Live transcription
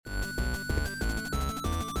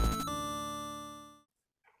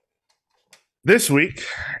This week,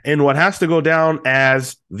 in what has to go down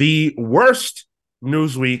as the worst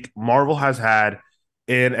news week Marvel has had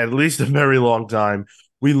in at least a very long time,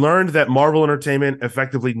 we learned that Marvel Entertainment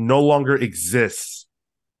effectively no longer exists,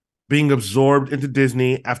 being absorbed into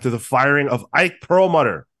Disney after the firing of Ike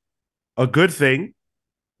Perlmutter. A good thing,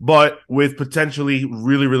 but with potentially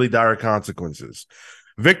really, really dire consequences.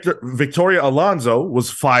 Victoria Alonso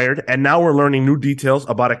was fired, and now we're learning new details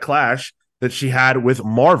about a clash that she had with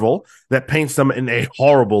Marvel that paints them in a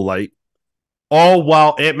horrible light. All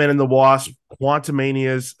while Ant-Man and the Wasp: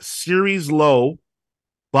 Quantumania's series low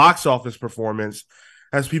box office performance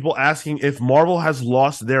has people asking if Marvel has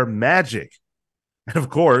lost their magic. And of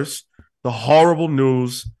course, the horrible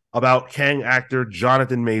news about Kang actor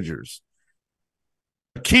Jonathan Majors.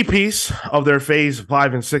 A key piece of their phase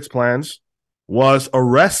 5 and 6 plans was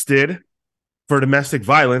arrested for domestic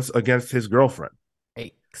violence against his girlfriend.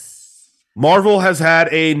 Yikes. Marvel has had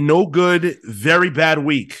a no good, very bad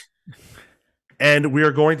week. And we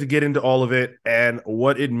are going to get into all of it and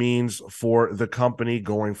what it means for the company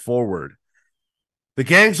going forward. The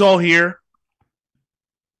gang's all here.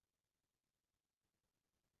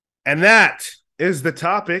 And that is the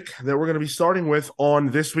topic that we're going to be starting with on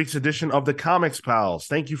this week's edition of the Comics Pals.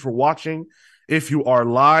 Thank you for watching. If you are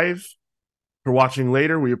live, for watching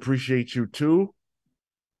later, we appreciate you too.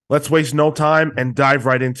 Let's waste no time and dive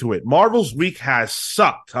right into it. Marvel's week has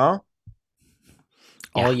sucked, huh?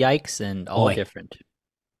 All yikes and all different.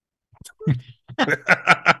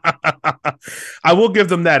 I will give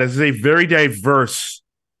them that. It's a very diverse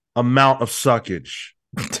amount of suckage.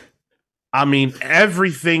 I mean,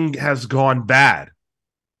 everything has gone bad.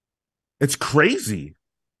 It's crazy.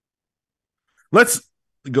 Let's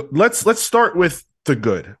start with the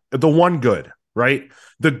good, the one good, right?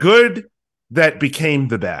 The good that became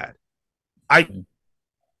the bad.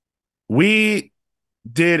 We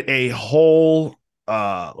did a whole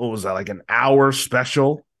what was that, like an hour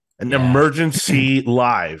special, an emergency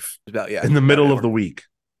live in the middle of the week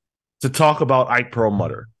to talk about Ike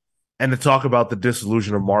Perlmutter and to talk about the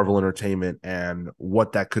dissolution of Marvel Entertainment and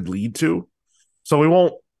what that could lead to. So we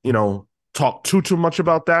won't, talk too much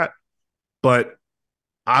about that, but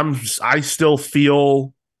I still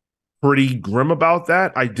feel pretty grim about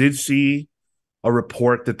that. I did see a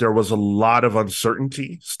report that there was a lot of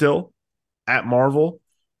uncertainty still at Marvel,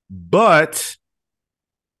 but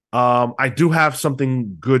I do have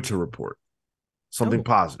something good to report, something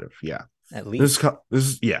positive. Yeah, at least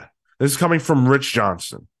this is coming from Rich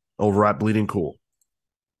Johnston over at Bleeding Cool,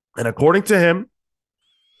 and according to him,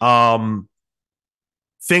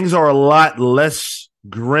 things are a lot less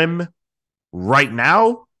grim right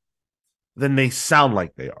now than they sound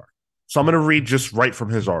like they are. So I'm going to read just right from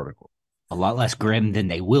his article. A lot less grim than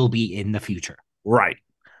they will be in the future. Right.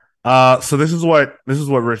 So this is what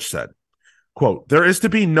Rich said. Quote, there is to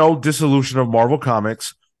be no dissolution of Marvel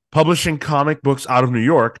Comics, publishing comic books out of New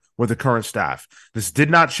York with the current staff. This did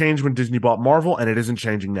not change when Disney bought Marvel, and it isn't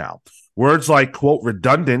changing now. Words like, quote,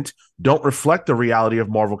 redundant don't reflect the reality of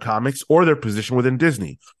Marvel Comics or their position within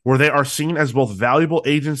Disney, where they are seen as both valuable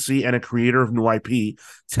agency and a creator of new IP,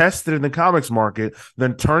 tested in the comics market,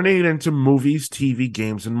 then turning it into movies, TV,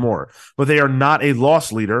 games, and more. But they are not a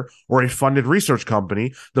loss leader or a funded research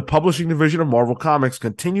company. The publishing division of Marvel Comics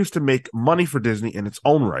continues to make money for Disney in its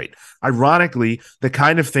own right. Ironically, the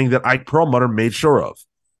kind of thing that Ike Perlmutter made sure of.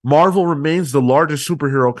 Marvel remains the largest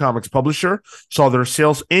superhero comics publisher, saw their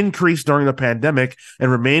sales increase during the pandemic, and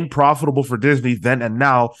remain profitable for Disney then and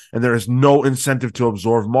now, and there is no incentive to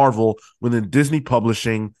absorb Marvel within Disney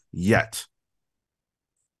Publishing yet.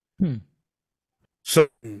 So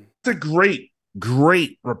it's a great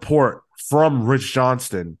report from Rich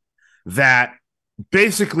Johnston that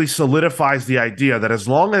basically solidifies the idea that as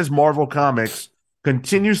long as Marvel Comics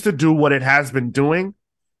continues to do what it has been doing,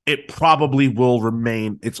 it probably will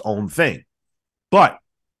remain its own thing. But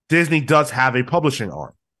Disney does have a publishing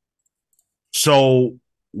arm. So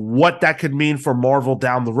what that could mean for Marvel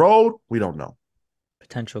down the road, we don't know.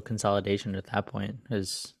 Potential consolidation at that point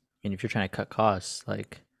is, if you're trying to cut costs,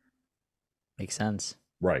 makes sense.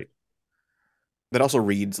 Right. That also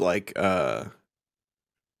reads like, let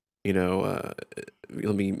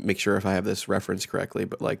me make sure if I have this reference correctly,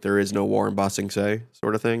 but like there is no war in Ba Sing Se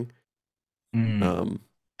sort of thing.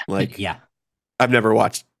 Yeah, I've never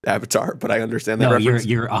watched Avatar, but I understand that reference.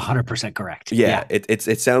 You're 100% correct. Yeah.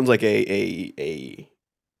 It sounds like a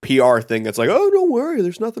PR thing that's like, oh, don't worry,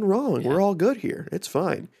 there's nothing wrong. Yeah. We're all good here. It's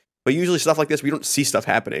fine. But usually stuff like this, we don't see stuff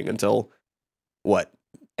happening until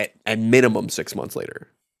at minimum 6 months later.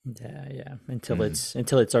 Yeah. Until it's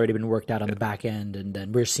already been worked out on the back end, and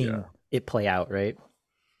then we're seeing it play out, right?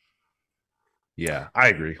 Yeah, I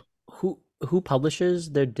agree. who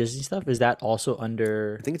publishes their Disney stuff? Is that also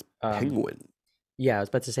under? I think it's Um, Penguin. yeah, I was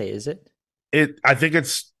about to say, is it? I think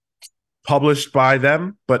it's published by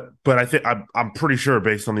them, but I think I'm pretty sure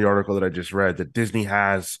based on the article that I just read that Disney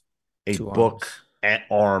has a Two book arms.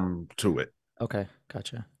 arm to it. Okay,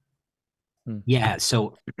 gotcha. Yeah,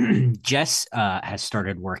 so Jess has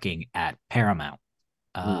started working at Paramount.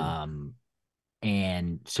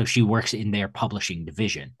 And so she works in their publishing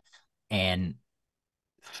division. And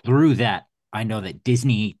through that, I know that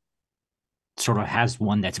Disney sort of has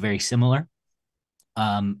one that's very similar.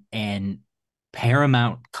 And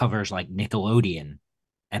Paramount covers like Nickelodeon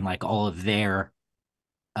and like all of their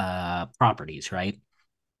properties, right?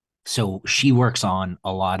 So she works on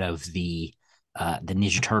a lot of the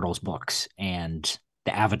Ninja Turtles books and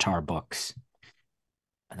the Avatar books.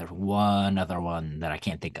 And there's one other one that I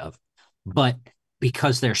can't think of. But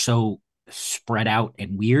because they're so spread out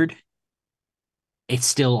and weird, it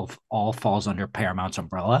still all falls under Paramount's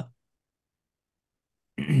umbrella.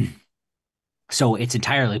 So it's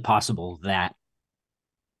entirely possible that,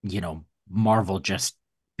 you know, Marvel just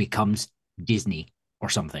becomes Disney or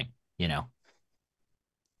something, you know.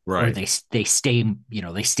 Or Right. they stay, you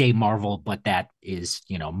know, they stay Marvel, but that is,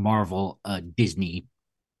 you know, Marvel a Disney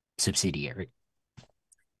subsidiary.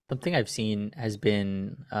 Something I've seen has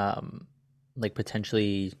been like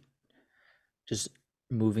potentially just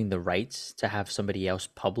moving the rights to have somebody else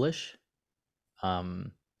publish.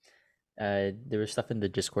 Um, there was stuff in the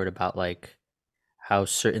Discord about like how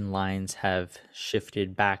certain lines have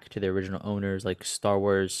shifted back to their original owners, like Star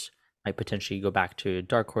Wars might potentially go back to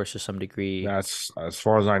Dark Horse to some degree. That's, as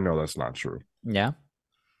far as I know, that's not true. Yeah.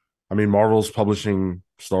 I mean, Marvel's publishing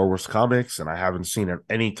Star Wars comics, and I haven't seen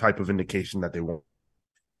any type of indication that they won't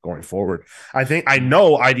going forward. I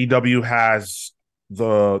know IDW has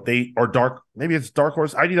maybe it's Dark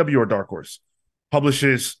Horse, IDW or Dark Horse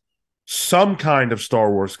publishes some kind of Star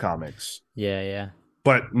Wars comics, Yeah.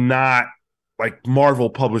 but not like Marvel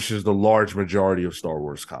publishes the large majority of Star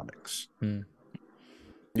Wars comics.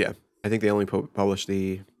 Yeah, I think they only publish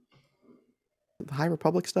the High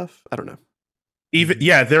Republic stuff. I don't know. Even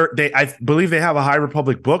I believe they have a High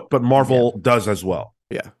Republic book, but Marvel does as well.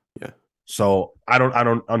 Yeah. So I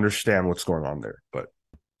don't understand what's going on there, but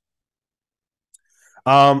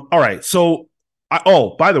all right. So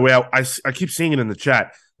by the way, I keep seeing it in the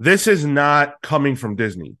chat. This is not coming from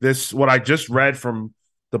Disney. What I just read from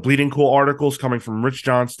the Bleeding Cool articles coming from Rich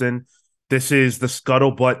Johnston. This is the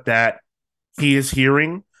scuttlebutt that he is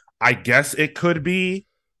hearing. I guess it could be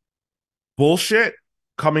bullshit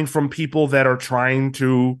coming from people that are trying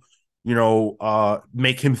to,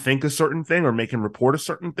 make him think a certain thing or make him report a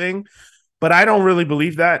certain thing. But I don't really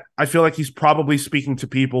believe that. I feel like he's probably speaking to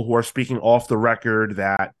people who are speaking off the record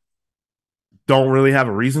that don't really have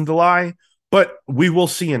a reason to lie. But we will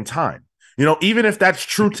see in time. Even if that's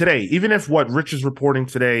true today, even if what Rich is reporting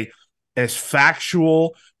today is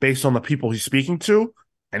factual based on the people he's speaking to,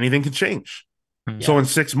 anything can change. Yeah. So in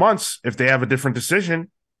 6 months, if they have a different decision,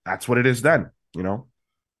 that's what it is then,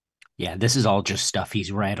 Yeah, this is all just stuff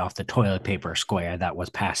he's read off the toilet paper square that was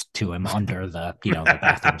passed to him under the, the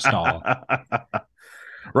bathroom stall.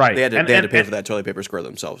 Right. They had to pay for that toilet paper square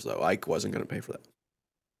themselves, though. Ike wasn't going to pay for that.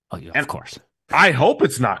 Oh, yeah, of course. I hope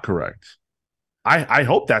it's not correct. I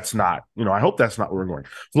hope that's not, I hope that's not where we're going.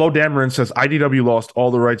 Flo Dameron says IDW lost all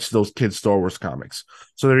the rights to those kids' Star Wars comics.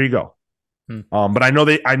 So there you go. But I know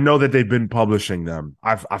that they've been publishing them.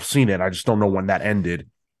 I've seen it. I just don't know when that ended,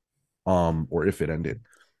 or if it ended.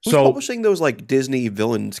 Who's publishing those like Disney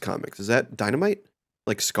villains comics? Is that Dynamite?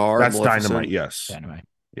 Like Scar? That's Dynamite, yes. Dynamite.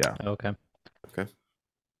 Yeah. Okay.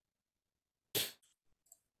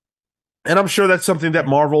 And I'm sure that's something that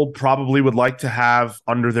Marvel probably would like to have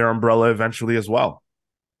under their umbrella eventually as well.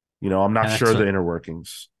 I'm not sure the inner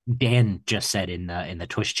workings. Dan just said in the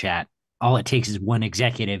Twitch chat, all it takes is one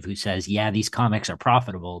executive who says, yeah, these comics are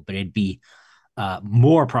profitable, but it'd be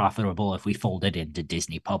more profitable if we folded into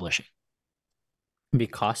Disney Publishing. It'd be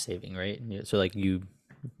cost saving, right? So like you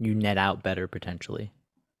net out better potentially.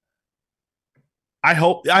 I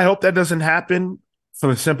hope that doesn't happen for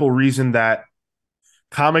the simple reason that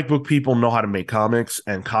comic book people know how to make comics,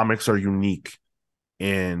 and comics are unique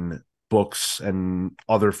in books and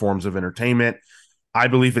other forms of entertainment. I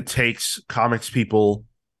believe it takes comics people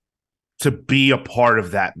to be a part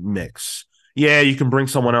of that mix. Yeah, you can bring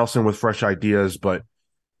someone else in with fresh ideas, but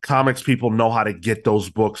comics people know how to get those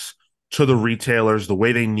books to the retailers the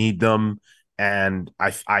way they need them. And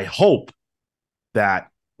I hope that,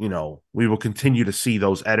 we will continue to see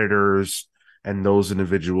those editors and those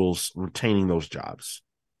individuals retaining those jobs.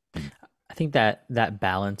 I think that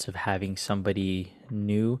balance of having somebody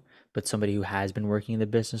new, but somebody who has been working in the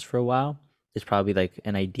business for a while is probably like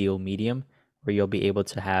an ideal medium where you'll be able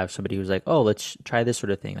to have somebody who's like, oh, let's try this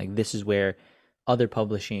sort of thing. Like this is where other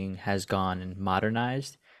publishing has gone and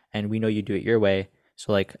modernized, and we know you do it your way.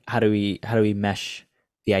 So like, how do we mesh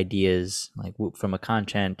the ideas like from a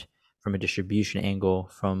content, from a distribution angle,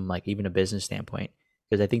 from like even a business standpoint?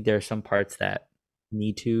 Because I think there are some parts that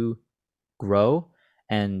need to grow,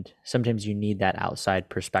 and sometimes you need that outside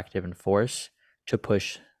perspective and force to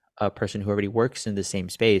push a person who already works in the same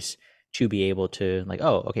space to be able to like,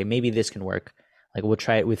 oh, okay, maybe this can work. Like we'll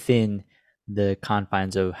try it within the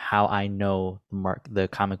confines of how I know the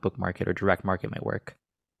comic book market or direct market might work.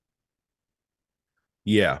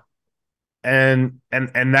 Yeah. And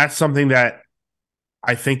that's something that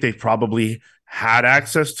I think they probably had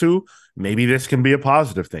access to. Maybe this can be a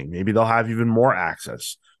positive thing. Maybe they'll have even more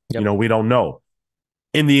access. Yep. We don't know.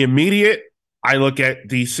 In the immediate, I look at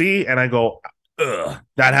DC and I go, ugh,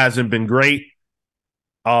 that hasn't been great.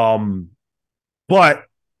 But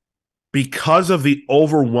because of the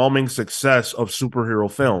overwhelming success of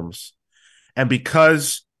superhero films, and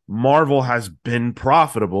because Marvel has been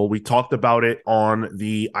profitable, we talked about it on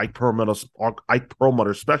the Ike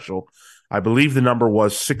Perlmutter special. I believe the number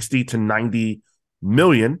was 60 to 90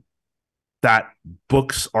 million that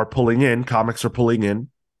books are pulling in, comics are pulling in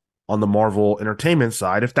on the Marvel Entertainment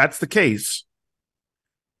side. If that's the case,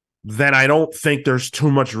 then I don't think there's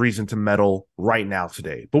too much reason to meddle right now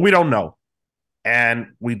today. But we don't know.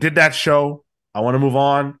 And we did that show. I want to move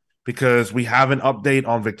on because we have an update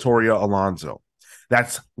on Victoria Alonso.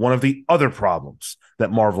 That's one of the other problems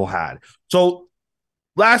that Marvel had. So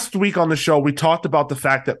last week on the show, we talked about the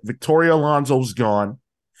fact that Victoria Alonso's gone,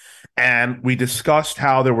 and we discussed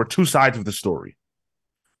how there were two sides of the story.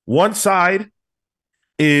 One side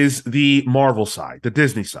is the Marvel side, the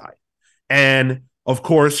Disney side. And of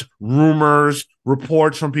course, rumors,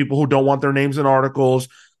 reports from people who don't want their names in articles,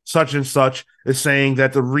 such and such, is saying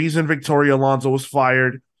that the reason Victoria Alonso was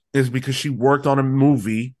fired is because she worked on a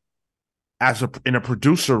movie in a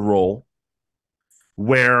producer role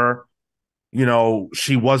where,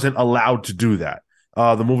 she wasn't allowed to do that.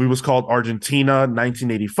 The movie was called Argentina,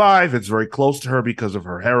 1985. It's very close to her because of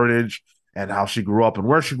her heritage and how she grew up and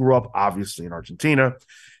where she grew up, obviously in Argentina.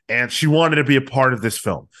 And she wanted to be a part of this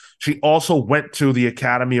film. She also went to the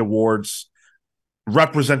Academy Awards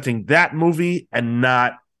representing that movie and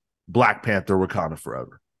not Black Panther: Wakanda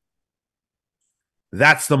Forever.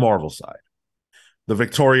 That's the Marvel side. The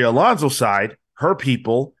Victoria Alonso side, her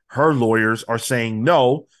people, her lawyers are saying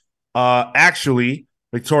no. Actually,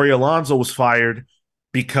 Victoria Alonso was fired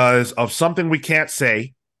because of something we can't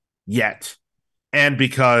say yet, and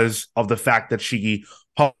because of the fact that she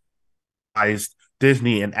apologized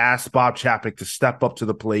Disney and asked Bob Chapek to step up to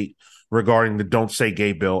the plate regarding the Don't Say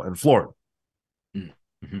Gay bill in Florida.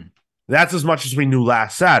 Mm-hmm. That's as much as we knew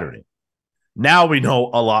last Saturday. Now we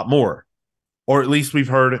know a lot more, or at least we've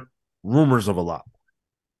heard rumors of a lot more.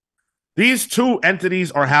 These two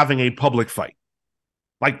entities are having a public fight.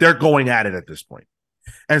 Like they're going at it at this point.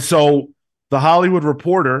 And so the Hollywood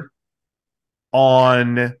Reporter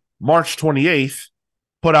on March 28th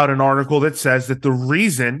put out an article that says that the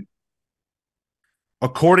reason,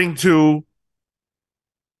 according to,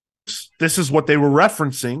 this is what they were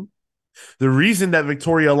referencing, the reason that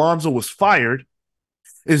Victoria Alonso was fired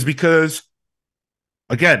is because,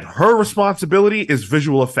 again, her responsibility is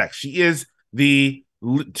visual effects. She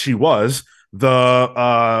was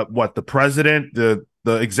the president, the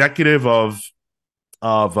executive of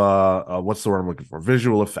what's the word I'm looking for?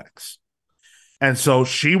 Visual effects. And so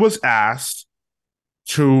she was asked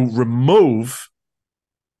to remove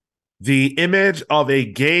the image of a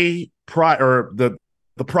gay pride, or the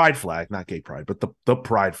pride flag, not gay pride, but the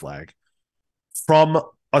pride flag, from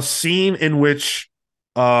a scene in which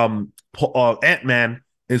Ant-Man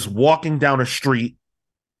is walking down a street,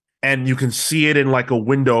 and you can see it in like a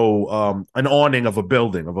window, an awning of a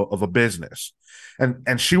building, of a business.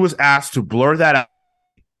 And she was asked to blur that out.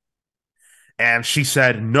 And she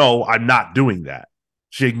said, no, I'm not doing that.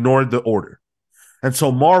 She ignored the order. And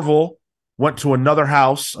so Marvel went to another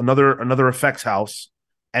house, another effects house,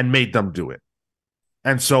 and made them do it.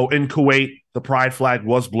 And so in Kuwait, the pride flag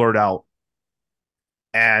was blurred out,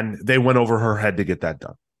 and they went over her head to get that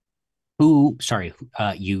done.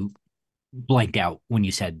 You blanked out when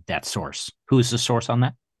you said that source. Who is the source on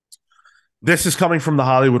that? This is coming from the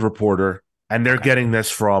Hollywood Reporter, and they're getting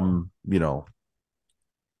this from,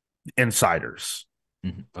 insiders.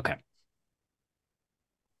 Mm-hmm. Okay.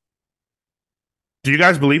 Do you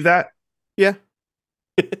guys believe that? Yeah.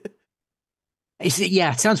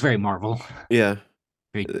 Yeah, it sounds very Marvel. Yeah.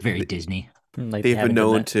 Very Disney. Like They've been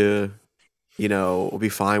known to will be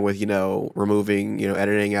fine with, removing,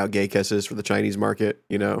 editing out gay kisses for the Chinese market,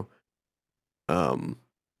 Yeah,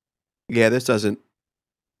 this doesn't.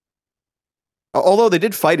 Although they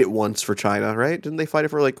did fight it once for China, right? Didn't they fight it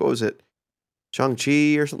for what was it?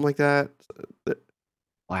 Shang-Chi or something like that?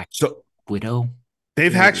 Black So Widow.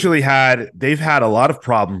 they've had a lot of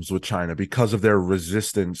problems with China because of their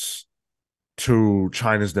resistance to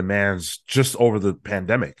China's demands just over the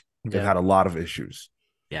pandemic. They've had a lot of issues.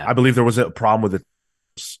 Yeah. I believe there was a problem with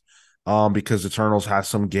it because Eternals has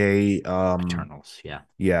some gay Eternals, yeah.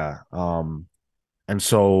 Yeah. And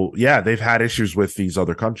so they've had issues with these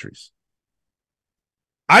other countries.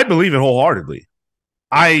 I believe it wholeheartedly.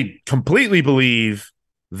 I completely believe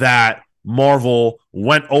that Marvel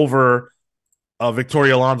went over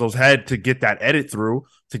Victoria Alonso's head to get that edit through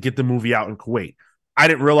to get the movie out in Kuwait. I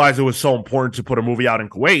didn't realize it was so important to put a movie out in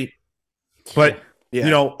Kuwait, but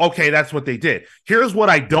okay, that's what they did. Here's what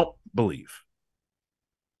I don't believe.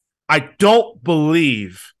 I don't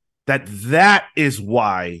believe that is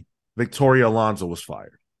why Victoria Alonso was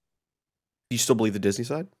fired. Do you still believe the Disney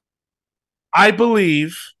side? I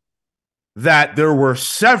believe that there were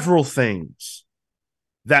several things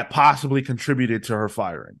that possibly contributed to her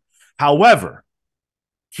firing. However,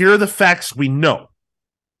 here are the facts we know.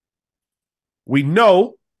 We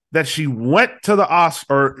know that she went to the Oscars,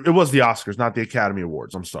 or it was the Oscars, not the Academy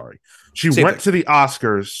Awards. I'm sorry. She went to the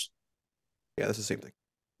Oscars. Yeah, that's the same thing.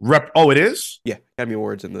 It is? Yeah, Academy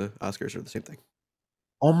Awards and the Oscars are the same thing.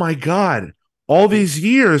 Oh my God. All these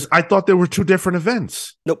years, I thought there were two different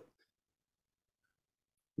events. Nope.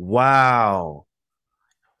 Wow.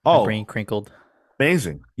 My brain crinkled.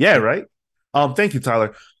 Amazing. Yeah, right? Thank you,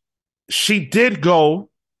 Tyler. She did go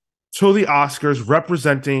to the Oscars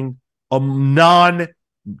representing a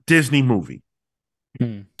non-Disney movie.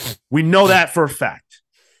 We know that for a fact.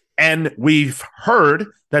 And we've heard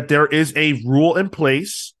that there is a rule in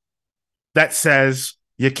place that says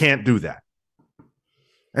you can't do that.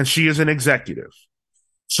 And she is an executive.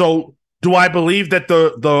 So do I believe that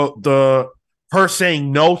the her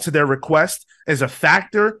saying no to their request is a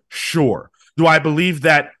factor? Sure. Do I believe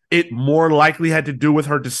that it more likely had to do with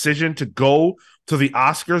her decision to go to the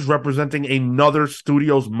Oscars representing another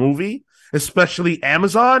studio's movie, especially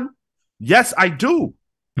Amazon? Yes, I do.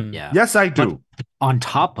 Yeah. Yes, I do. But on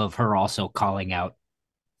top of her also calling out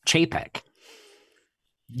Chapek.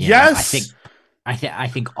 Yes. I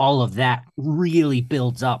think all of that really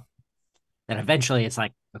builds up. And eventually it's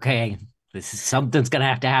like, okay, something's going to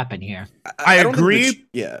have to happen here. I agree.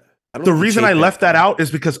 The reason I left that out is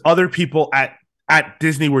because other people at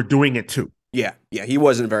Disney were doing it too. Yeah. He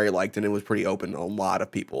wasn't very liked, and it was pretty open to a lot of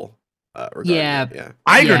people. Iger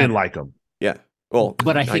didn't like him. Yeah. Well,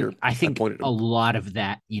 but I think a lot of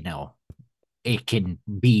that, it can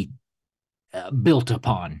be built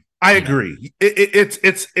upon. I agree.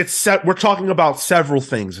 It's set. We're talking about several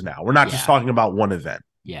things now. We're not just talking about one event.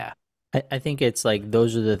 Yeah. I think it's like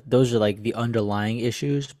those are like the underlying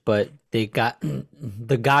issues, but they got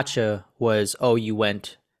the gotcha was, oh, you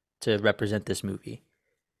went to represent this movie.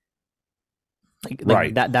 Like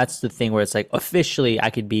right. That's the thing where it's like officially I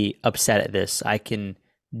could be upset at this. I can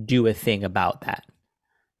do a thing about that.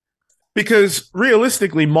 Because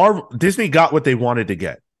realistically, Disney got what they wanted to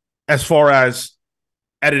get as far as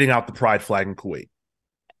editing out the pride flag in Kuwait.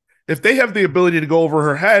 If they have the ability to go over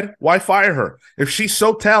her head, why fire her? If she's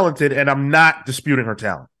so talented, and I'm not disputing her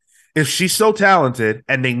talent, if she's so talented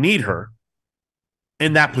and they need her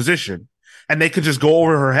in that position and they could just go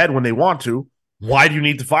over her head when they want to, why do you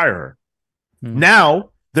need to fire her?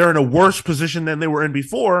 Now they're in a worse position than they were in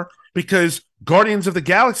before because Guardians of the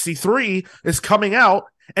Galaxy 3 is coming out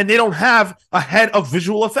and they don't have a head of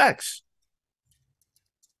visual effects.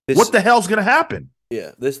 What the hell's going to happen?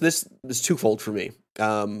 Yeah, this is twofold for me.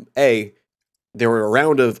 There were a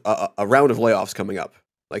round of layoffs coming up.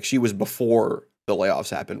 Like she was before the layoffs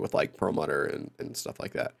happened with like Perlmutter and stuff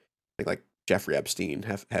like that. I think like Jeffrey Epstein,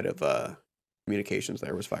 head of communications,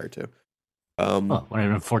 there was fired too. What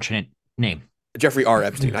an unfortunate name, Jeffrey R.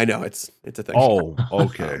 Epstein. I know it's a thing. Oh,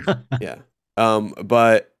 okay. Yeah.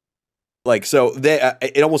 But like so they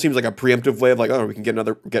it almost seems like a preemptive way of like, oh, we can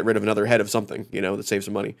get rid of another head of something, that saves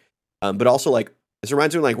some money. But also like this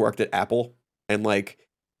reminds me of like worked at Apple, and like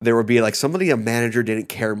there would be like somebody a manager didn't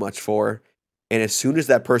care much for, and as soon as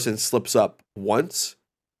that person slips up once,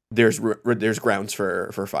 there's grounds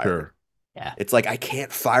for firing. Sure. Yeah, it's like I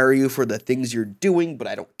can't fire you for the things you're doing, but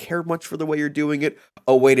I don't care much for the way you're doing it.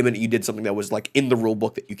 Oh, wait a minute, you did something that was like in the rule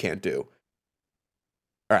book that you can't do.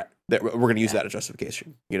 All right, we're going to use that as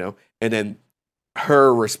justification, and then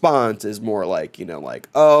her response is more like, like,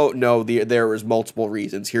 oh no, there was multiple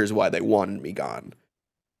reasons. Here's why they wanted me gone.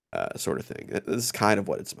 sort of thing. This is kind of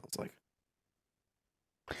what it smells like.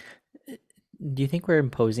 Do you think we're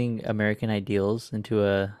imposing American ideals into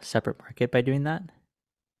a separate market by doing that?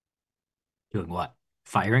 Doing what?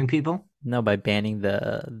 Firing people? No, by banning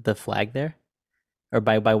the flag there, or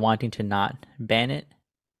by wanting to not ban it,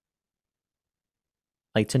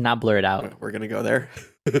 like to not blur it out. We're gonna go there.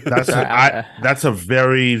 That's Sorry, that's a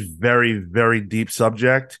very, very, very deep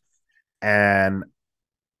subject, and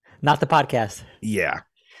Not the podcast. yeah,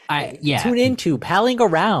 Tune into Palling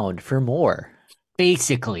Around for more.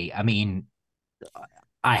 Basically, I mean,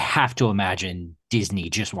 I have to imagine Disney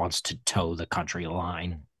just wants to toe the country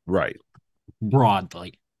line right.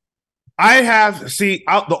 broadly.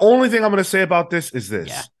 The only thing I'm going to say about this is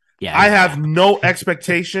this. Yeah. I have no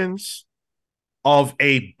expectations of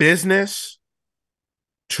a business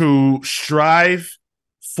to strive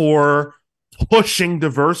for pushing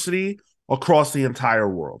diversity across the entire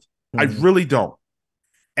world. I really don't.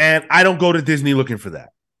 And I don't go to Disney looking for that.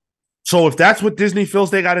 So if that's what Disney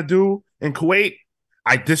feels they got to do in Kuwait,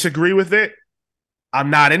 I disagree with it. I'm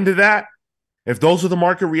not into that. If those are the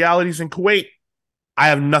market realities in Kuwait, I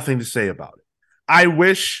have nothing to say about it. I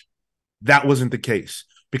wish that wasn't the case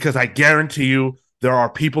because I guarantee you there are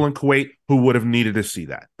people in Kuwait who would have needed to see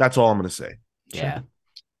that. That's all I'm going to say. Yeah.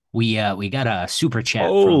 We got a super chat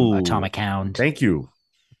from Atomic Hound. Thank you.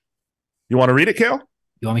 You want to read it, Kale?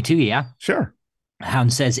 You want me to? Yeah. Sure.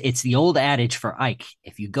 Hound says, it's the old adage for Ike.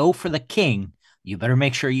 If you go for the king, you better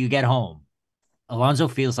make sure you get home. Alonzo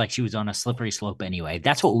feels like she was on a slippery slope anyway.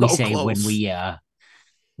 That's what we say close.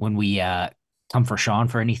 when we come for Sean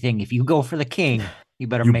for anything. If you go for the king, you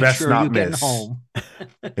better make sure you get home.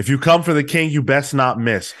 If you come for the king, you best not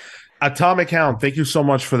miss. Atomic Hound, thank you so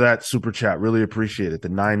much for that super chat. Really appreciate it. The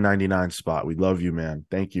 $9.99 spot. We love you, man.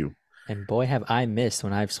 Thank you. And boy, have I missed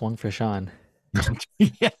when I've swung for Sean.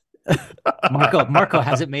 Yeah. Marco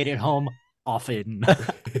hasn't made it home often.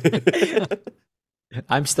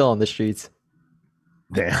 I'm still on the streets.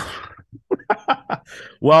 Damn.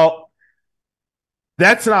 Well,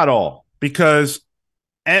 that's not all, because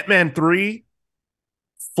Ant-Man 3,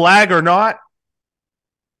 flag or not,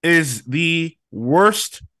 is the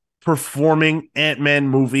worst performing Ant-Man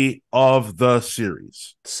movie of the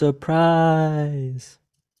series. Surprise.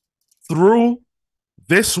 Through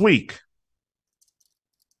this week,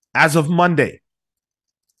 as of Monday,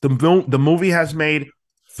 the movie has made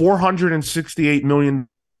 $468 million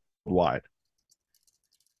worldwide.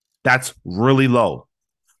 That's really low.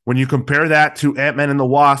 When you compare that to Ant-Man and the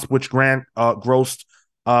Wasp, which grossed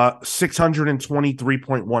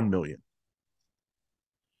 $623.1 million.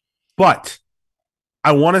 But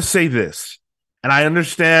I want to say this, and I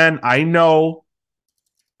understand, I know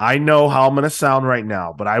how I'm going to sound right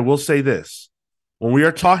now, but I will say this. When we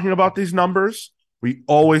are talking about these numbers, we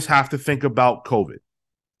always have to think about COVID.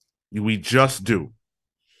 We just do.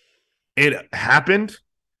 It happened,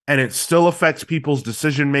 and it still affects people's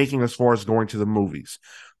decision-making as far as going to the movies.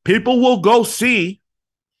 People will go see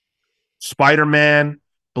Spider-Man,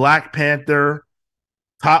 Black Panther,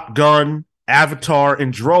 Top Gun, Avatar in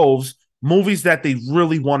droves, movies that they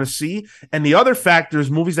really want to see. And the other factor is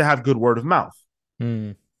movies that have good word of mouth.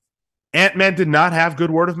 Ant-Man did not have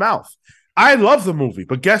good word of mouth. I love the movie,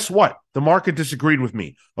 but guess what? The market disagreed with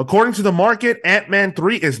me. According to the market, Ant-Man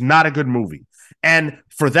 3 is not a good movie. And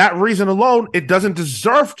for that reason alone, it doesn't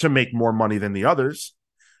deserve to make more money than the others.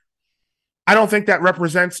 I don't think that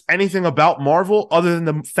represents anything about Marvel other than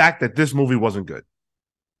the fact that this movie wasn't good.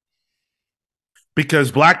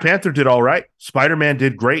 Because Black Panther did all right. Spider-Man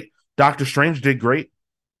did great. Doctor Strange did great.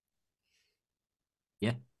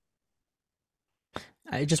 Yeah.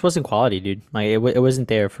 It just wasn't quality, dude. Like it wasn't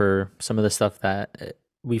there for some of the stuff that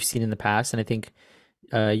we've seen in the past. And I think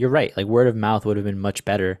you're right. Like word of mouth would have been much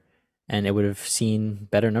better, and it would have seen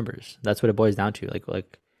better numbers. That's what it boils down to. Like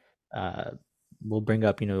we'll bring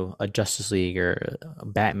up, a Justice League or a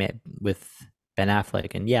Batman with Ben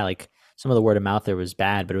Affleck, and yeah, like some of the word of mouth there was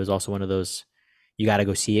bad, but it was also one of those you got to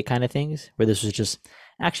go see it kind of things. Where this was just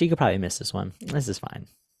actually you could probably miss this one. This is fine.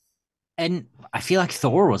 And I feel like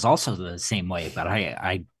Thor was also the same way, but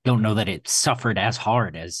I don't know that it suffered as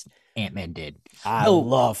hard as Ant-Man did. I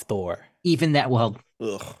love Thor. Even that,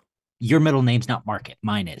 your middle name's not Market.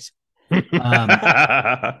 Mine is.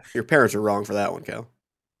 Your parents are wrong for that one, Cal.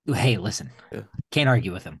 Hey, listen, can't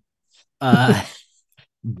argue with him.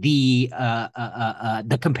 The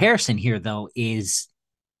comparison here, though, is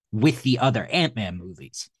with the other Ant-Man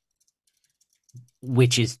movies,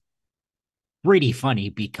 which is pretty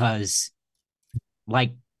funny because,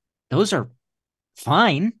 like, those are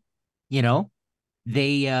fine,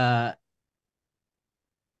 they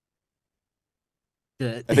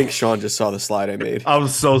I think Sean just saw the slide I made. I'm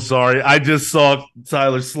so sorry. I just saw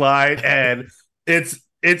Tyler slide, and it's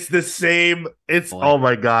the same. It's Boy. Oh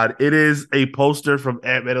my god! It is a poster from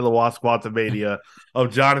Ant-Man and the Wasp: Quantumania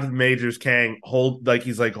of Jonathan Majors Kang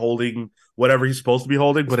he's holding whatever he's supposed to be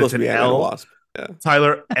holding, but it's supposed to an be Ant-Man and the L. Wasp. Yeah.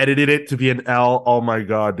 Tyler edited it to be an L. Oh my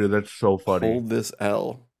god, dude, that's so funny. Hold this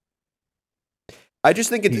L. I just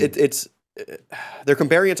think it's they're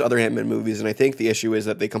comparing it to other Ant-Man movies, and I think the issue is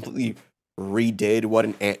that they completely redid what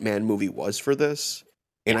an Ant-Man movie was for this,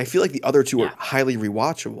 and I feel like the other two are highly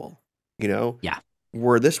rewatchable. You know,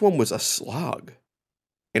 where this one was a slog,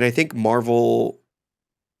 and I think Marvel,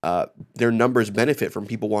 their numbers benefit from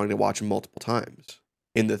people wanting to watch them multiple times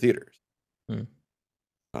in the theaters.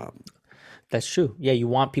 That's true. Yeah, you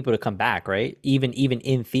want people to come back, right? Even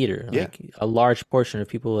in theater, like a large portion of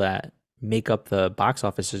people that make up the box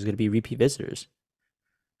office is going to be repeat visitors.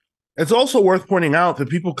 It's also worth pointing out that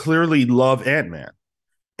people clearly love Ant-Man.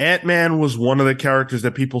 Ant-Man was one of the characters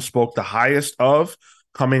that people spoke the highest of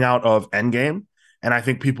coming out of Endgame, and I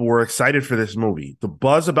think people were excited for this movie. The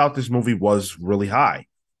buzz about this movie was really high.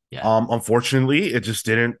 Unfortunately, it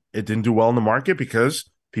didn't do well in the market because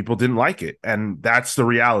people didn't like it, and that's the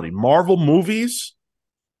reality. Marvel movies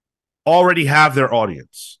already have their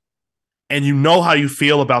audience, and you know how you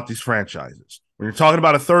feel about these franchises. When you're talking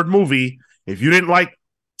about a third movie, if you didn't like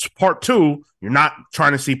part 2, you're not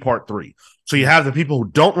trying to see part 3. So you have the people who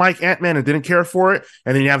don't like Ant-Man and didn't care for it,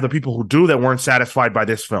 and then you have the people who do that weren't satisfied by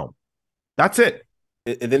this film. That's it.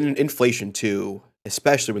 And then inflation too,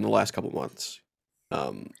 especially in the last couple months,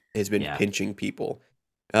 has been pinching people.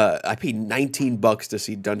 I paid $19 to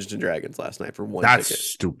see Dungeons and Dragons last night for one ticket. That's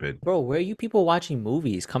stupid, bro. Where are you people watching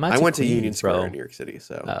movies? Come out. I went to Queens, Union Square bro. in New York City,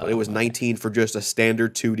 so it was $19 for just a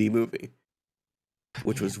standard 2D movie,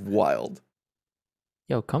 which was wild.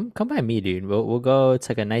 Yo, come by me, dude. We'll go. It's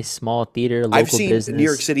like a nice small theater. Local I've seen business. New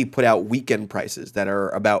York City put out weekend prices that are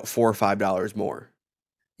about $4 or $5 more.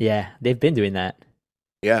 Yeah, they've been doing that.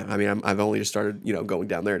 Yeah, I mean, I've only just started, going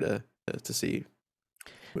down there to see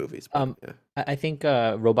movies. But, I think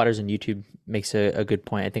Robotters on YouTube makes a good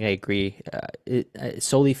point. I think I agree. It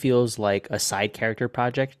solely feels like a side character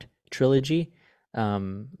project trilogy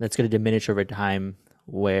that's going to diminish over time.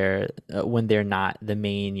 Where when they're not the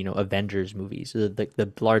main, Avengers movies,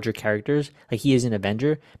 the larger characters, like he is an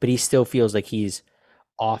Avenger, but he still feels like he's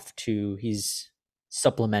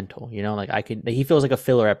supplemental. He feels like a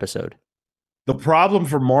filler episode. The problem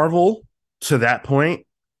for Marvel to that point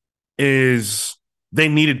is they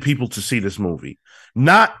needed people to see this movie,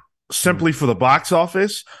 not simply for the box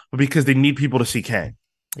office, but because they need people to see Kang.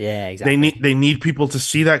 Yeah, exactly. They need people to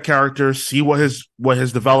see that character, see what his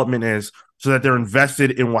development is, so that they're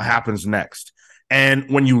invested in what happens next. And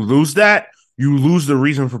when you lose that, you lose the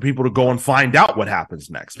reason for people to go and find out what happens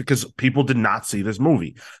next, because people did not see this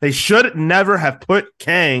movie. They should never have put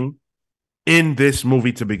Kang in this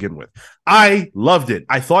movie to begin with. I loved it.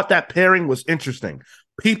 I thought that pairing was interesting.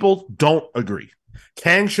 People don't agree.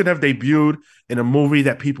 Kang should have debuted in a movie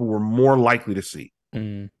that people were more likely to see.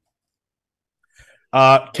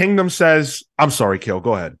 Kingdom says, I'm sorry, Kill,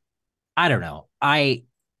 go ahead. I don't know. I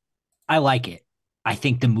like it. I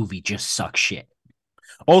think the movie just sucks shit.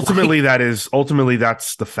 Ultimately, that's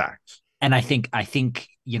the fact. And I think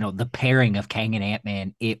the pairing of Kang and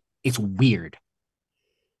Ant-Man, it's weird.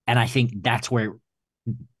 And I think that's where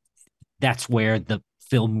the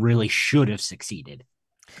film really should have succeeded.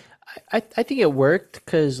 I think it worked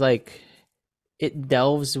because it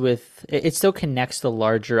delves with it still connects the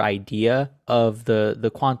larger idea of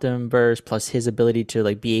the quantum verse plus his ability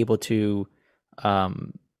to be able to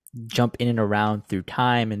jump in and around through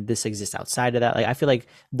time, and this exists outside of that. I feel like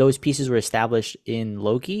those pieces were established in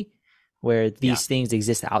Loki, where these things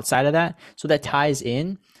exist outside of that, so that ties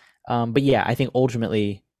in. But yeah, I think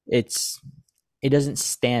ultimately it doesn't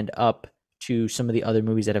stand up to some of the other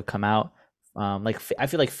movies that have come out. I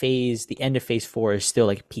feel like the end of Phase 4 is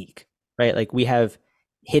still peak, right? Like we have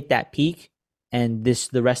hit that peak, and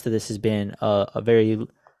the rest of this has been a very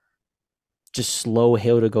just slow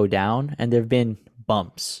hill to go down, and there've been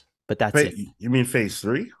bumps, but that's it. You mean Phase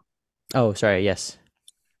 3? Oh, sorry. Yes.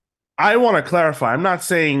 I want to clarify. I'm not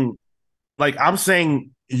saying I'm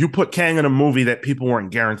saying you put Kang in a movie that people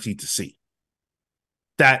weren't guaranteed to see.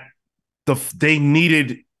 That they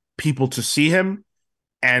needed people to see him,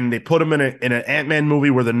 and they put him in an Ant-Man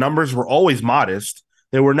movie where the numbers were always modest.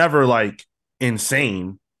 They were never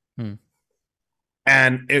insane.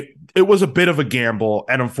 And it was a bit of a gamble,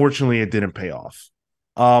 and unfortunately it didn't pay off.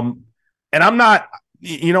 And I'm not,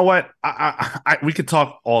 you know what? We could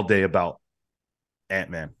talk all day about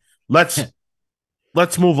Ant-Man. Let's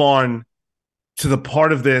move on to the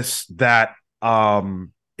part of this that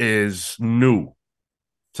is new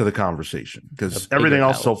to the conversation because A bigger everything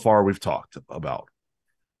else so doubt. far we've talked about.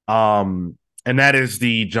 And that is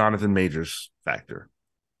the Jonathan Majors factor.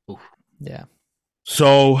 Yeah.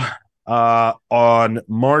 So on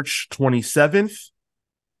March 27th,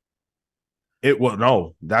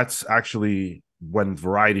 that's actually when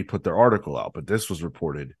Variety put their article out, but this was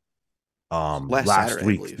reported last Saturday, I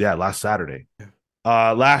week. believe. Yeah, last Saturday. Yeah.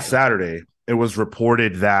 Last Saturday, it was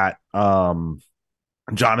reported that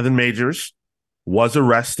Jonathan Majors was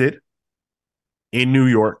arrested in New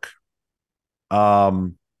York.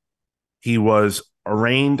 He was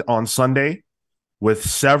arraigned on Sunday with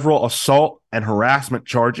several assault and harassment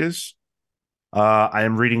charges. I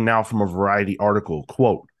am reading now from a Variety article.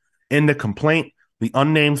 Quote, in the complaint, the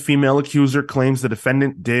unnamed female accuser claims the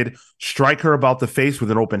defendant did strike her about the face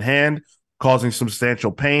with an open hand, causing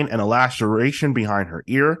substantial pain and a laceration behind her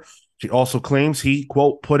ear. She also claims he,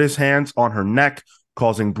 quote, put his hands on her neck,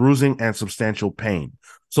 causing bruising and substantial pain.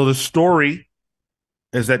 So the story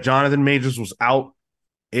is that Jonathan Majors was out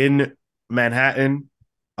in Manhattan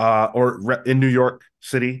or in New York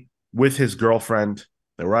City with his girlfriend.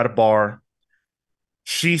 They were at a bar.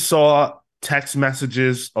 She saw text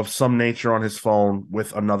messages of some nature on his phone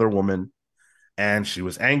with another woman, and she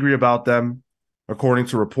was angry about them. According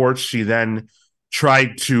to reports, she then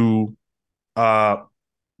tried to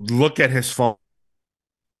look at his phone,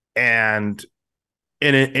 and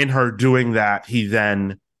in her doing that, he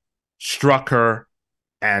then struck her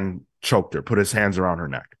and choked her, put his hands around her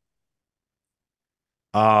neck.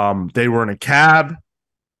 They were in a cab.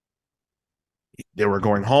 They were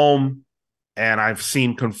going home, and I've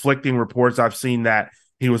seen conflicting reports. I've seen that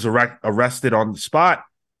he was arrested on the spot.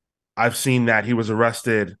 I've seen that he was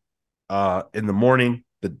arrested in the morning,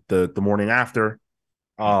 the morning after.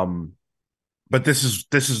 But this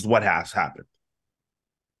is what has happened.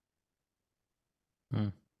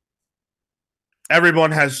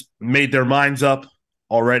 Everyone has made their minds up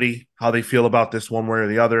already how they feel about this one way or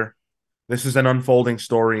the other. This is an unfolding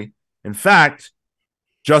story. In fact,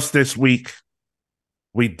 just this week,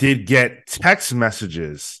 we did get text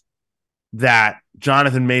messages that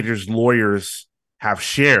Jonathan Majors' lawyers have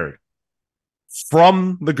shared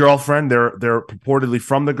from the girlfriend. They're purportedly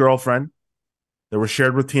from the girlfriend. They were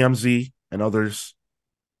shared with TMZ and others.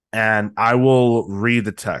 And I will read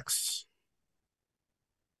the texts.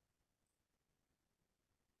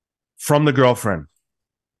 From the girlfriend.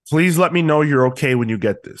 Please let me know you're okay when you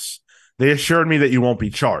get this. They assured me that you won't be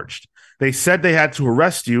charged. They said they had to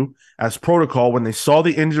arrest you as protocol when they saw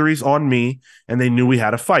the injuries on me and they knew we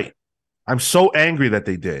had a fight. I'm so angry that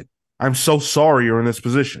they did. I'm so sorry you're in this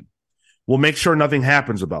position. We'll make sure nothing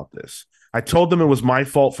happens about this. I told them it was my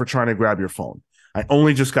fault for trying to grab your phone. I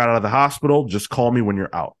only just got out of the hospital. Just call me when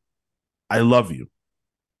you're out. I love you.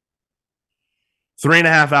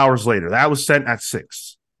 3.5 hours later, that was sent at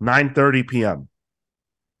 9:30 p.m.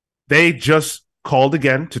 They just called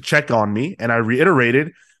again to check on me, and I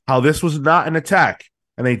reiterated how this was not an attack,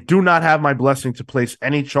 and they do not have my blessing to place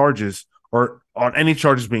any charges or on any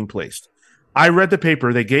charges being placed. I read the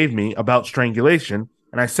paper they gave me about strangulation,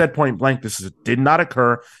 and I said point blank, did not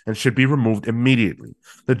occur and should be removed immediately.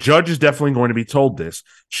 The judge is definitely going to be told this.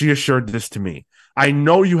 She assured this to me. I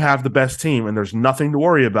know you have the best team and there's nothing to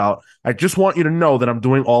worry about. I just want you to know that I'm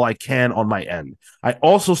doing all I can on my end. I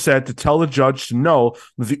also said to tell the judge to know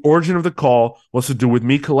that the origin of the call was to do with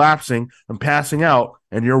me collapsing and passing out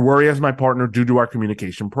and your worry as my partner due to our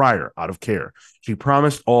communication prior, out of care. She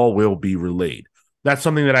promised all will be relayed. That's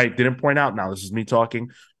something that I didn't point out. Now, this is me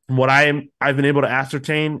talking. From what I've been able to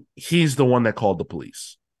ascertain, he's the one that called the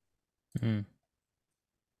police. Mm.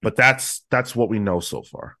 But that's what we know so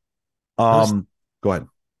far. Go ahead.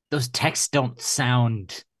 Those texts don't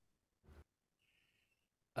sound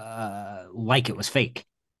like it was fake.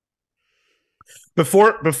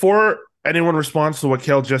 Before anyone responds to what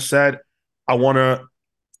Kel just said, I want to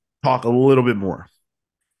talk a little bit more.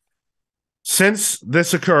 Since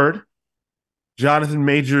this occurred, Jonathan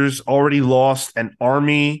Majors already lost an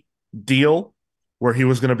Army deal where he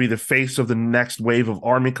was going to be the face of the next wave of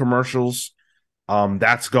Army commercials.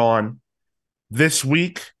 That's gone. This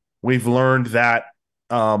week, we've learned that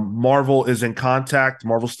Marvel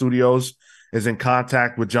Studios is in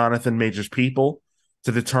contact with Jonathan Majors' people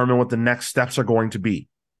to determine what the next steps are going to be.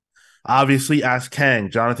 Obviously, as Kang,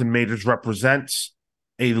 Jonathan Majors represents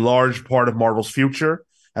a large part of Marvel's future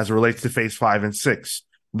as it relates to Phase 5 and 6.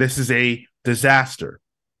 This is a disaster.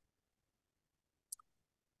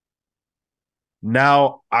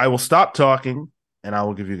 Now, I will stop talking, and I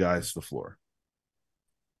will give you guys the floor.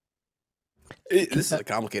 This is a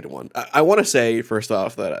complicated one. I want to say, first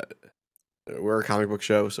off, that we're a comic book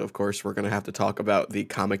show, so of course we're gonna have to talk about the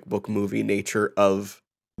comic book movie nature of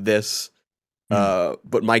this.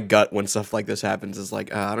 But my gut when stuff like this happens is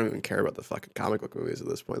like, I don't even care about the fucking comic book movies at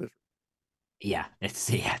this point. Yeah,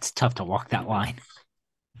 it's tough to walk that line.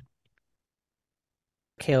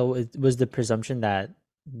 Kale, was the presumption that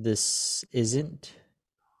this isn't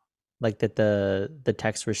like that the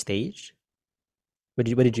texts were staged? What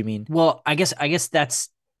did you mean? Well, I guess that's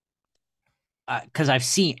because I've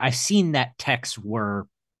seen that texts were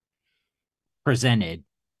presented,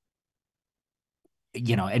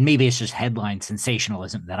 and maybe it's just headline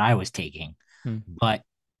sensationalism that I was taking, but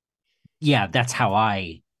yeah, that's how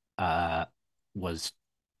I was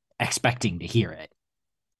expecting to hear it,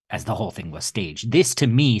 as the whole thing was staged. This to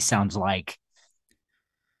me sounds like,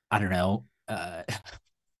 I don't know,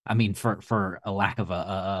 I mean, for a lack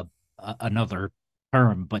of another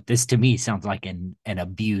term, but this to me sounds like an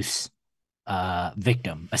abuse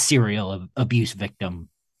victim, a serial abuse victim,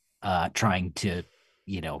 trying to,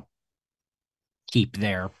 keep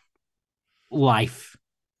their life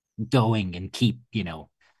going and keep,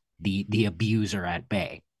 the abuser at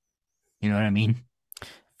bay. You know what I mean? I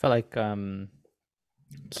felt like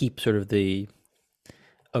keep sort of the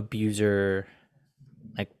abuser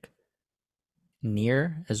like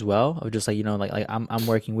near as well, of just like, like I'm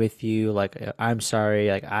working with you, like I'm sorry,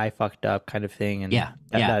 like I fucked up kind of thing. And yeah,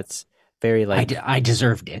 that's very like I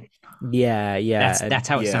deserved it. Yeah. That's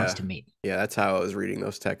how it sounds to me. Yeah, that's how I was reading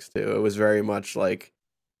those texts too. It was very much like,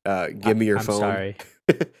 give me your I'm phone. Sorry.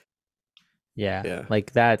 Yeah. Yeah.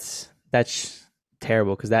 Like that's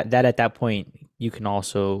terrible, because that at that point you can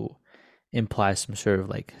also imply some sort of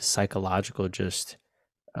like psychological just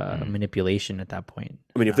manipulation at that point.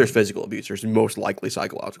 I mean, if there's physical abuse, there's most likely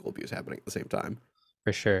psychological abuse happening at the same time.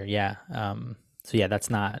 For sure. Yeah. So yeah, that's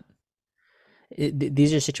not.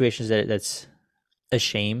 These are situations that's a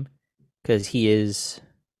shame, because he is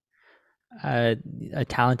a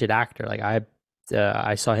talented actor. Like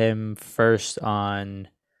I saw him first on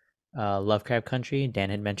Lovecraft Country. Dan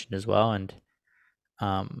had mentioned as well, and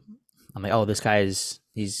I'm like, oh, this guy is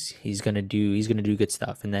he's gonna do good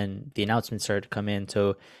stuff. And then the announcements started to come in,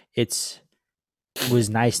 so it was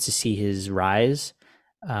nice to see his rise.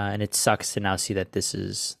 And it sucks to now see that this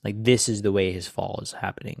is the way his fall is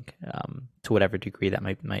happening, to whatever degree that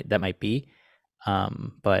might be.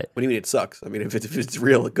 But what do you mean it sucks? I mean, if it's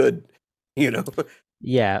real good,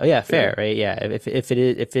 yeah, fair, right? Yeah, if it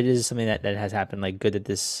is something that has happened, like good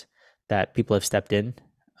that people have stepped in,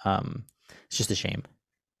 it's just a shame.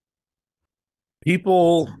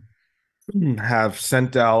 People have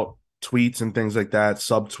sent out tweets and things like that,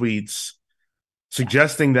 subtweets,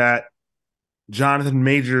 suggesting that Jonathan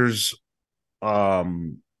Majors'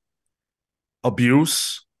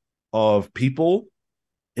 abuse of people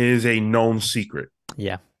is a known secret.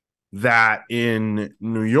 Yeah. That in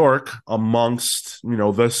New York, amongst,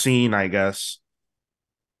 the scene, I guess,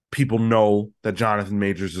 people know that Jonathan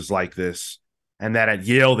Majors is like this, and that at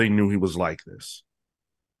Yale they knew he was like this.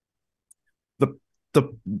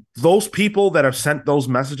 Those people that have sent those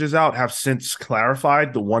messages out have since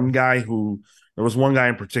clarified. There was one guy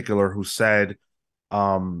in particular who said,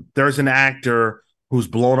 there's an actor who's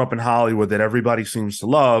blown up in Hollywood that everybody seems to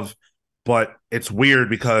love, but it's weird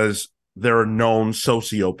because they're a known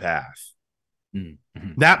sociopath.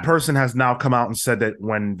 Mm-hmm. That person has now come out and said that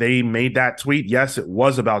when they made that tweet, yes, it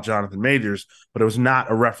was about Jonathan Majors, but it was not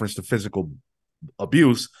a reference to physical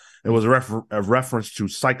abuse. It was a reference to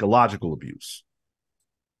psychological abuse.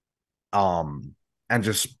 And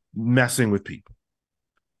just messing with people.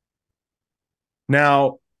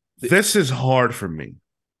 Now, this is hard for me.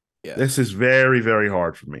 Yeah. This is very, very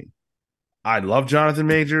hard for me. I love Jonathan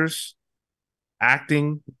Majors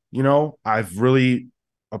acting. I've really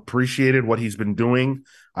appreciated what he's been doing.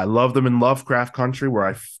 I loved him in Lovecraft Country, where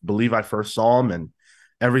I believe I first saw him, and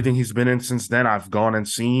everything he's been in since then, I've gone and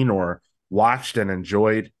seen or watched and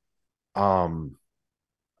enjoyed.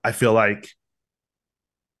 I feel like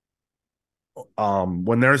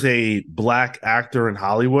when there's a black actor in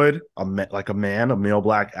Hollywood, a male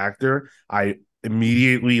black actor, I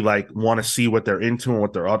immediately want to see what they're into and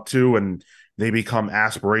what they're up to, and they become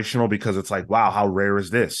aspirational, because it's like, wow, how rare is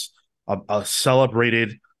this? A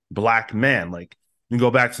celebrated black man. Like, you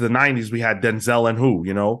go back to the 90s, we had Denzel and who,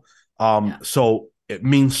 so it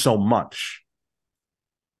means so much,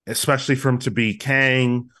 especially for him to be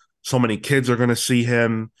Kang. So many kids are going to see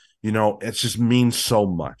him, it just means so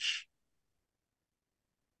much.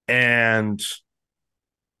 And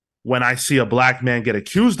when I see a black man get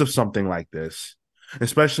accused of something like this,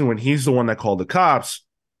 especially when he's the one that called the cops,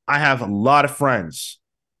 I have a lot of friends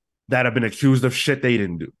that have been accused of shit they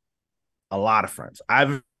didn't do. A lot of friends.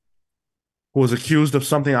 who was accused of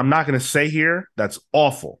something I'm not going to say here that's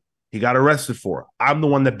awful. He got arrested for it. I'm the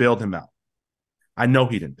one that bailed him out. I know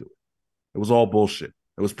he didn't do it. It was all bullshit.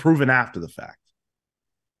 It was proven after the fact.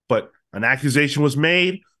 But an accusation was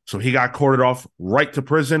made, so he got courted off right to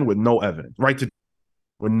prison with no evidence.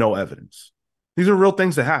 With no evidence. These are real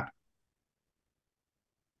things that happen.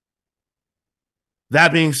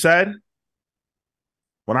 That being said,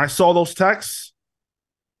 when I saw those texts,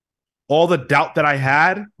 all the doubt that I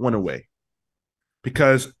had went away.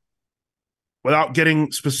 Because without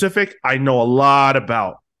getting specific, I know a lot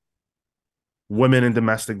about women in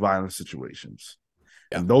domestic violence situations.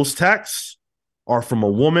 Yeah. And those texts are from a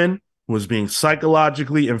woman who is being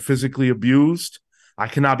psychologically and physically abused. I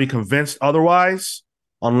cannot be convinced otherwise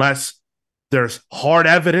unless there's hard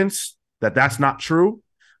evidence that that's not true.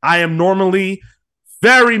 I am normally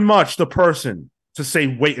very much the person to say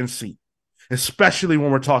wait and see, especially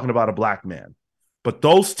when we're talking about a black man. But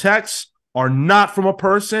those texts are not from a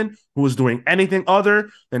person who is doing anything other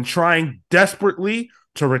than trying desperately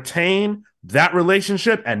to retain that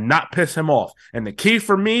relationship and not piss him off. And the key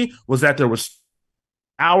for me was that there was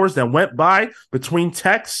hours that went by between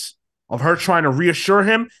texts of her trying to reassure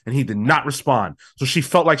him, and he did not respond. So she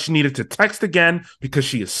felt like she needed to text again because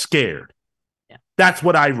she is scared. Yeah. That's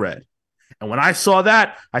what I read. And when I saw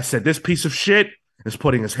that, I said, this piece of shit is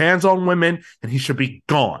putting his hands on women and he should be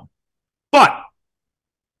gone. But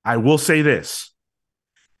I will say this.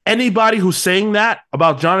 Anybody who's saying that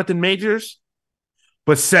about Jonathan Majors,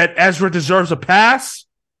 but said Ezra deserves a pass,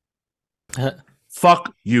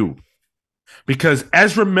 fuck you. Because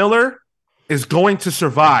Ezra Miller is going to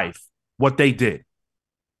survive what they did.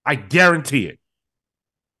 I guarantee it.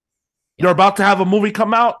 Yep. You're about to have a movie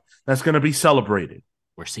come out that's going to be celebrated.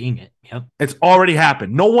 We're seeing it. Yep. It's already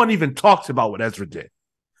happened. No one even talks about what Ezra did.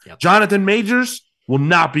 Yep. Jonathan Majors will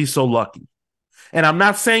not be so lucky. And I'm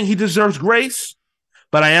not saying he deserves grace,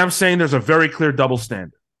 but I am saying there's a very clear double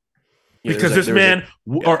standard. Yeah, because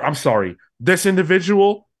this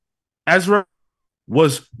individual, Ezra,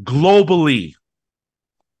 was globally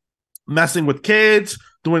messing with kids,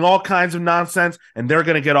 doing all kinds of nonsense, and they're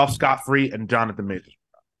going to get off scot-free, and Jonathan Majors.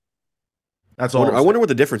 That's all. I wonder what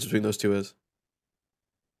the difference between those two is.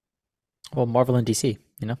 Well, Marvel and DC,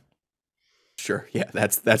 you know? Sure. Yeah,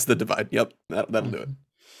 that's the divide. Yep, that'll do it.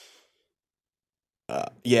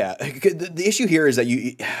 Yeah, the issue here is that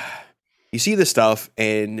you see this stuff,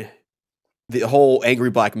 and the whole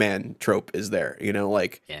angry black man trope is there. You know,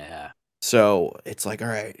 like yeah. So it's like, all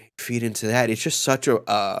right, feed into that. It's just such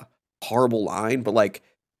a horrible line, but like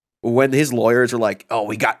when his lawyers are like, "Oh,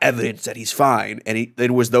 we got evidence that he's fine," and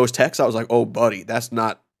it was those texts, I was like, "Oh, buddy, that's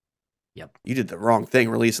not. Yep, you did the wrong thing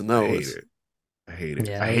releasing those." I hate it.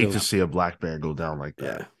 Yeah, I hate to see a black man go down like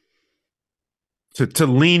that. Yeah. To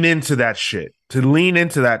lean into that shit, to lean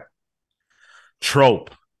into that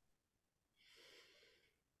trope,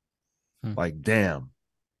 like damn.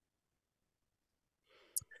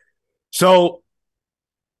 So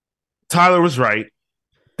Tyler was right.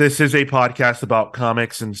 This is a podcast about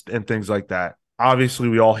comics and things like that. Obviously,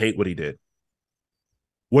 we all hate what he did.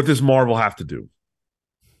 What does Marvel have to do?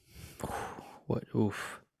 What?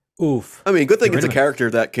 Oof. I mean, good thing it's a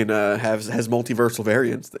character that can has multiversal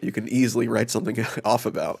variants that you can easily write something off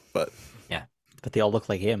about. But yeah, but they all look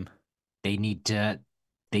like him. They need to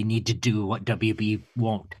do what WB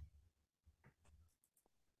won't.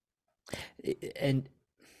 And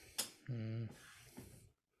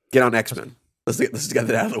get on X-Men. Let's get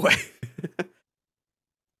that out of the way.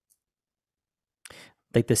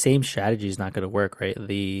 Like the same strategy is not going to work, right?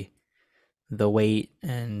 The wait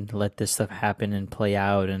and let this stuff happen and play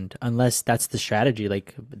out, and unless that's the strategy,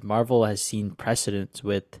 like Marvel has seen precedent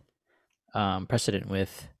with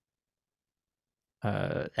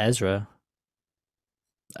Ezra.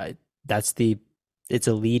 It's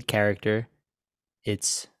a lead character.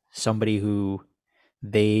 It's somebody who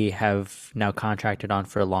they have now contracted on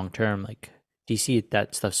for a long term. Like DC,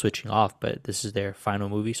 that stuff's switching off, but this is their final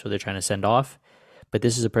movie, so they're trying to send off. But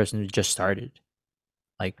this is a person who just started.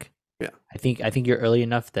 Like, yeah, I think you're early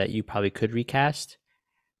enough that you probably could recast,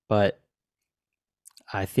 but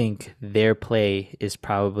I think their play is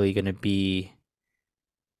probably going to be.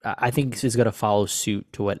 I think is going to follow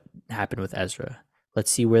suit to what happened with Ezra. Let's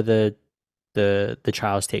see where the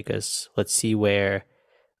trials take us. Let's see where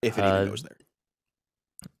if it even goes there.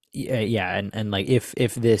 Yeah, and like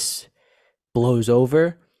if this blows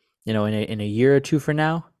over, you know, in a year or two from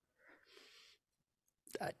now,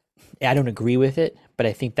 I don't agree with it, but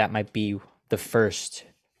I think that might be the first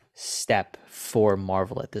step for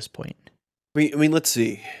Marvel at this point. I mean, let's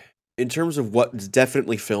see. in terms of what's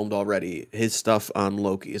definitely filmed already, his stuff on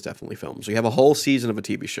Loki is definitely filmed. So you have a whole season of a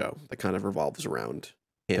TV show that kind of revolves around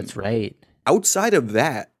him. That's right. Outside of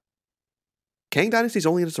that, Kang Dynasty's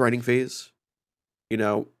only in its writing phase.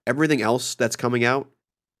 Everything else that's coming out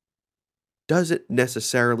doesn't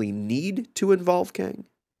necessarily need to involve Kang.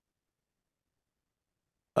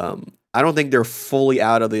 I don't think they're fully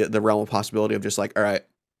out of the realm of possibility of just like, all right,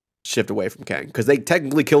 shift away from Kang, because they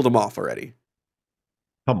technically killed him off already.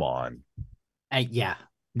 Come on. Yeah,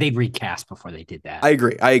 they'd recast before they did that. I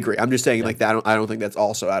agree. I'm just saying like that. I don't think that's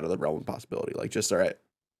also out of the realm of possibility. Like, just all right,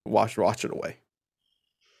 watch it away.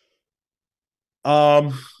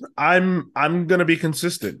 I'm gonna be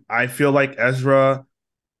consistent. I feel like Ezra.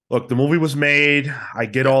 Look, the movie was made. I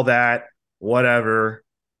get all that. Whatever.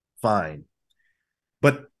 Fine.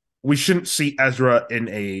 But we shouldn't see Ezra in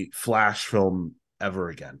a Flash film ever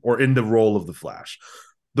again, or in the role of the Flash.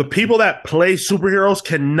 The people that play superheroes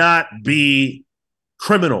cannot be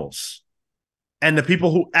criminals. And the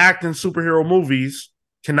people who act in superhero movies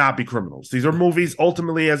cannot be criminals. These are movies,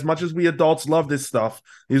 ultimately, as much as we adults love this stuff,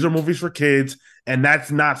 these are movies for kids, and that's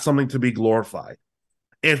not something to be glorified.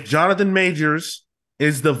 If Jonathan Majors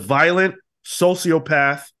is the violent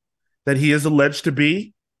sociopath that he is alleged to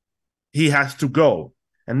be, he has to go.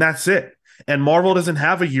 And that's it. And Marvel doesn't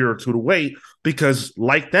have a year or two to wait because,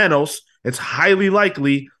 like Thanos, it's highly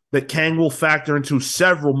likely that Kang will factor into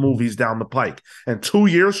several movies down the pike. And 2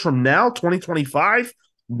 years from now, 2025,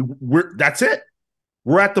 that's it.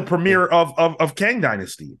 We're at the premiere of Kang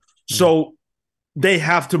Dynasty. So they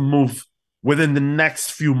have to move within the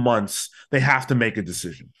next few months. They have to make a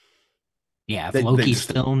decision. Yeah, if Loki's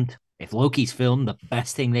filmed, the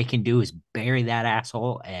best thing they can do is bury that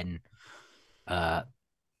asshole and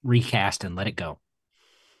recast and let it go.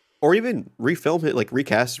 Or even refilm it, like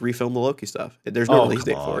refilm the Loki stuff. There's no release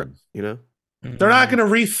date for it, They're not going to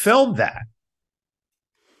refilm that.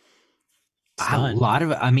 A lot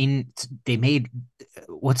of it. I mean, they made,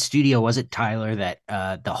 what studio was it, Tyler, that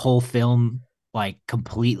the whole film like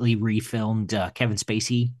completely refilmed Kevin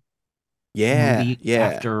Spacey? Yeah.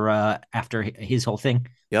 After his whole thing.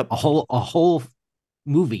 Yep. A whole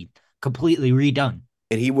movie completely redone.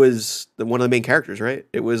 And he was one of the main characters, right?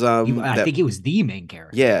 It was I think he was the main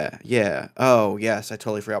character. Yeah. Oh, yes, I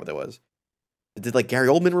totally forgot what that was. Did like Gary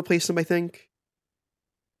Oldman replace him, I think?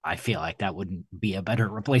 I feel like that wouldn't be a better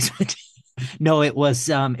replacement. No, it was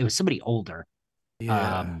somebody older.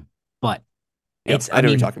 Yeah. But I know what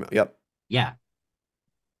you're talking about. Yep. Yeah.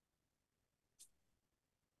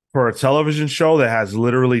 For a television show that has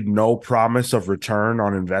literally no promise of return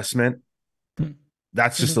on investment,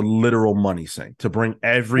 that's just a literal money sink to bring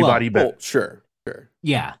everybody back. Oh, sure.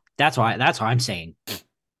 Yeah, that's why I'm saying.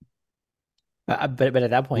 But at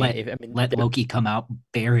that point, let Loki come out,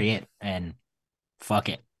 bury it, and fuck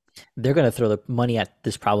it. They're going to throw the money at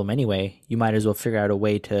this problem anyway. You might as well figure out a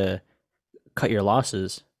way to cut your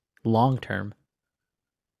losses long term.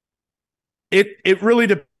 It really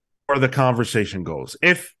depends where the conversation goes.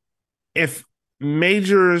 If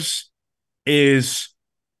Majors is,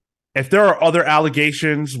 if there are other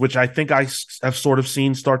allegations, which I think I have sort of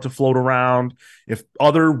seen start to float around, if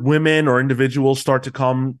other women or individuals start to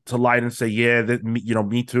come to light and say, yeah, that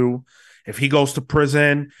me too. If he goes to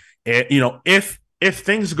prison, if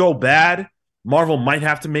things go bad, Marvel might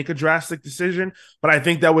have to make a drastic decision, but I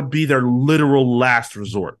think that would be their literal last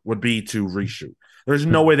resort, would be to reshoot. There's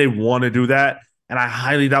no way they want to do that, and I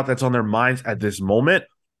highly doubt that's on their minds at this moment,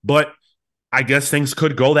 but I guess things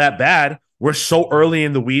could go that bad. We're so early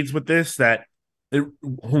in the weeds with this that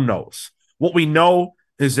who knows? What we know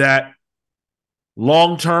is that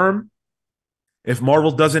long term, if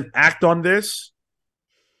Marvel doesn't act on this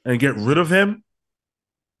and get rid of him,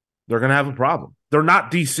 they're going to have a problem. They're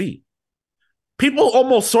not DC. People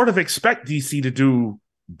almost sort of expect DC to do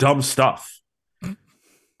dumb stuff.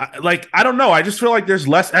 I don't know. I just feel like there's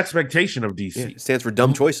less expectation of DC. Yeah, it stands for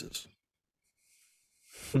dumb choices.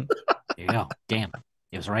 There you go. Damn.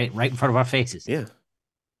 It was right in front of our faces. Yeah.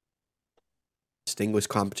 Distinguished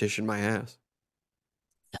competition, my ass.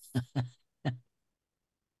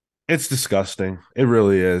 It's disgusting. It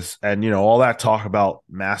really is. And, all that talk about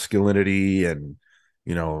masculinity and,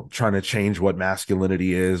 trying to change what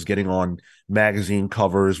masculinity is, getting on magazine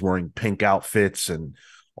covers, wearing pink outfits, and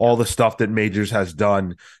all the stuff that Majors has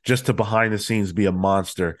done just to behind the scenes be a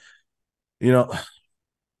monster. I'm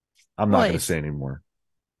not going to say anymore.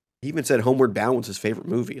 He even said Homeward Bound was his favorite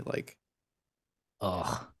movie. Like, ugh.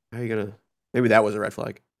 How are you going to... Maybe that was a red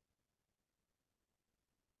flag.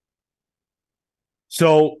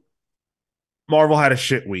 So, Marvel had a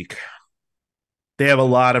shit week. They have a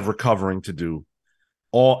lot of recovering to do.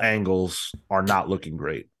 All angles are not looking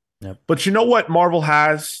great. Yep. But you know what Marvel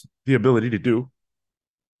has the ability to do?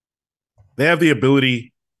 They have the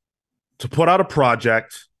ability to put out a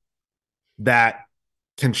project that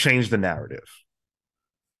can change the narrative.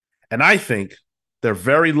 And I think they're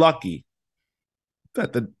very lucky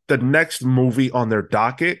that the next movie on their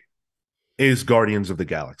docket is Guardians of the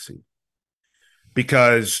Galaxy.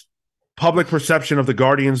 Because public perception of the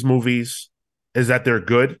Guardians movies is that they're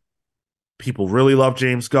good. People really love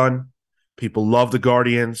James Gunn. People love the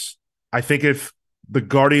Guardians. I think if the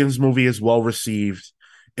Guardians movie is well received,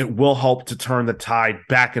 it will help to turn the tide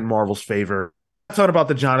back in Marvel's favor. I'm not about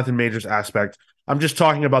the Jonathan Majors aspect. I'm just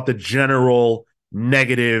talking about the general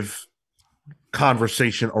negative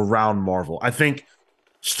conversation around Marvel. I think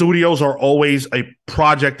studios are always a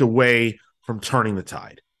project away from turning the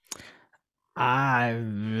tide. I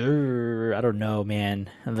don't know, man.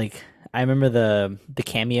 Like I remember the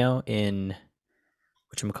cameo in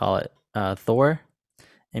whatchamacallit, Thor,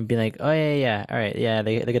 and being like, oh yeah, all right, yeah,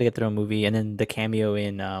 they're gonna get their own movie, and then the cameo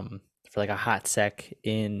in for like a hot sec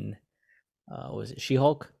in was it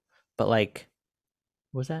She-Hulk? But like,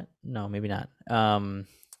 was that? No, maybe not.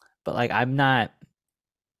 But like, I'm not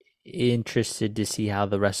interested to see how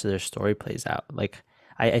the rest of their story plays out. Like,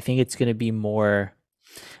 I think it's gonna be more,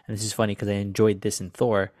 and this is funny because I enjoyed this in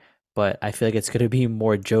Thor, but I feel like it's gonna be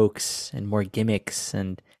more jokes and more gimmicks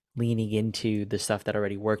and leaning into the stuff that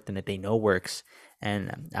already worked and that they know works.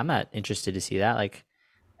 And I'm not interested to see that. Like,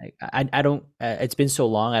 I don't. It's been so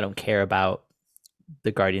long. I don't care about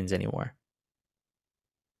the Guardians anymore.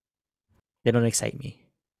 They don't excite me.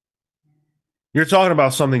 You're talking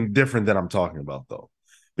about something different than I'm talking about, though,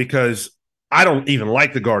 because I don't even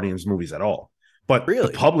like the Guardians movies at all. But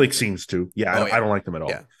Really? the public seems to. Yeah, Oh, I don't like them at all.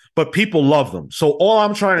 Yeah. But people love them. So all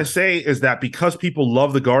I'm trying to say is that because people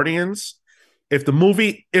love the Guardians, if the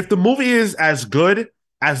movie is as good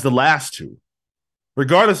as the last two,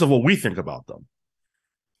 regardless of what we think about them,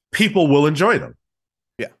 people will enjoy them.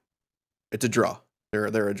 Yeah. It's a draw. They're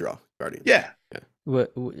a draw, Guardians. Yeah.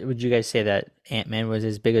 Would you guys say that Ant-Man was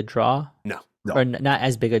as big a draw? No. Or not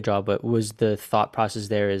as big a draw, but was the thought process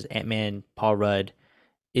there is Ant-Man, Paul Rudd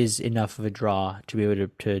is enough of a draw to be able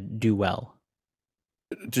to do well?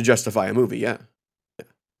 To justify a movie, yeah.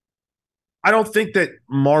 I don't think that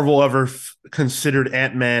Marvel ever considered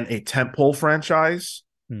Ant-Man a tentpole franchise.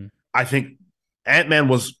 I think Ant-Man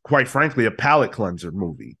was, quite frankly, a palate cleanser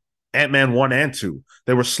movie. Ant-Man 1 and 2.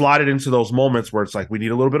 They were slotted into those moments where it's like, we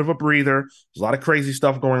need a little bit of a breather. There's a lot of crazy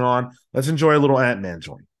stuff going on. Let's enjoy a little Ant-Man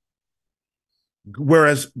joint.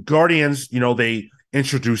 Whereas Guardians, they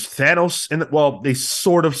introduced Thanos, they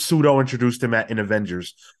sort of pseudo-introduced him in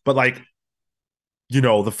Avengers. But like,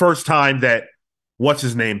 the first time that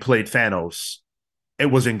what's-his-name played Thanos, it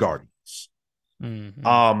was in Guardians.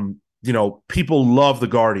 Mm-hmm. People love the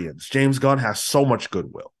Guardians. James Gunn has so much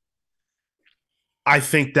goodwill. I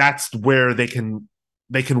think that's where they can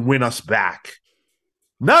win us back.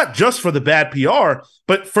 Not just for the bad PR,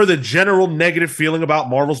 but for the general negative feeling about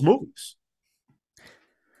Marvel's movies.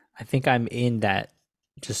 I think I'm in that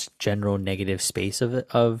just general negative space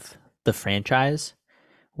of the franchise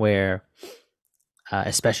where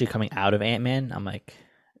especially coming out of Ant-Man, I'm like,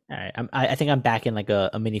 all right, I think I'm back in like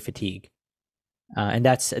a mini fatigue. And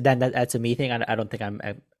that's a me thing. I don't think I'm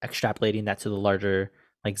extrapolating that to the larger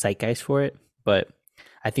like zeitgeist for it, but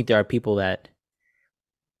I think there are people that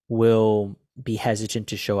will be hesitant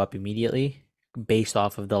to show up immediately based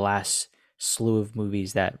off of the last slew of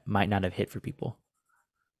movies that might not have hit for people.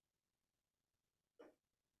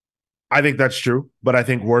 I think that's true, but I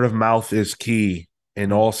think word of mouth is key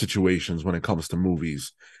in all situations when it comes to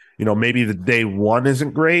movies. Maybe the day one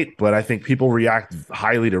isn't great, but I think people react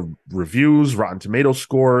highly to reviews, Rotten Tomato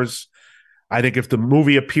scores. I think if the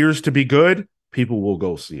movie appears to be good, people will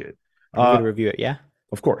go see it. We're going to review it, yeah?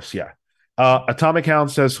 Of course, yeah. Atomic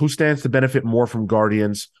Hound says, who stands to benefit more from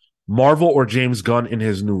Guardians, Marvel or James Gunn in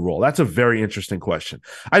his new role? That's a very interesting question.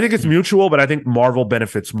 I think it's mutual, but I think Marvel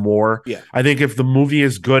benefits more. Yeah. I think if the movie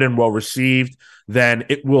is good and well received, then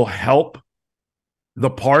it will help the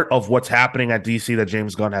part of what's happening at DC that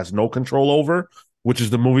James Gunn has no control over, which is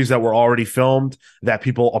the movies that were already filmed that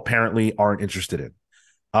people apparently aren't interested in.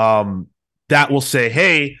 That will say,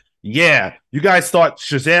 hey, yeah, you guys thought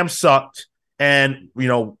Shazam sucked and,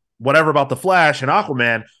 whatever about The Flash and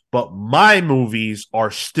Aquaman, but my movies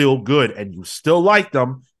are still good and you still like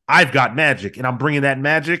them. I've got magic and I'm bringing that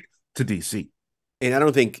magic to DC. And I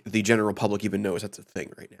don't think the general public even knows that's a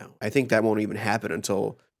thing right now. I think that won't even happen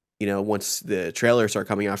until, once the trailers start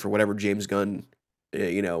coming out for whatever James Gunn,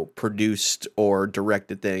 produced or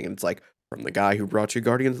directed thing. And it's like, from the guy who brought you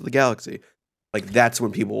Guardians of the Galaxy. Like, that's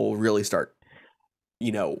when people will really start,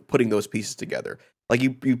 putting those pieces together. Like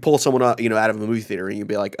you pull someone out, out of a movie theater and you'd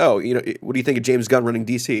be like, oh, what do you think of James Gunn running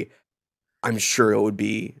DC? I'm sure it would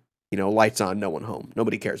be, lights on, no one home.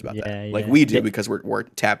 Nobody cares about that. Like we do because we're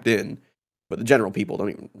tapped in, but the general people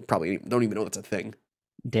don't even know that's a thing.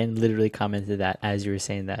 Dan literally commented that as you were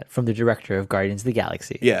saying that from the director of Guardians of the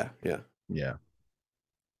Galaxy. Yeah.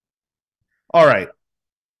 All right.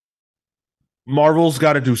 Marvel's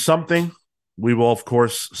got to do something. We will, of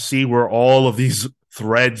course, see where all of these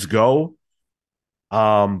threads go.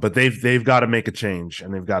 But they've got to make a change,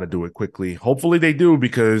 and they've got to do it quickly. Hopefully they do,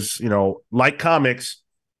 because, like comics,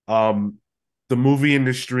 the movie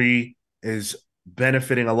industry is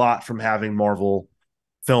benefiting a lot from having Marvel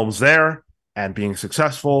films there and being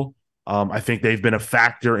successful. I think they've been a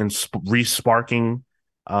factor in re-sparking,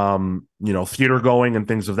 theater going and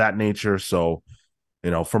things of that nature. So,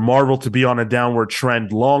 for Marvel to be on a downward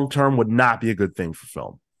trend long-term would not be a good thing for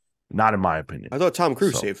film. Not in my opinion. I thought Tom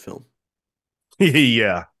Cruise saved film.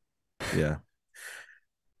 Yeah.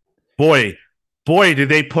 Boy, did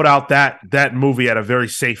they put out that movie at a very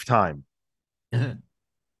safe time.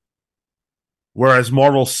 Whereas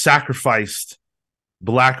Marvel sacrificed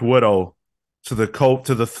Black Widow to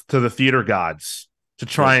the theater gods to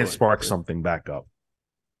try and spark something back up.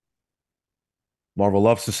 Marvel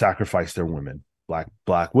loves to sacrifice their women.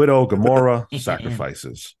 Black Widow, Gamora,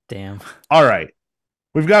 sacrifices. Damn. All right.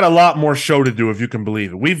 We've got a lot more show to do, if you can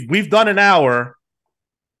believe it. We've done an hour,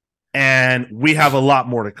 and we have a lot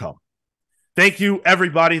more to come. Thank you,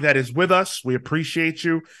 everybody that is with us. We appreciate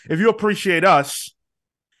you. If you appreciate us,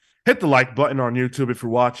 hit the like button on YouTube if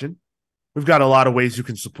you're watching. We've got a lot of ways you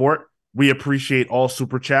can support. We appreciate all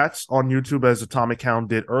super chats on YouTube, as Atomic Hound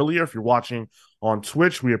did earlier. If you're watching on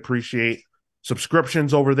Twitch, we appreciate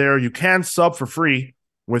subscriptions over there. You can sub for free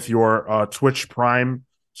with your Twitch Prime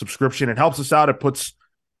subscription. It helps us out. It puts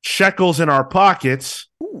shekels in our pockets,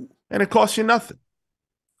 and it costs you nothing.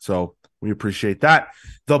 So we appreciate that.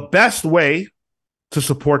 The best way to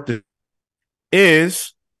support this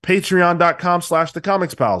is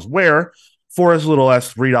patreon.com/thecomicspals, where for as little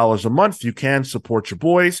as $3 a month, you can support your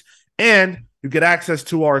boys, and you get access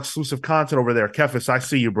to our exclusive content over there. Kefis, I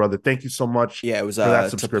see you, brother. Thank you so much. Yeah, it was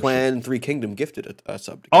to Plan 3 Kingdom gifted a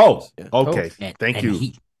sub. Okay. Thank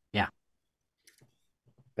you. Yeah.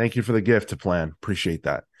 Thank you for the gift to Plan. Appreciate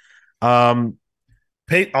that. On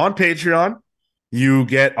Patreon, you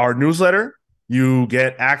get our newsletter. You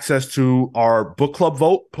get access to our book club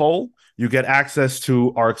vote poll. You get access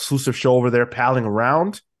to our exclusive show over there, Palling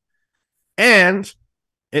Around. And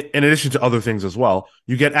in addition to other things as well,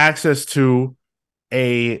 you get access to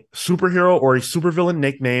a superhero or a supervillain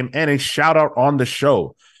nickname and a shout out on the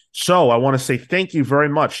show. So I want to say thank you very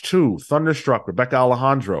much to Thunderstruck, Rebecca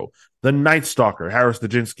Alejandro, the Night Stalker, Harris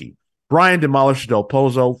Dajinsky, Brian Demolisher Del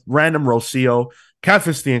Pozo, Random Rocio,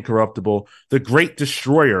 Kefis the Incorruptible, The Great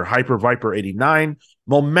Destroyer, Hyper Viper 89,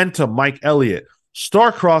 Momentum, Mike Elliott,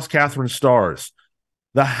 Starcross, Catherine Stars,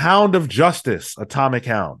 The Hound of Justice, Atomic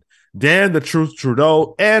Hound, Dan the Truth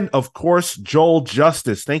Trudeau, and of course, Joel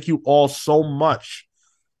Justice. Thank you all so much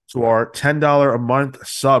to our $10 a month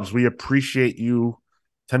subs. We appreciate you.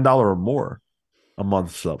 $10 or more a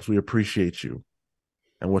month subs. We appreciate you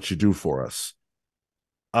and what you do for us.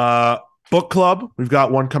 Book club. We've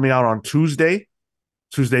got one coming out on Tuesday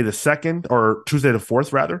the 2nd, or Tuesday the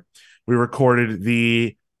 4th, rather. We recorded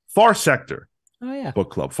the Far Sector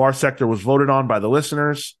book club. Far Sector was voted on by the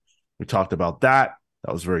listeners. We talked about that.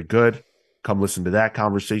 That was very good. Come listen to that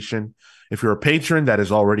conversation. If you're a patron, that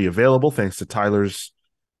is already available thanks to Tyler's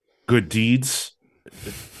good deeds.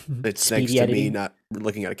 It's thanks to me not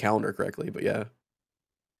looking at a calendar correctly, but yeah.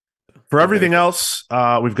 For everything else,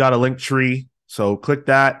 we've got a link tree. So click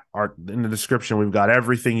that. In the description, we've got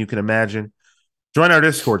everything you can imagine. Join our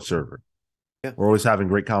Discord server. Yeah. We're always having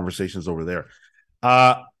great conversations over there.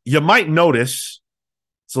 You might notice,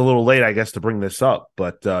 it's a little late, I guess, to bring this up,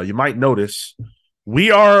 but you might notice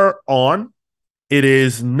we are on. It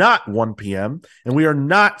is not 1 p.m., and we are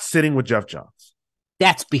not sitting with Geoff Johns.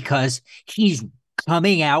 That's because he's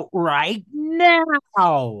coming out right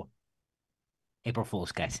now. April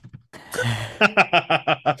Fool's, guys.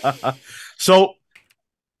 So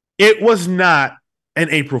it was not an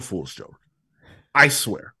April Fool's joke. I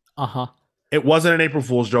swear. It wasn't an April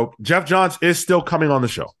Fool's joke. Geoff Johns is still coming on the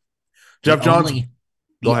show. Geoff Johns.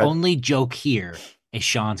 The only joke here is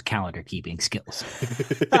Sean's calendar keeping skills.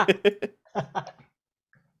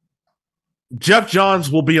 Geoff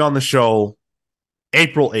Johns will be on the show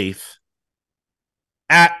April 8th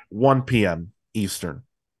at 1 p.m. Eastern.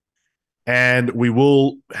 And we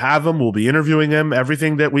will have him. We'll be interviewing him.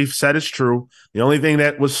 Everything that we've said is true. The only thing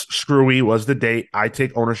that was screwy was the date. I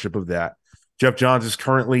take ownership of that. Jeff Johns is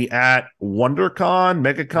currently at WonderCon,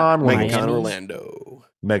 MegaCon, one of those- MegaCon Miami. Orlando.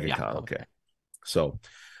 MegaCon. Yeah. Okay. So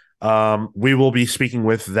we will be speaking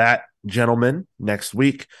with that gentleman next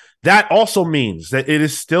week. That also means that it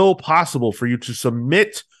is still possible for you to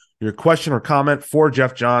submit your question or comment for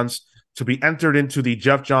Jeff Johns to be entered into the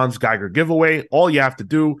Jeff Johns Geiger giveaway. All you have to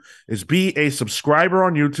do is be a subscriber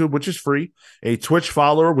on YouTube, which is free, a Twitch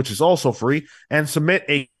follower, which is also free, and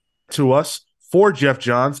submit to us for Jeff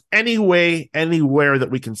Johns anywhere that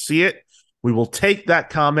we can see it. We will take that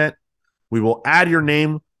comment. We will add your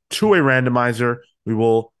name to a randomizer. We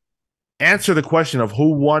will answer the question of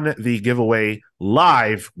who won the giveaway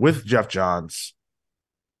live with Jeff Johns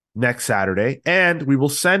next Saturday, and we will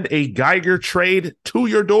send a Geiger trade to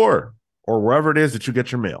your door or wherever it is that you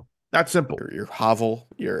get your mail. That's simple. Your hovel,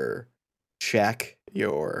 your shack,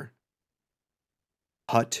 your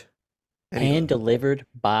hut. And delivered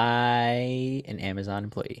by an Amazon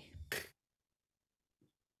employee.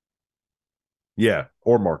 Yeah,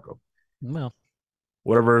 or Marco. Well,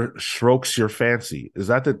 Whatever strokes your fancy. Is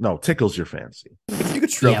that no, tickles your fancy. You could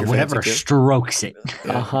stroke your whatever fancy, too. strokes it.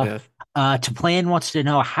 Yeah, Uh-huh. yeah. To plan wants to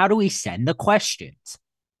know, how do we send the questions?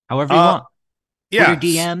 However you Uh, want. Yeah. Twitter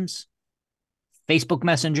DMs, Facebook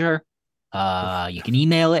Messenger. You can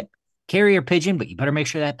email it, carrier pigeon, but you better make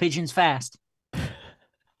sure that pigeon's fast.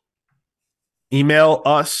 Email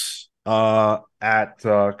us at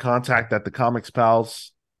contact at the Comics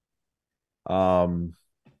Pals.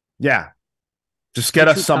 Yeah. Just get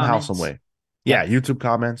us YouTube somehow, comments. some way. Yeah, YouTube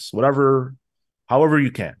comments, whatever, however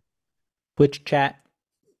you can. Twitch chat.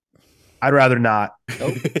 I'd rather not.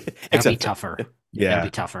 That'll be Except- tougher. That'll Yeah. be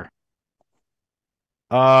tougher.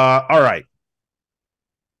 All right.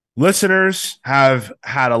 Listeners have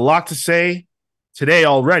had a lot to say today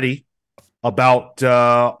already about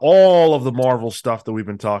all of the Marvel stuff that we've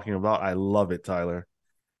been talking about. I love it, Tyler.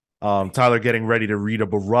 Tyler getting ready to read a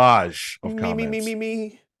barrage of comments.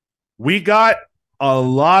 Me. We got a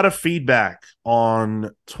lot of feedback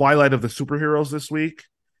on Twilight of the Superheroes this week,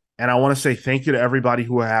 and I want to say thank you to everybody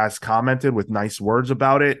who has commented with nice words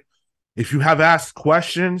about it. If you have asked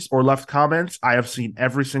questions or left comments, I have seen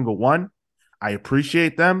every single one. I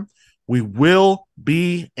appreciate them. We will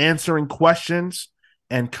be answering questions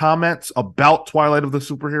and comments about Twilight of the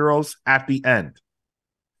Superheroes at the end.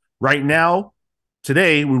 Right now,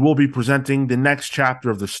 today, we will be presenting the next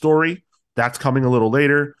chapter of the story. That's coming a little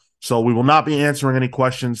later. So we will not be answering any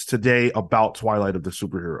questions today about Twilight of the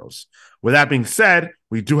Superheroes. With that being said,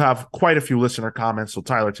 we do have quite a few listener comments. So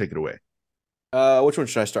Tyler, take it away. Which one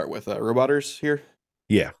should I start with? Roboters here?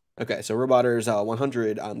 Yeah. Okay, so Roboters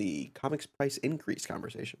 100 on the comics price increase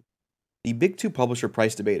conversation. The big two publisher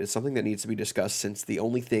price debate is something that needs to be discussed since the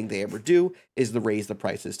only thing they ever do is to raise the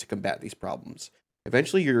prices to combat these problems.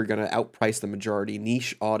 Eventually, you're going to outprice the majority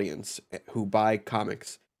niche audience who buy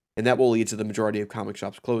comics, and that will lead to the majority of comic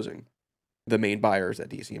shops closing. The main buyers that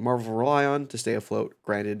DC and Marvel rely on to stay afloat,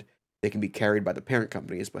 granted, they can be carried by the parent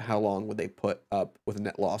companies, but how long would they put up with a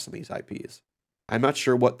net loss on these IPs? I'm not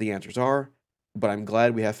sure what the answers are, but I'm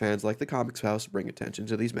glad we have fans like the Comics House bring attention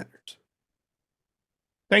to these matters.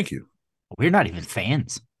 Thank you. We're not even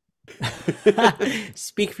fans.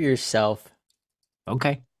 Speak for yourself.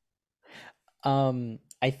 Okay.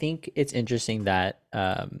 I think it's interesting that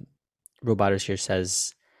Robotus here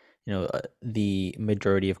says, the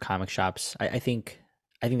majority of comic shops. I think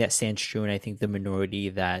that stands true, and I think the minority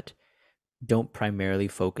that don't primarily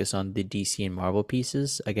focus on the DC and Marvel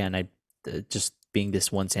pieces. Again, I just being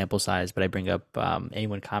this one sample size, but I bring up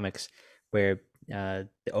A1 Comics, where the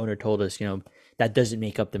owner told us, that doesn't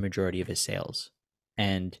make up the majority of his sales,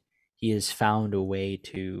 and he has found a way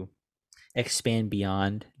to expand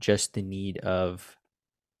beyond just the need of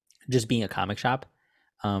just being a comic shop.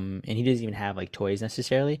 And he doesn't even have like toys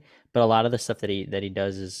necessarily, but a lot of the stuff that he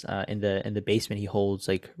does is in the basement. He holds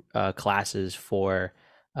like classes for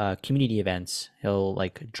community events. He'll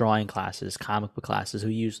like drawing classes, comic book classes. Who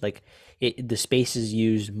use like the space is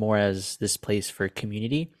used more as this place for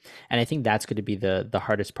community, and I think that's going to be the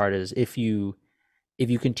hardest part. Is if you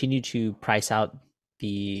continue to price out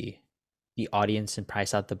the audience and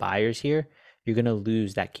price out the buyers here, you're going to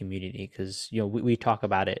lose that community, because we talk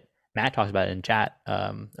about it. Matt talks about it in chat,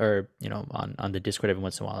 or on the Discord every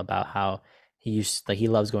once in a while, about how he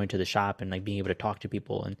loves going to the shop and like being able to talk to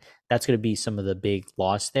people, and that's going to be some of the big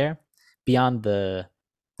loss there, beyond the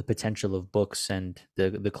potential of books and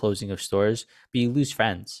the closing of stores. But you lose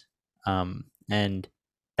friends, and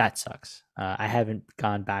that sucks. I haven't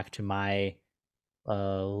gone back to my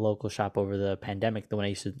local shop over the pandemic. The one I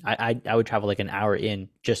used to, I would travel like an hour in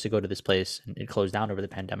just to go to this place, and it closed down over the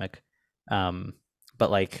pandemic. But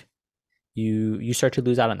like, you start to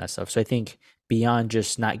lose out on that stuff. So I think beyond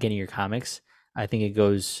just not getting your comics, I think it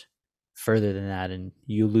goes further than that, and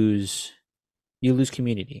you lose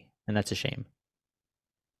community, and that's a shame.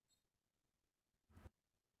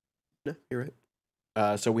 No, you're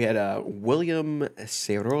right. So we had William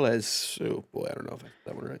Ceroles. Oh boy, I don't know if I got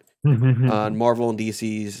that one right. On Marvel and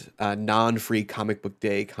DC's non-free comic book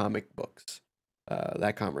day comic books.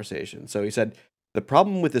 That conversation. So he said the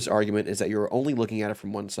problem with this argument is that you're only looking at it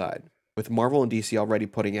from one side. With Marvel and DC already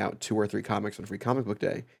putting out 2 or 3 comics on Free Comic Book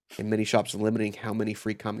Day, and many shops limiting how many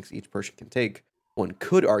free comics each person can take, one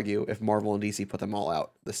could argue if Marvel and DC put them all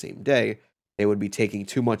out the same day, they would be taking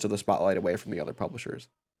too much of the spotlight away from the other publishers.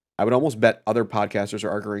 I would almost bet other podcasters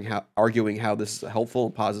are arguing how this is a helpful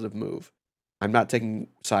and positive move. I'm not taking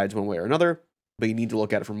sides one way or another, but you need to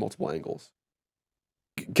look at it from multiple angles.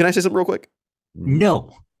 Can I say something real quick?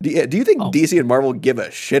 No. Do you think DC and Marvel give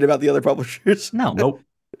a shit about the other publishers? No. Nope.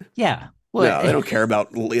 Yeah. Well, no, they don't care about.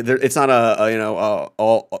 It's not a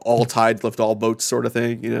all tides lift all boats sort of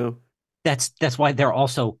thing. That's why they're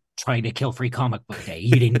also trying to kill Free Comic Book Day.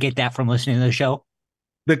 You didn't get that from listening to the show?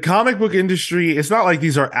 The comic book industry, it's not like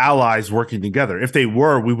these are allies working together. If they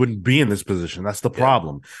were, we wouldn't be in this position. That's the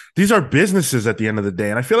problem. These are businesses at the end of the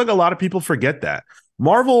day. And I feel like a lot of people forget that.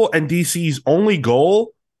 Marvel and DC's only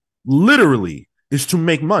goal, literally, is to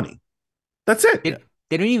make money. That's it.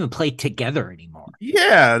 They don't even play together anymore.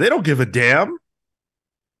 Yeah, they don't give a damn.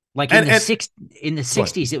 Like in the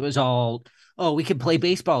 60s, it was all, we can play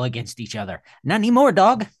baseball against each other. Not anymore,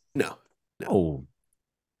 dog. No.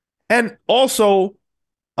 And also,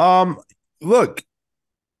 look,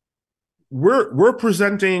 we're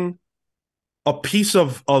presenting a piece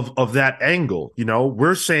of that angle.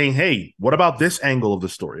 We're saying, hey, what about this angle of the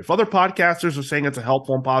story? If other podcasters are saying it's a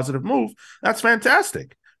helpful and positive move, that's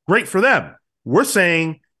fantastic. Great for them. We're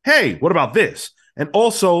saying, hey, what about this? And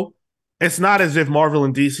also, it's not as if Marvel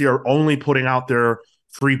and DC are only putting out their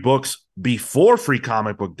free books before Free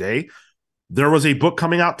Comic Book Day. There was a book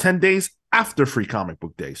coming out 10 days after Free Comic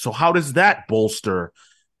Book Day. So how does that bolster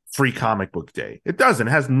Free Comic Book Day? It doesn't.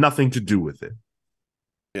 It has nothing to do with it.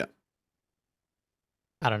 Yeah.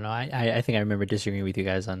 I don't know. I think I remember disagreeing with you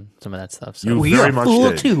guys on some of that stuff. So. You very much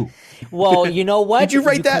did. Too. Well, you know what? Did you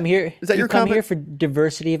write that? Is that your come comment? here for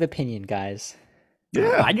diversity of opinion, guys.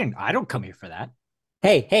 Yeah. I don't come here for that.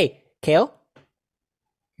 Hey, Kale.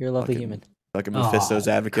 You're a lovely human. Like a Mephisto's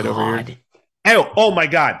advocate over here. Oh my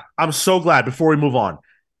God. I'm so glad before we move on.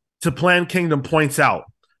 To Plan Kingdom points out,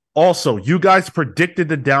 also, you guys predicted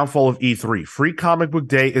the downfall of E3. Free Comic Book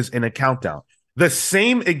Day is in a countdown. The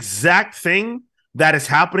same exact thing that is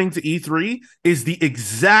happening to E3 is the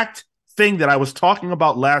exact thing that I was talking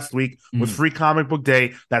about last week with Free Comic Book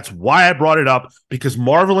Day. That's why I brought it up, because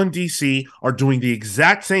Marvel and DC are doing the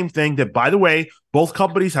exact same thing that, by the way, both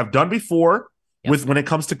companies have done before with when it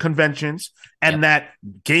comes to conventions, and that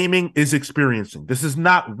gaming is experiencing. This is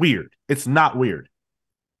not weird. It's not weird.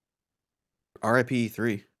 RIP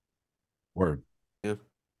E3. Word. Yeah.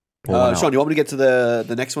 Sean, you want me to get to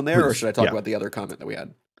the next one there, Please. or should I talk about the other comment that we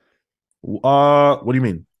had? What do you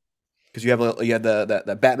mean? Because you had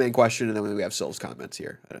the Batman question, and then we have Sylv's comments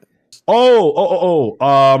here.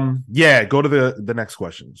 Yeah. Go to the next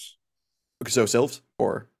questions. Okay, so Sylv's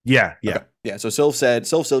or yeah. Okay. Yeah. So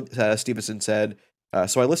Sylv Stevenson said.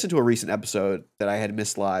 So I listened to a recent episode that I had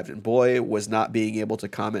missed live, and boy, was not being able to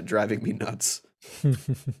comment driving me nuts.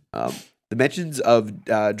 The mentions of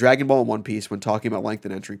Dragon Ball and One Piece when talking about length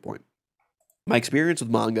and entry point. My experience with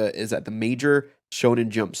manga is that the major Shonen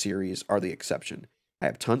Jump series are the exception. I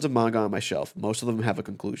have tons of manga on my shelf. Most of them have a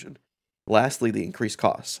conclusion. Lastly, the increased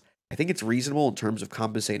costs. I think it's reasonable in terms of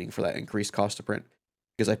compensating for that increased cost to print,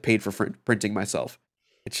 because I paid for printing myself.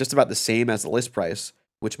 It's just about the same as the list price,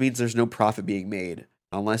 which means there's no profit being made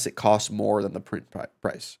unless it costs more than the print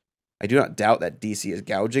price. I do not doubt that DC is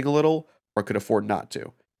gouging a little or could afford not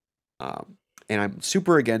to. And I'm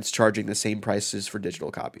super against charging the same prices for digital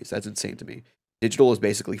copies. That's insane to me. Digital is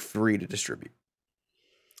basically free to distribute.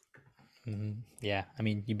 Yeah, I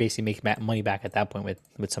mean, you basically make money back at that point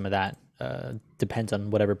with some of that. Depends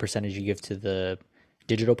on whatever percentage you give to the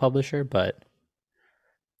digital publisher, but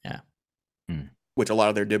yeah. Which a lot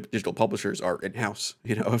of their digital publishers are in-house,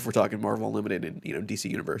 if we're talking Marvel Unlimited and, DC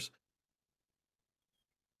Universe.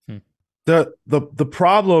 The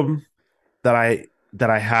problem that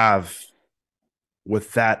I have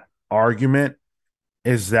with that argument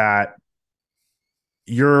is that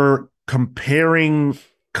you're comparing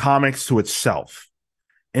comics to itself,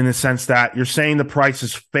 in the sense that you're saying the price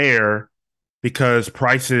is fair because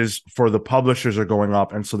prices for the publishers are going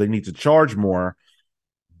up, and so they need to charge more.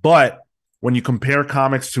 But when you compare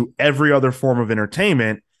comics to every other form of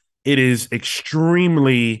entertainment, it is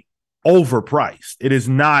extremely overpriced. It is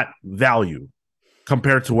not value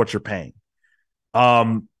compared to what you're paying.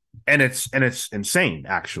 And it's insane,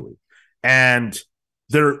 actually. And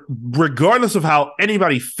there, regardless of how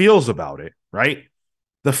anybody feels about it, right?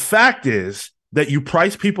 The fact is that you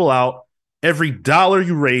price people out every dollar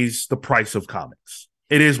you raise the price of comics.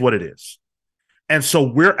 It is what it is. And so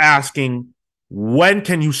we're asking, when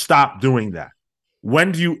can you stop doing that?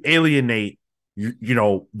 When do you alienate,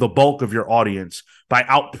 the bulk of your audience by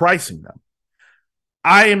outpricing them?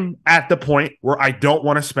 I am at the point where I don't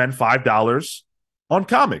want to spend $5 on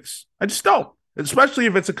comics. I just don't, especially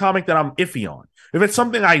if it's a comic that I'm iffy on. If it's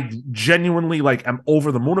something I genuinely am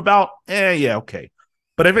over the moon about, yeah, okay.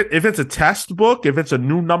 But if it's a test book, if it's a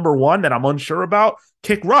new #1 that I'm unsure about,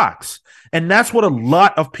 kick rocks. And that's what a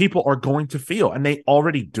lot of people are going to feel, and they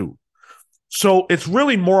already do. So it's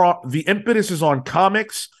really more, the impetus is on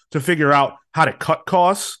comics to figure out how to cut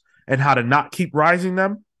costs and how to not keep rising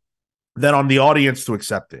them, than on the audience to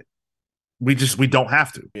accept it. We don't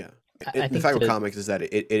have to. Yeah. The fact with comics is that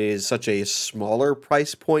it is such a smaller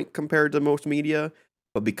price point compared to most media,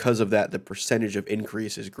 but because of that, the percentage of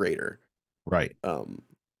increase is greater. Right.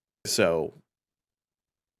 So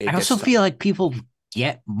I also feel like people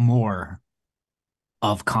get more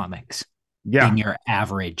of comics than your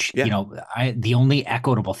average. Yeah. The only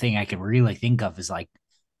equitable thing I can really think of is like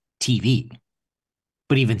TV.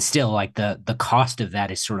 But even still, like the cost of that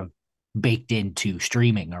is sort of baked into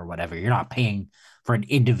streaming or whatever. You're not paying for an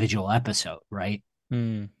individual episode, right?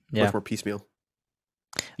 Much more piecemeal.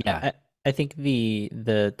 Yeah. I think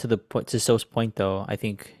to So's point though, I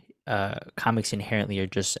think comics inherently are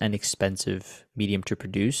just an expensive medium to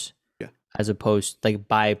produce. Yeah. As opposed, like,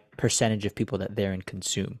 by percentage of people that they're in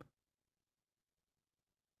consume.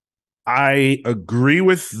 I agree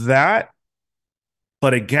with that.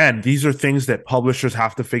 But again, these are things that publishers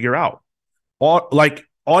have to figure out.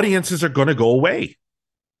 Audiences are going to go away.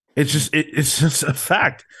 It's just a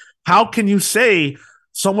fact. How can you say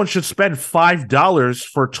someone should spend $5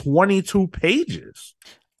 for 22 pages?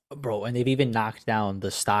 Bro, and they've even knocked down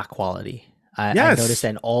the stock quality. I noticed that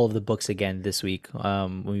in all of the books again this week.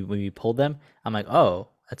 When we pulled them, I'm like, oh,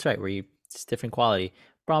 that's right. It's different quality.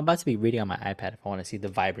 Bro, I'm about to be reading on my iPad if I want to see the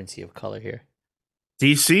vibrancy of color here.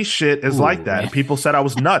 DC shit is like that. And people said I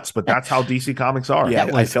was nuts, but that's how DC comics are. Yeah,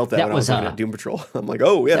 I felt that when I was looking at Doom Patrol. I'm like,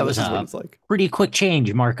 oh, yeah, this is what it's like. Pretty quick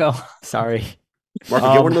change, Marco. Sorry.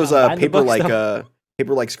 Marco, get one of those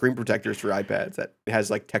paper-like screen protectors for iPads that has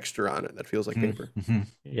like texture on it that feels like paper. Mm-hmm.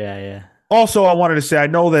 Yeah. Also, I wanted to say, I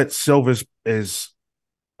know that Silva's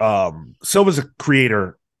a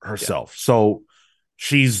creator herself, so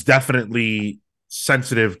she's definitely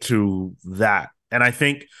sensitive to that. And I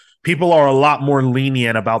think people are a lot more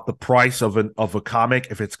lenient about the price of a comic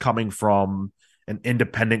if it's coming from an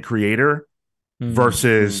independent creator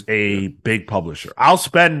versus a big publisher. I'll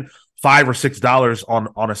spend $5 or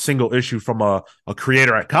 $6 on a single issue from a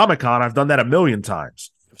creator at Comic-Con. I've done that a million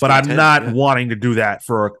times, but I'm not wanting to do that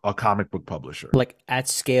for a comic book publisher. Like, at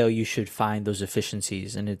scale, you should find those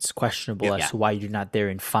efficiencies, and it's questionable as to why you're not there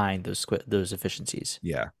and find those efficiencies.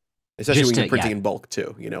 Yeah. Especially when you're printing in bulk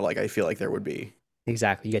too. I feel like there would be.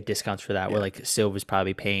 Exactly. You get discounts for that, where like Silva's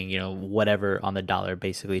probably paying, whatever on the dollar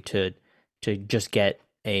basically to just get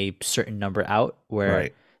a certain number out, where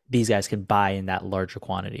these guys can buy in that larger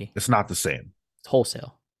quantity. It's not the same. It's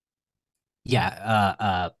wholesale.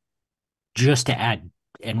 Yeah. Just to add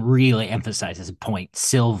and really emphasize this point,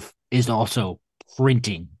 Sylv is also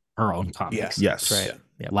printing her own comics. Yes. Right.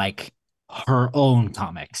 Yeah. Like her own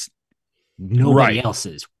comics. Nobody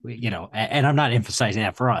else's, and I'm not emphasizing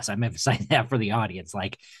that for us. I'm emphasizing that for the audience.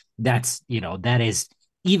 Like, that's, that is,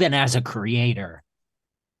 even as a creator,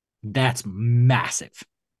 that's massive.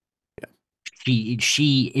 Yeah.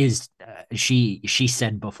 She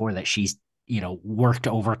said before that she's, worked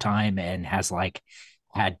overtime and has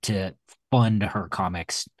had to fund her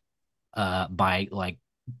comics by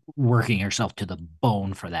working herself to the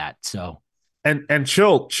bone for that. So, and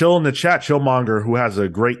chill in the chat, Chillmonger, who has a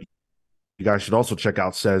great, you guys should also check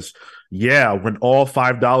out, says, when all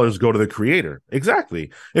 $5 go to the creator.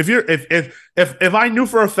 Exactly. If I knew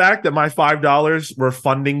for a fact that my $5 were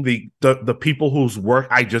funding the people whose work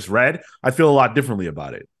I just read, I feel a lot differently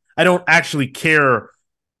about it. I don't actually care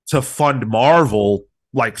to fund Marvel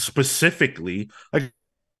specifically.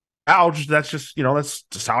 That's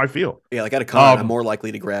just how I feel. Yeah, at a con, I'm more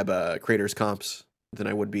likely to grab creators comps than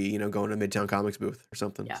I would be, going to Midtown Comics booth or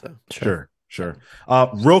something. Yeah, so. Sure.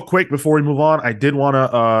 Real quick before we move on, I did want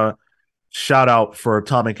to shout out for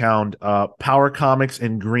Atomic Hound, Power Comics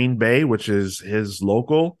in Green Bay, which is his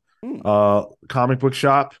local comic book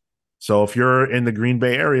shop. So if you're in the Green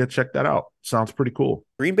Bay area, check that out. Sounds pretty cool.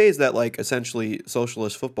 Green Bay is that like essentially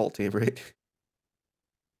socialist football team, right?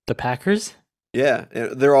 The Packers? Yeah,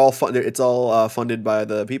 they're all fun. It's all funded by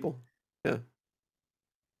the people. Yeah.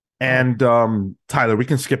 And Tyler, we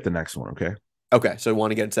can skip the next one, okay? Okay, so want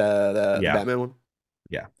to get to the Batman one?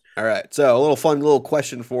 Yeah. All right. So a little fun little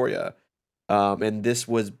question for you. And this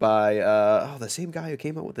was by the same guy who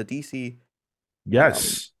came out with the DC.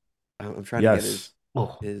 Yes. I'm trying to get his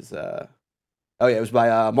it was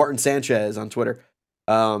by Martin Sanchez on Twitter.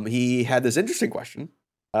 He had this interesting question.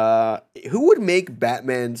 Who would make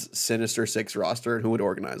Batman's Sinister Six roster and who would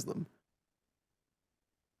organize them?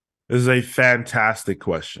 This is a fantastic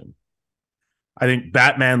question. I think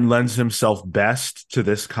Batman lends himself best to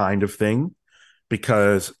this kind of thing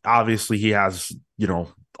because obviously he has,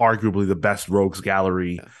 arguably the best rogues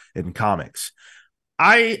gallery in comics.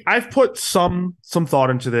 I've put some thought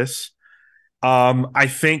into this. I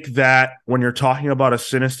think that when you're talking about a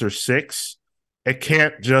Sinister Six, it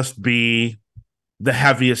can't just be the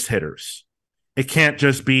heaviest hitters. It can't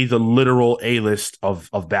just be the literal A-list of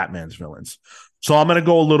Batman's villains. So I'm going to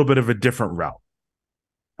go a little bit of a different route.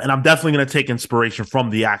 And I'm definitely going to take inspiration from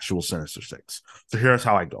the actual Sinister Six. So here's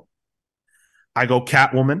how I go. I go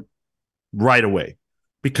Catwoman right away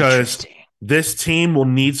because this team will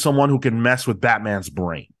need someone who can mess with Batman's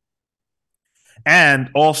brain. And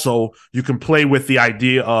also, you can play with the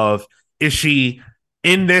idea of, is she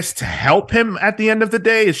in this to help him at the end of the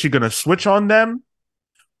day? Is she going to switch on them?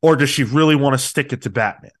 Or does she really want to stick it to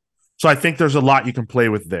Batman? So I think there's a lot you can play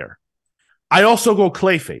with there. I also go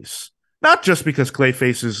Clayface, not just because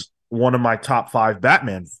Clayface is one of my top 5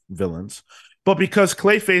 Batman villains, but because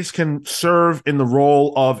Clayface can serve in the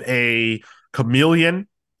role of a chameleon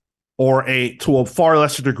or to a far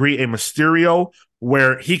lesser degree, a Mysterio,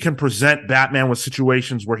 where he can present Batman with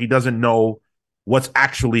situations where he doesn't know what's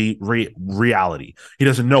actually reality. He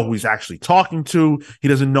doesn't know who he's actually talking to. He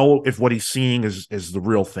doesn't know if what he's seeing is the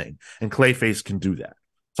real thing. And Clayface can do that.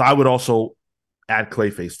 So I would also add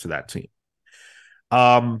Clayface to that team.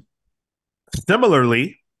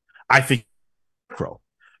 Similarly, I think Scarecrow,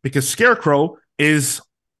 because Scarecrow is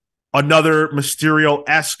another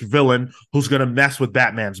Mysterio-esque villain who's going to mess with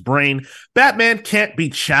Batman's brain. Batman can't be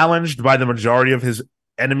challenged by the majority of his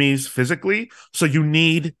enemies physically, so you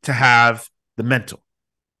need to have the mental.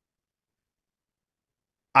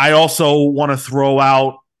 I also want to throw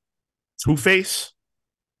out Two-Face.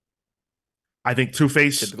 I think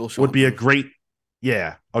Two-Face would be a great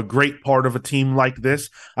part of a team like this.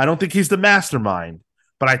 I don't think he's the mastermind,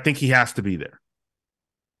 but I think he has to be there.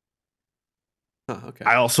 Oh, okay.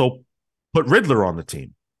 I also put Riddler on the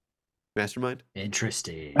team. Mastermind?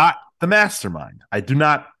 Interesting. Not the mastermind. I do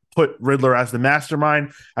not put Riddler as the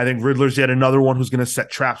mastermind. I think Riddler's yet another one who's going to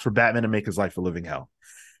set traps for Batman and make his life a living hell.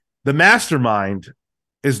 The mastermind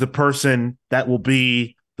is the person that will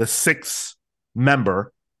be the 6th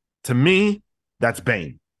member. To me, that's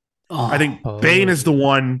Bane. I think Bane is the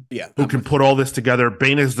one who can put all this together.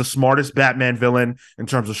 Bane is the smartest Batman villain in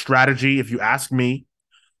terms of strategy, if you ask me.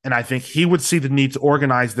 And I think he would see the need to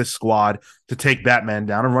organize this squad to take Batman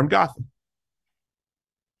down and run Gotham.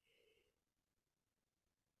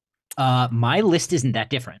 My list isn't that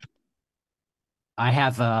different. I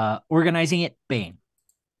have organizing it, Bane.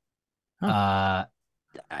 Huh.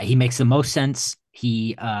 He makes the most sense.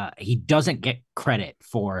 He doesn't get credit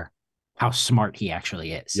for how smart he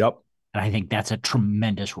actually is. Yep. And I think that's a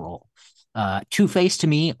tremendous role. Two-Face to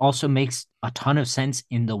me also makes a ton of sense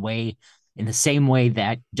in the same way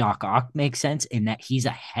that Doc Ock makes sense, in that he's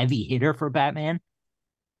a heavy hitter for Batman.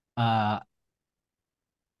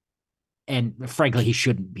 And frankly, he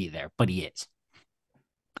shouldn't be there, but he is.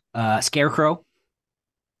 Scarecrow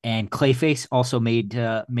and Clayface also made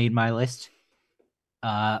my list.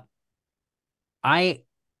 I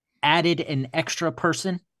added an extra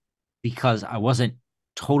person because I wasn't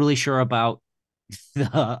totally sure about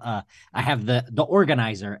I have the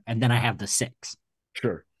organizer, and then I have the 6.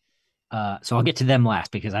 Sure. So I'll get to them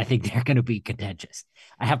last because I think they're going to be contentious.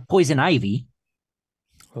 I have Poison Ivy.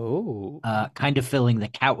 Kind of filling the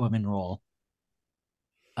Catwoman role.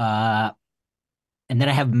 And then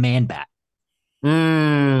I have Man-Bat.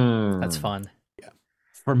 That's fun. Yeah.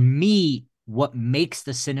 For me, what makes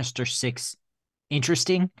the Sinister Six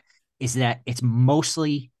interesting is that it's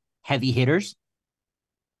mostly heavy hitters.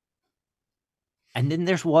 And then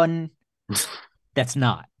there's one that's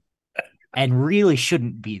not and really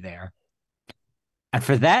shouldn't be there. And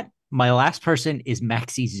for that, my last person is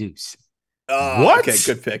Maxie Zeus. What? Okay,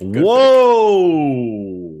 good pick.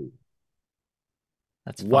 Whoa.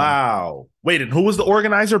 That's fun. Wow. Wait, and who was the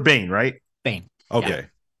organizer? Bane, right? Bane. Okay. Yeah.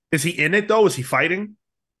 Is he in it, though? Is he fighting?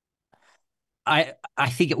 I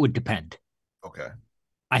think it would depend. Okay.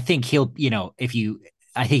 I think he'll,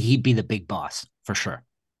 I think he'd be the big boss for sure.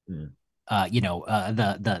 Mm.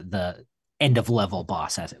 The end of level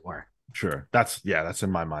boss, as it were. Sure. That's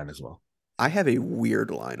in my mind as well. I have a weird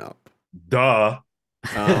lineup. Duh.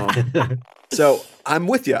 So I'm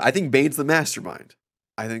with you. I think Bane's the mastermind.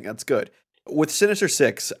 I think that's good. With Sinister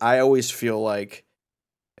Six, I always feel like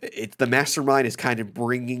the mastermind is kind of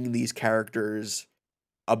bringing these characters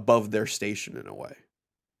above their station in a way.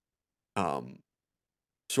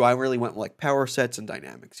 So I really went with like power sets and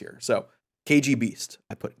dynamics here. So KG Beast,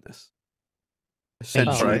 I put in this.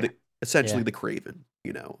 Essentially the Craven,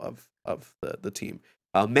 of the team.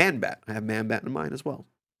 Man Bat, I have Man Bat in mind as well.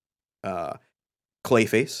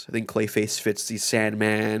 Clayface, I think Clayface fits the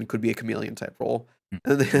Sandman, could be a chameleon type role.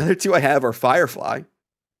 And the other two I have are Firefly.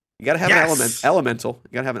 You got to have an elemental.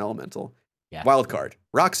 You got to have an elemental. Yeah. Wild card,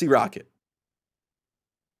 Roxy Rocket.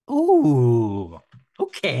 Ooh,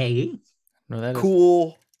 okay. No, that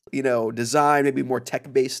Cool, design, maybe more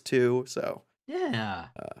tech based too. So yeah,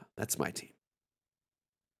 that's my team.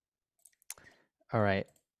 All right.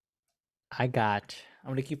 I'm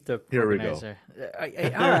gonna keep the Here we organizer.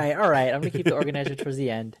 All right. I'm gonna keep the organizer towards the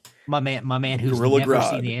end. my man who's Gorilla never Grodd,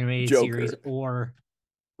 seen the animated Joker. series or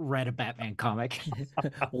read a Batman comic.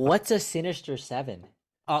 What's a Sinister Seven?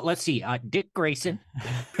 Let's see. Dick Grayson,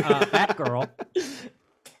 Batgirl,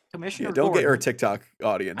 Commissioner. Yeah, don't get Gordon. our TikTok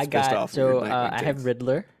audience I pissed got off. with your Nightwing I have takes.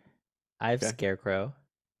 Riddler. I have Okay. Scarecrow.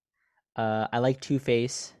 I like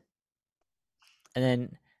Two-Face. And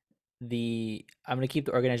then I'm gonna keep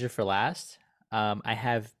the organizer for last. I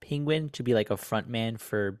have Penguin to be like a front man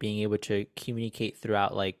for being able to communicate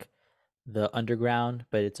throughout like the underground,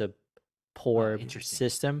 but it's a poor interesting.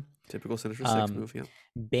 system. Typical Sinister Six move. Yeah.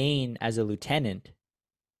 Bane as a lieutenant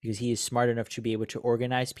because he is smart enough to be able to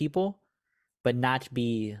organize people, but not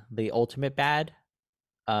be the ultimate bad.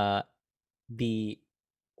 The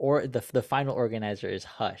final organizer is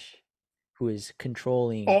Hush, who is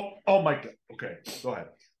controlling. Oh my god. Okay, go ahead.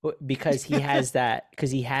 Because he has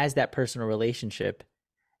that personal relationship,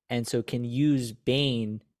 and so can use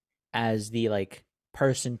Bane as the like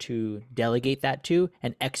person to delegate that to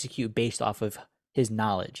and execute based off of his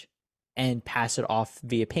knowledge and pass it off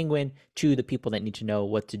via Penguin to the people that need to know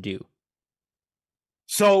what to do.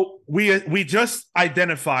 So we just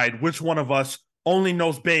identified which one of us only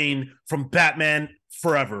knows Bane from Batman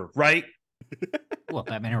Forever, right? Well,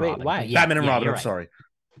 Batman and Wait, Robin. why? but yeah, Batman and yeah, Robin. you're I'm right. sorry.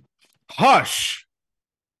 Hush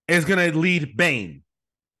is gonna lead Bane.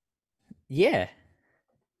 Yeah.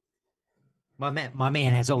 My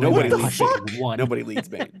man has only Nobody read leads Hush Bane. one. Nobody leads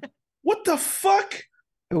Bane. What the fuck?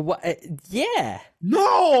 What? Yeah.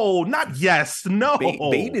 No, not yes. No.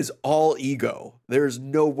 Bane is all ego. There's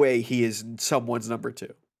no way he is someone's number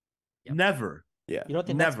two. never. Yeah. You don't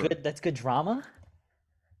think Never. that's good? That's good drama.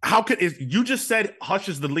 How could you just said Hush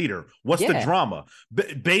is the leader? What's the Yeah. drama?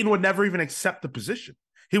 Bane would never even accept the position.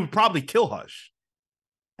 He would probably kill Hush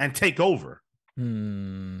and take over.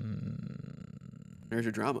 There's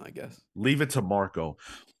your drama, I guess. Leave it to Marco.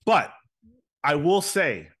 But I will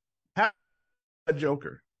say, a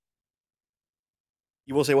Joker.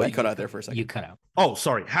 You will say what you cut out there for a second. You cut out. Oh,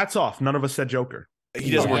 sorry. Hats off. None of us said Joker. He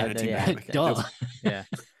doesn't Yeah, work in a team yeah. dynamic. Duh. Yeah.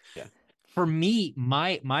 For me,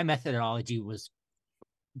 my methodology was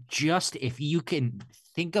just if you can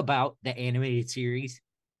think about the animated series,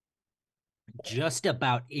 just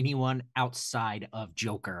about anyone outside of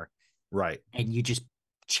Joker, Right. and you just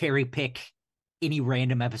cherry pick any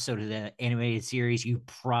random episode of the animated series, you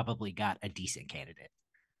probably got a decent candidate.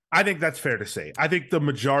 I think that's fair to say. I think the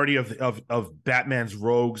majority of Batman's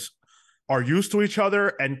rogues are used to each other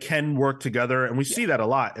and can work together, and we see that a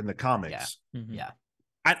lot in the comics. Mhm. Yeah.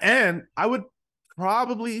 And I would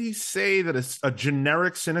probably say that a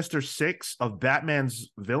generic Sinister Six of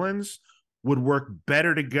Batman's villains would work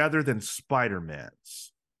better together than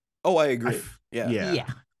Spider-Man's. Oh, I agree. Yeah.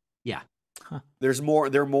 Yeah. They're more,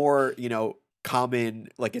 common,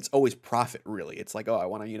 like it's always profit, really. It's like, oh, I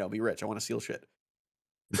want to, be rich. I want to steal shit.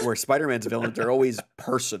 Where Spider-Man's villains are always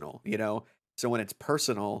personal, So when it's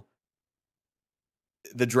personal,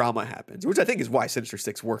 the drama happens, which I think is why Sinister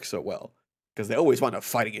Six works so well. Because they always wind up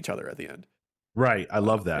fighting each other at the end. Right. I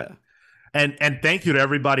love that. Yeah. And thank you to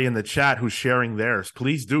everybody in the chat who's sharing theirs.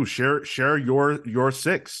 Please do share your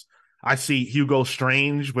six. I see Hugo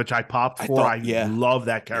Strange, which I popped for. I love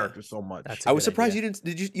that character so much. That's I was surprised you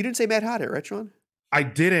didn't say Mad Hatter, right, Sean? I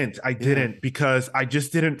didn't because I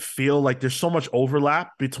just didn't feel like there's so much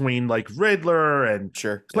overlap between like Riddler and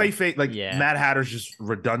Sure. Clayface. Like Yeah. Mad Hatter's just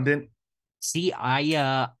redundant. See,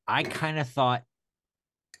 I kind of thought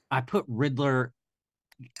I put Riddler,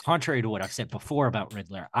 contrary to what I've said before about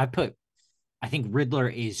Riddler, I put I think Riddler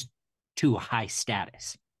is too high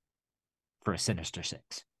status for a Sinister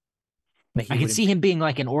Six. Like he I can wouldn't- see him being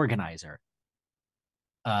like an organizer.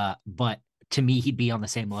 But to me, he'd be on the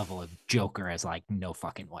same level of Joker as like no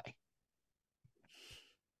fucking way.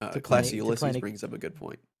 Classy to Ulysses play an- brings up a good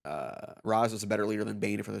point. Roz was a better leader than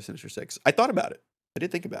Bane for the Sinister Six. I thought about it. I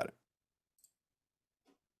did think about it.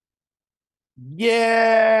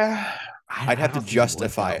 Yeah. I'd have to don't think he would,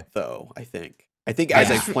 justify though. it though. I think as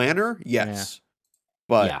I a just- planner, yes,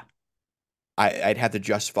 but Yeah. I'd have to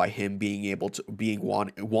justify him being able to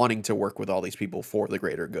wanting to work with all these people for the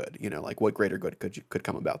greater good. You know, like what greater good could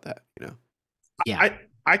come about that. You know, Yeah.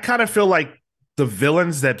 I kind of feel like the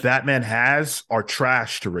villains that Batman has are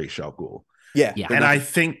trash to Ra's al Ghul. yeah, Yeah. they're And not- I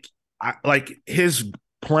think like his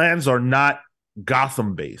plans are not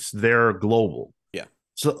Gotham based; they're global. Yeah.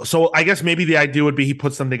 So I guess maybe the idea would be he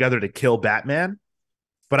puts them together to kill Batman,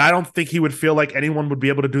 but I don't think he would feel like anyone would be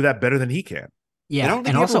able to do that better than he can. Yeah. I don't think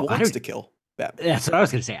and he also, ever I wants don't, to kill Batman. that's what I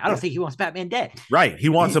was going to say. I don't Yeah. think he wants Batman dead. Right? He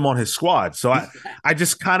wants He- him on his squad. So I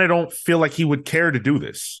just kind of don't feel like he would care to do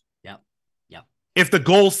this. Yep. Yep. If the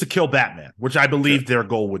goal is to kill Batman, which I believe their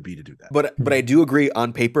goal would be to do that. But I do agree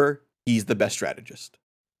on paper he's the best strategist.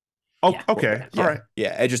 Oh, Yeah. okay, Yeah, all right.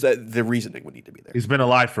 Yeah, it just the reasoning would need to be there. He's been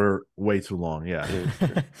alive for way too long. Yeah.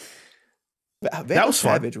 Vandal was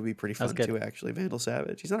fun. Savage would be pretty That was fun good. too. Actually, Vandal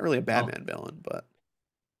Savage. He's not really a Batman villain, but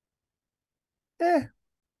Eh.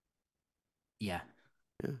 Yeah.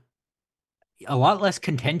 Yeah. A lot less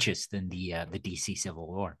contentious than the DC Civil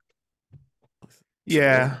War.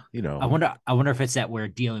 Yeah. You know, I wonder if it's that we're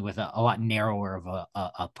dealing with a lot narrower of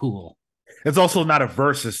a pool. it's also not a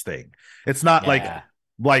versus thing. It's not Yeah.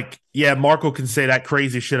 like yeah, Marco can say that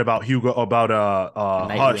crazy shit about Hugo about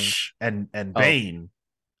Nightwing. Hush and Bane.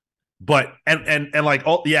 But and like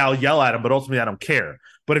oh yeah, I'll yell at him, but ultimately I don't care.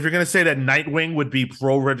 But if you're gonna say that Nightwing would be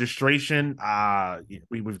pro registration,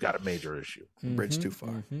 we've got a major issue. Bridge too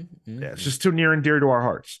far. Yeah, it's just too near and dear to our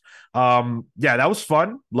hearts. Yeah, that was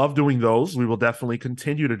fun. Love doing those. We will definitely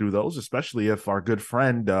continue to do those, especially if our good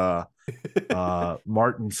friend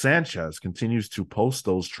Martin Sanchez continues to post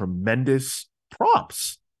those tremendous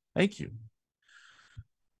prompts. Thank you.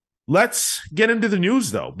 Let's get into the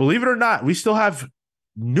news, though. Believe it or not, we still have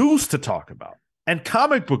news to talk about, and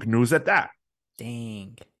comic book news at that.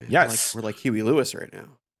 Dang. Yes. we're like Huey Lewis right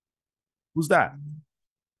now. Who's that?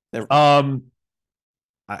 Never-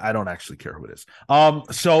 I don't actually care who it is.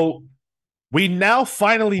 So we now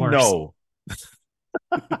finally Worse. know.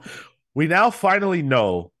 We now finally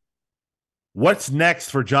know what's next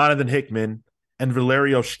for Jonathan Hickman and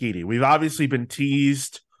Valerio Schiti. We've obviously been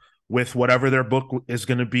teased with whatever their book is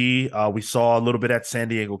going to be. We saw a little bit at San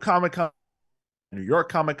Diego Comic-Con, New York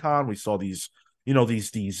Comic-Con. We saw these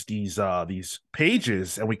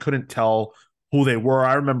pages, and we couldn't tell who they were.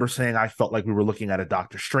 I remember saying I felt like we were looking at a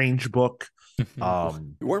Doctor Strange book. We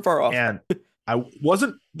weren't far off. And I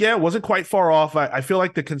wasn't quite far off. I feel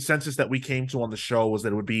like the consensus that we came to on the show was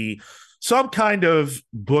that it would be some kind of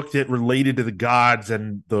book that related to the gods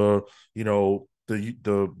and the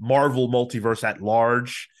Marvel multiverse at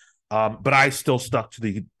large. But I still stuck to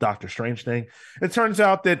the Doctor Strange thing. It turns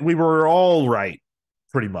out that we were all right,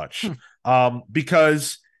 pretty much,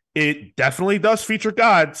 because it definitely does feature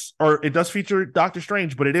gods, or it does feature Doctor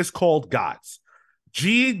Strange, but it is called Gods.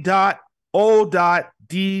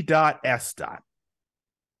 G.O.D.S.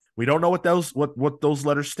 We don't know what those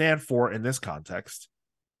letters stand for in this context.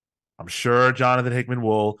 I'm sure Jonathan Hickman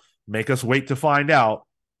will make us wait to find out.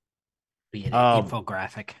 Be an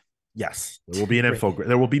infographic. Yes, there will be an infographic.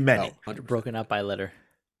 There will be many. 100%. Broken up by letter.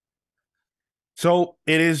 So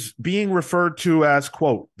it is being referred to as,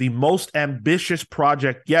 quote, the most ambitious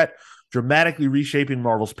project yet, dramatically reshaping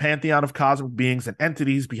Marvel's pantheon of cosmic beings and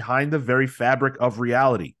entities behind the very fabric of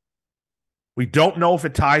reality. We don't know if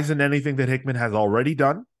it ties in anything that Hickman has already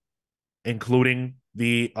done, including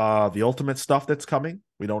the Ultimate stuff that's coming.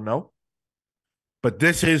 We don't know. But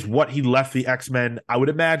this is what he left the X-Men, I would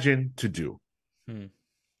imagine, to do.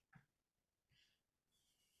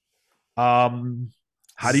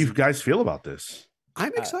 How do you guys feel about this?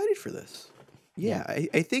 I'm excited for this. Yeah,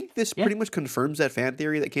 I think this Yeah. pretty much confirms that fan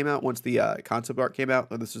theory that came out once the concept art came out.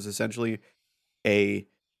 That this was essentially a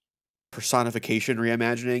personification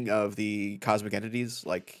reimagining of the cosmic entities,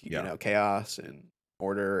 like Chaos and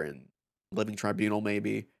Order and Living Tribunal,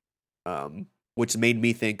 maybe. Which made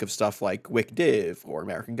me think of stuff like Wick Div or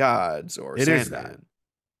American Gods or It is Sandman.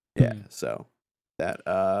 Yeah, so that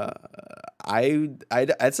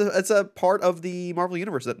it's a part of the Marvel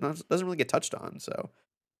universe that doesn't really get touched on. So,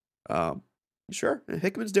 sure,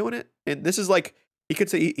 Hickman's doing it, and this is like he could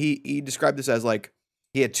say he described this as like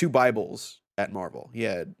he had two Bibles at Marvel. He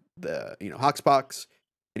had the Hoxpox,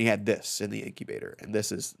 and he had this in the incubator, and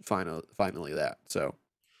this is finally that. So,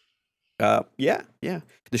 yeah,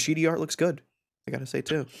 the Sheedy art looks good. I gotta say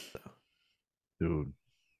too. So. Dude.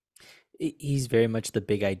 He's very much the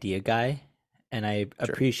big idea guy, and I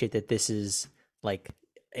Sure. appreciate that this is like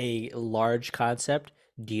a large concept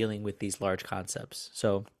dealing with these large concepts.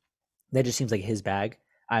 So that just seems like his bag.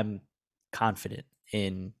 I'm confident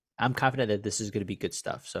that this is going to be good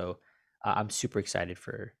stuff. So I'm super excited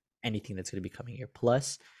for anything that's going to be coming here.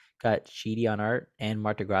 Plus, got Sheedy on art and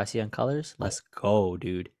Marta Gracia on colors. Let's go,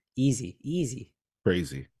 dude. Easy.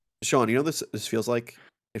 Crazy. Sean, you know this feels like?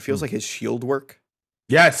 It feels like his shield work.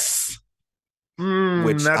 Yes.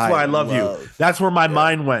 Which that's why I love you. That's where my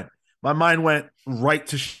mind went. My mind went right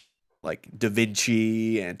to like Da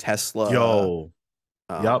Vinci and Tesla. Yo.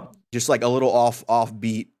 Yep. Just like a little off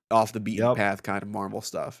the beaten path kind of Marvel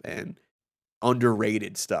stuff and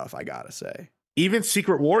underrated stuff, I gotta say. Even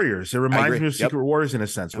Secret Warriors. It reminds me of Secret Warriors in a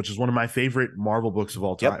sense, which is one of my favorite Marvel books of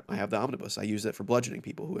all time. Yep. I have the omnibus. I use it for bludgeoning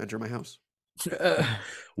people who enter my house.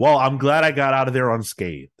 Well, I'm glad I got out of there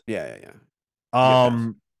unscathed. Yeah.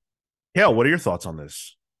 Hale, what are your thoughts on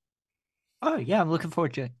this? Oh yeah, I'm looking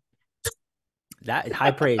forward to it. That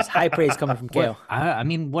high praise coming from Kale. I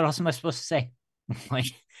mean, what else am I supposed to say? Like,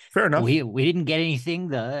 fair enough. We didn't get anything.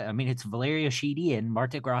 It's Valerio Sheedy and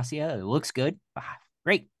Marta Gracia. It looks good.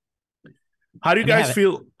 Great. How do you guys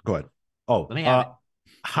feel? Go ahead. Oh,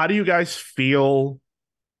 how do you guys feel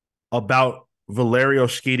about Valerio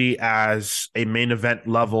Schiti as a main event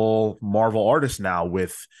level Marvel artist now,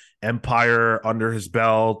 with Empire under his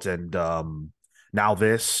belt and now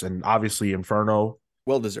this, and obviously Inferno?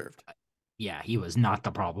 Well deserved. Yeah, he was not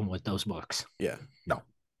the problem with those books. Yeah. No.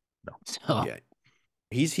 So, yeah.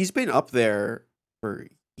 He's been up there for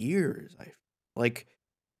years.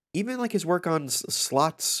 Even like his work on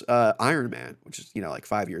Slott's Iron Man, which is like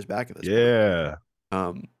 5 years back at this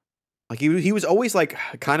point. Like he was always like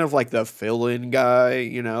kind of like the fill-in guy,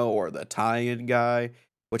 or the tie-in guy,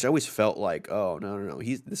 which I always felt like, oh no,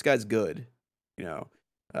 this guy's good,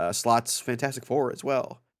 Slott's Fantastic Four as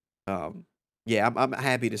well. Yeah, I'm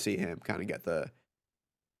happy to see him kind of get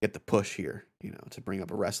the push here, to bring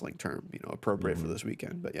up a wrestling term, appropriate for this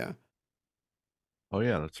weekend. But yeah. Oh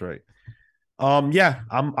yeah, that's right. Yeah,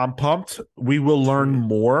 I'm pumped. We will learn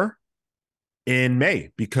more in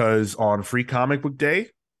May, because on Free Comic Book Day,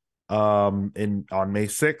 on May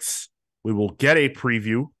 6th, we will get a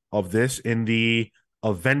preview of this in the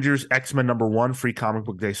Avengers X-Men #1 Free Comic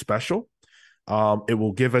Book Day special. It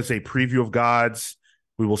will give us a preview of Gods.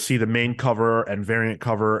 We will see the main cover and variant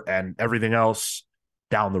cover and everything else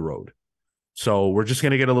down the road. So we're just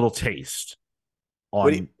going to get a little taste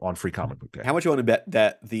on Free Comic Book Day. How much you want to bet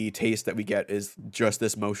that the taste that we get is just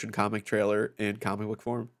this motion comic trailer in comic book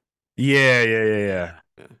form? Yeah.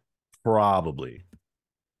 Probably.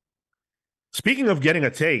 Speaking of getting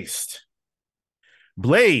a taste,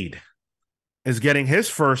 Blade is getting his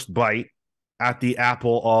first bite at the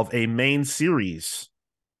apple of a main series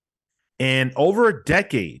in over a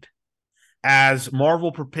decade, as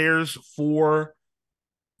Marvel prepares for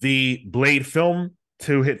the Blade film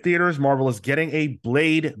to hit theaters. Marvel is getting a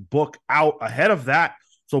Blade book out ahead of that.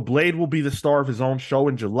 So Blade will be the star of his own show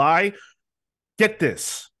in July. Get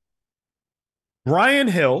this. Brian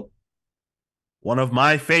Hill, one of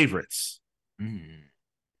my favorites,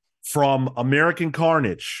 from American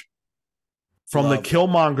Carnage, from the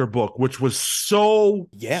Killmonger book, which was so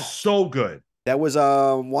good. That was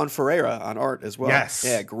Juan Ferreira on art as well. Yes.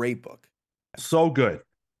 Yeah, great book. So good.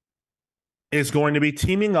 Is going to be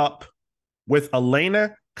teaming up with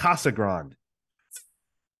Elena Casagrande,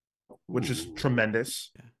 which is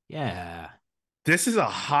tremendous. Yeah. This is a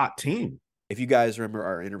hot team. If you guys remember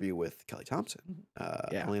our interview with Kelly Thompson,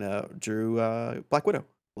 Elena drew Black Widow,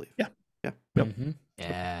 I believe. Yeah. Yep. Mm-hmm.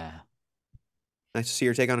 Yeah. Nice to see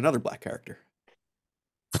her take on another black character.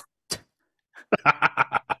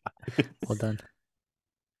 Well done.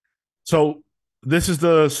 So this is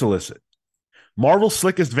the solicit. Marvel's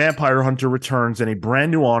slickest vampire hunter returns in a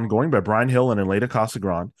brand new ongoing by Brian Hill and Elena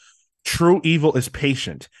Casagrande. True evil is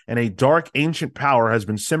patient, and a dark ancient power has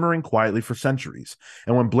been simmering quietly for centuries.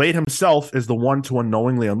 And when Blade himself is the one to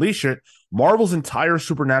unknowingly unleash it, Marvel's entire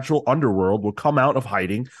supernatural underworld will come out of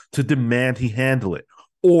hiding to demand he handle it,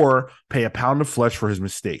 or pay a pound of flesh for his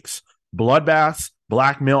mistakes. Bloodbaths,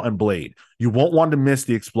 blackmail, and Blade. You won't want to miss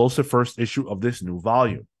the explosive first issue of this new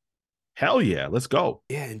volume. Hell yeah, let's go.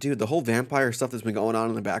 Yeah, and dude, the whole vampire stuff that's been going on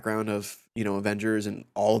in the background of, Avengers and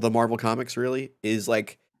all of the Marvel comics really is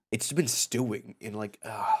like, it's been stewing in like,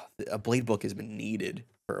 a Blade book has been needed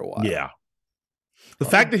for a while. Yeah. The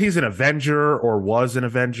fact that he's an Avenger or was an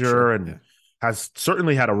Avenger has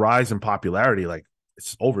certainly had a rise in popularity. Like,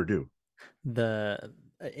 it's overdue.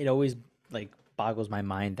 It always like boggles my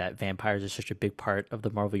mind that vampires are such a big part of the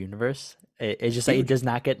Marvel universe. It's just like it Huge. does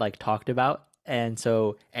not get like talked about, and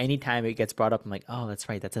so anytime it gets brought up, I'm like, oh, that's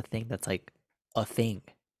right, that's a thing. That's like a thing.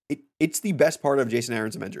 It's the best part of Jason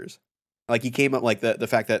Aaron's Avengers. Like, he came up like the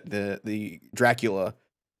fact that the Dracula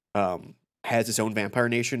has its own vampire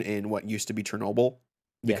nation in what used to be Chernobyl,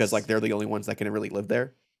 because like Yes. they're the only ones that can really live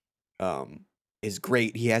there. Is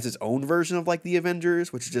great. He has his own version of like the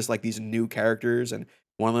Avengers, which is just like these new characters, and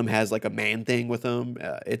one of them has like a man thing with him.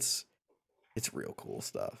 It's real cool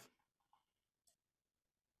stuff.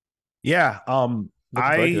 Yeah. Looking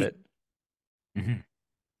forward to it. Mhm.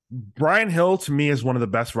 Brian Hill to me is one of the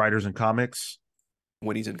best writers in comics.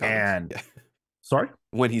 When he's in comics. And Yeah. sorry?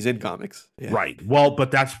 When he's in comics. Yeah. Right. Well, but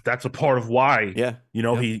that's a part of why, Yeah.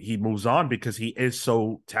 Yep. he moves on, because he is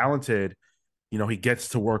so talented. He gets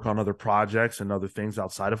to work on other projects and other things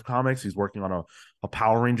outside of comics. He's working on a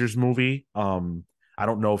Power Rangers movie. I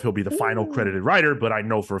don't know if he'll be the final credited writer, but I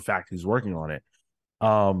know for a fact he's working on it.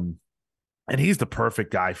 And he's the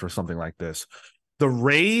perfect guy for something like this. The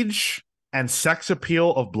rage and sex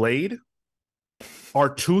appeal of Blade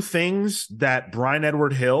are two things that Brian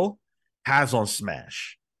Edward Hill has on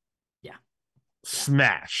Smash. Yeah.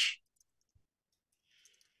 Smash.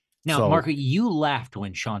 Now, So- Marco, you laughed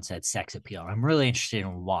when Sean said sex appeal. I'm really interested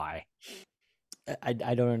in why. I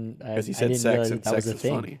don't Because he I said didn't sex realize and that was sex a is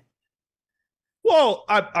thing. funny. Well,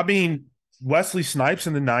 I mean, Wesley Snipes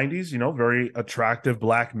in the 90s, very attractive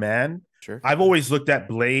black man. Sure. I've always looked at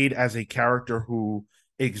Blade as a character who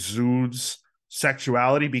exudes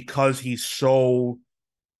sexuality because he's so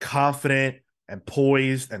confident and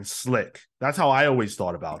poised and slick. That's how I always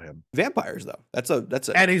thought about him. Vampires though. That's a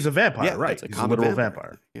And he's a vampire, yeah, right? that's He's a common literal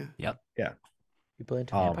vampire. Yeah. People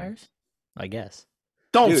into Um, vampires? I guess.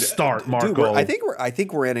 Don't Dude, start, dude, Marco. I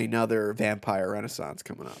think we're in another vampire renaissance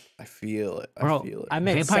coming up. I feel it. I Bro, feel it. I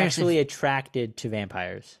meant Vampires sexually attracted to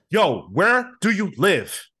vampires. Yo, where do you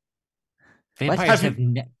live? Vampires Have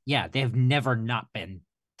they have never not been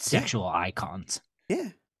sexual icons. Yeah.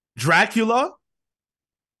 Dracula?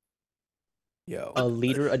 Yo. A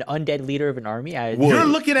leader, an undead leader of an army. You're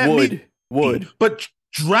looking at me. Would. But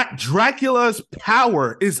Dracula's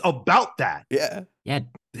power is about that. Yeah. Yeah,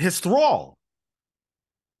 His thrall.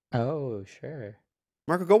 Oh, sure.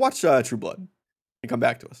 Marco, go watch True Blood and come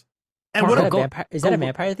back to us. And Or what Is that, a, a go- vampire, is that a go-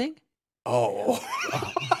 vampire thing? Oh.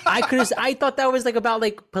 I thought that was like about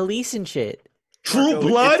like police and shit. True Marco,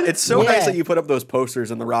 Blood? It's so nice Yeah. that you put up those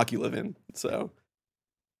posters in the rock you live in. So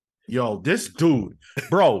Yo, this dude,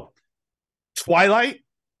 bro. Twilight,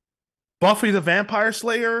 Buffy the Vampire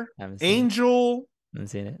Slayer, I haven't seen it. Angel. Haven't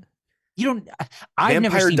seen it. you don't. I've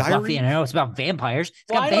never Vampire seen Buffy, Diaries? and I know it's about vampires. It's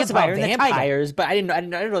Well, got I know it's about vampire in the title. vampires, but I didn't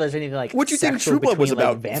know there's anything like. what do you think sexual True Blood was between,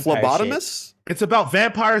 like, about? vampire shit. Phlebotomist? It's about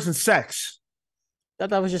vampires and sex. I thought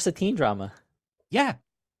that was just a teen drama. Yeah,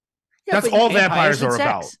 That's but all vampires and are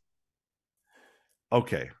about. sex.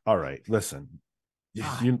 Okay, all right. Listen,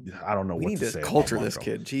 Ah. I don't know We what need to to say. culture about this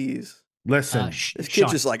Marco. kid. Jeez. Listen, This kid's Sean,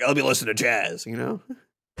 just like, I'll be listening to jazz, you know?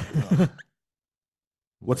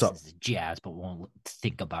 what's up? listens to jazz, but won't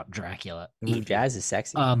think about Dracula. Ooh, jazz is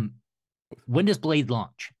sexy. When does Blade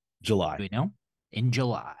launch? Do July. we know? In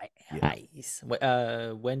July. Nice.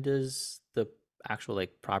 When does the actual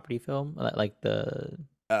like property film like the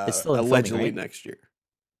It's still in filming, Allegedly right? next year.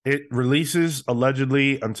 It releases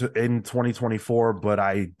allegedly until in 2024, but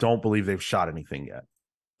I don't believe they've shot anything yet.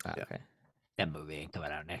 Yeah. okay. That movie ain't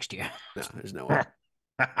coming out next year. No, there's no way.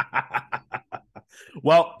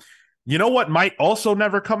 Well, you know what might also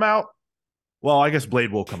never come out? Well, I guess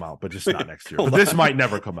Blade will come out, but just not next year. But Hold this on. might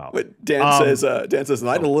never come out. But Dan Um, says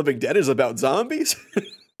Night of the Living Dead is about zombies.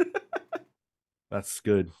 That's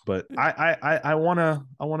good, but I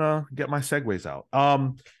wanna get my segues out.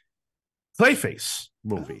 Clayface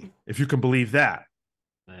movie, if you can believe that,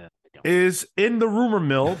 I don't. is in the rumor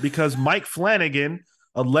mill because Mike Flanagan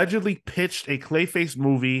allegedly pitched a Clayface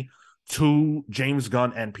movie to James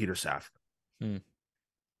Gunn and Peter Safran. Hmm.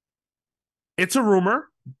 It's a rumor,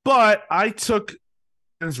 but I took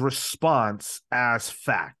his response as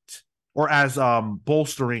fact or as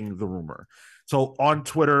bolstering the rumor. So on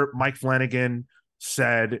Twitter, Mike Flanagan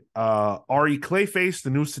said, "Re Clayface, the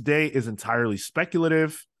news today is entirely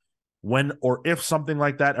speculative. When or if something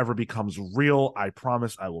like that ever becomes real, I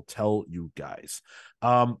promise I will tell you guys."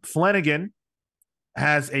 Flanagan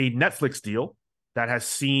has a Netflix deal that has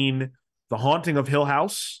seen The Haunting of Hill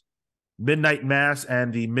House, Midnight Mass,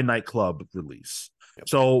 and the Midnight Club release. Yep.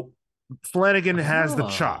 So Flanagan has the Oh.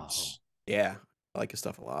 chops. Yeah, I like his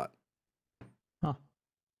stuff a lot.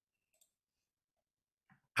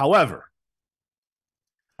 However,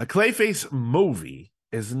 A Clayface movie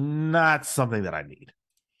is not something that I need.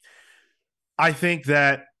 I think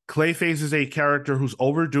that Clayface is a character who's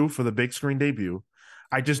overdue for the big screen debut.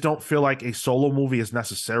 I just don't feel like a solo movie is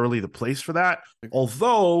necessarily the place for that.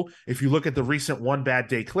 Although, if you look at the recent One Bad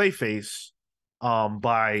Day Clayface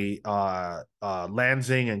by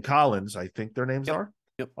Lansing and Collins, I think their names are.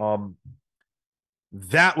 Yep.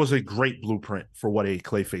 That was a great blueprint for what a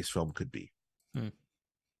Clayface film could be.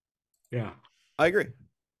 Yeah. I agree.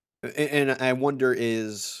 And I wonder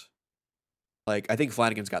I think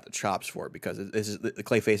Flanagan's got the chops for it because the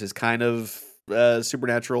Clayface is kind of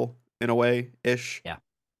supernatural in a way ish. Yeah.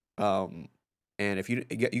 And if you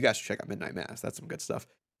guys should check out Midnight Mass, that's some good stuff.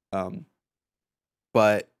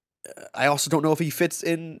 But I also don't know if he fits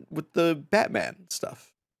in with the Batman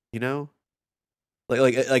stuff. You know,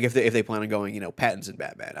 like if they plan on going, Pattinson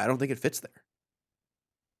Batman, I don't think it fits there.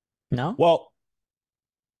 No. Well,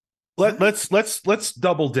 let's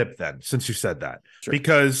double dip then, since you said that, Sure.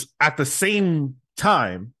 because at the same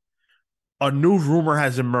time, a new rumor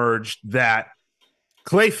has emerged that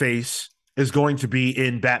Clayface is going to be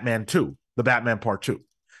in Batman 2, the Batman Part 2,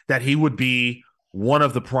 that he would be one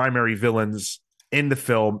of the primary villains in the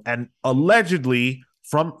film, and allegedly,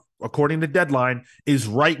 according to Deadline, is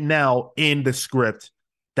right now in the script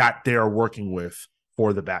that they are working with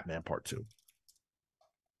for the Batman Part 2.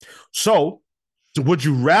 So, would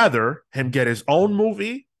you rather him get his own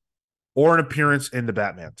movie or an appearance in the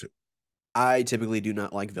Batman 2? I typically do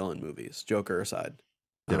not like villain movies, Joker aside.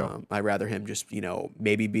 I'd rather him just,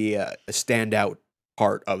 maybe be a standout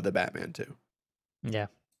part of the Batman 2. Yeah.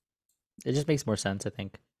 It just makes more sense, I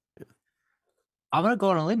think. I'm going to go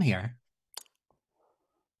on a limb here.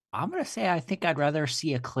 I'm going to say I think I'd rather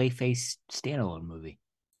see a Clayface standalone movie.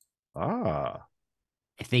 Ah.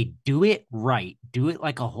 If they do it right, do it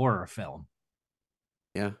like a horror film.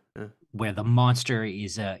 Yeah. Where the monster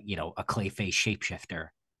is a Clayface shapeshifter.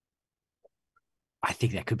 I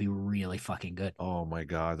think that could be really fucking good. Oh my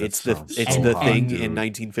god. It's the thing dude. in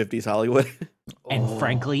 1950s Hollywood. And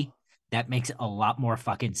frankly, that makes a lot more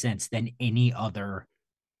fucking sense than any other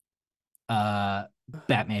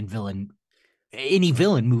Batman villain, any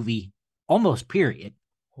villain movie, almost period.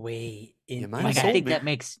 Wait. I think that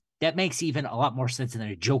makes even a lot more sense than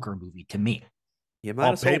a Joker movie to me. You might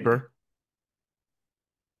On paper.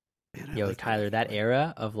 Man, Yo, Tyler, that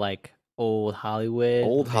era of like old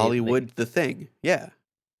Hollywood. The Thing. Yeah.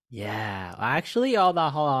 Yeah. Actually, hold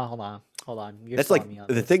on. You're That's selling like me on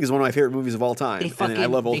The this. Thing is one of my favorite movies of all time. And I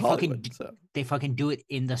love old Hollywood. They fucking do it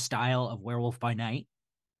in the style of Werewolf by Night.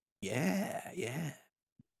 Yeah.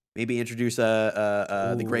 Maybe introduce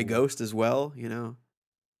the Grey Ghost as well, Damn,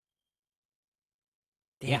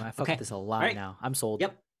 Yeah, I fuck okay. with this a lot Alright. now. I'm sold.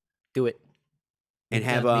 Yep. Do it. And Make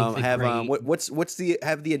have the Grey- what's the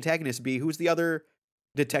antagonist be? Who's the other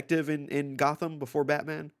detective in Gotham before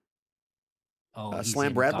Batman? Oh, he's Slam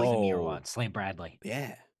in Bradley? Gotham Year Oh. One. Slam Bradley.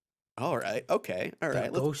 Yeah. All right. Okay. All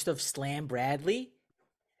right. The ghost of Slam Bradley?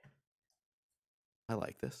 I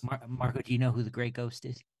like this. Marco, do you know who the Grey Ghost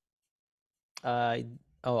is? I'm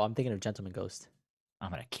thinking of Gentleman Ghost.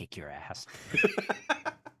 I'm gonna kick your ass.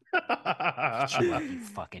 Shut up, you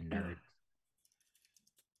fucking nerd.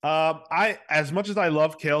 I as much as I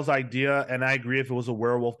love Kale's idea, and I agree if it was a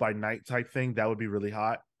Werewolf by Night type thing, that would be really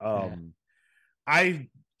hot. I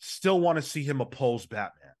still want to see him oppose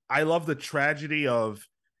Batman. I love the tragedy of,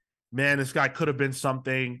 man, this guy could have been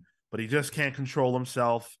something, but he just can't control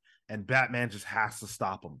himself, and Batman just has to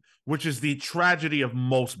stop him, which is the tragedy of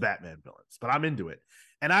most Batman villains. But I'm into it.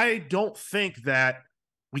 And I don't think that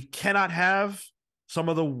we cannot have some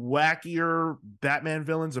of the wackier Batman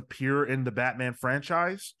villains appear in the Batman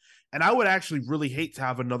franchise. And I would actually really hate to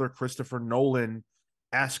have another Christopher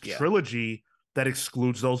Nolan-esque trilogy that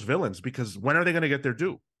excludes those villains, because when are they going to get their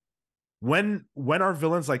due? When are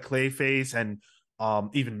villains like Clayface and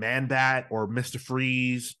even Man-Bat or Mr.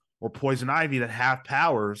 Freeze or Poison Ivy that have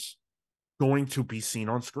powers going to be seen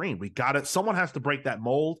on screen? Someone has to break that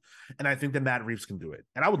mold, and I think that Matt Reeves can do it.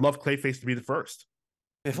 And I would love Clayface to be the first.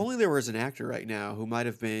 If only there was an actor right now who might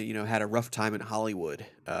have been, had a rough time in Hollywood,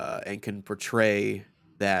 and can portray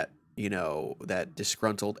that, that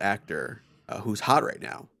disgruntled actor who's hot right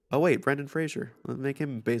now. Oh wait, Brendan Fraser. Let's make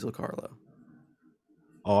him Basil Karlo.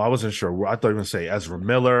 Oh, I wasn't sure. I thought you were going to say Ezra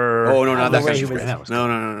Miller. Oh no, not that way kind he of was- crazy.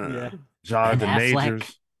 No. Yeah. Jonathan Ben Affleck.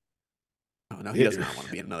 Majors. Oh no, he does not want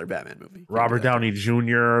to be in another Batman movie. Robert Downey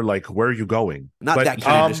Jr. Like, where are you going? Not But, that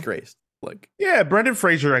kind of disgraced. Like, Yeah, Brendan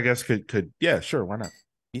Fraser, I guess, could. Yeah, sure. Why not?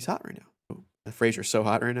 he's hot right now. Oh, Fraser's so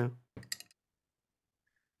hot right now.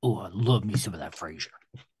 Oh, I love me some of that Frasier.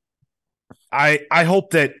 I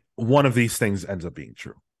hope that one of these things ends up being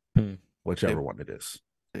true, Hmm. whichever Yeah. one it is.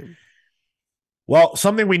 Well,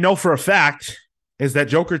 something we know for a fact is that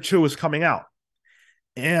Joker 2 is coming out.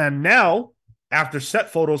 And now, after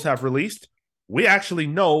set photos have released, we actually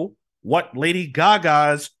know what Lady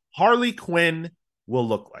Gaga's Harley Quinn will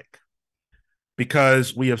look like.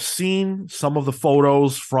 Because we have seen some of the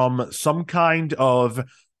photos from some kind of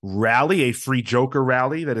rally, a free Joker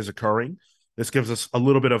rally that is occurring. This gives us a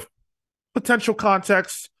little bit of potential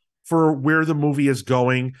context for where the movie is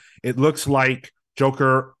going. It looks like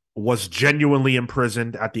Joker was genuinely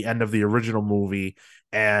imprisoned at the end of the original movie,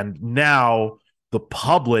 and now the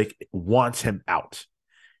public wants him out.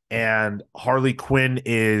 And Harley Quinn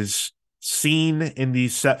is seen in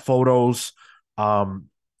these set photos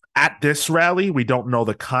at this rally. We don't know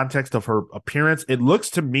the context of her appearance. It looks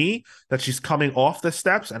to me that she's coming off the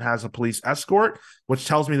steps and has a police escort, which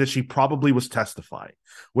tells me that she probably was testifying,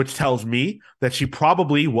 which tells me that she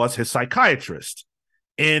probably was his psychiatrist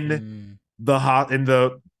in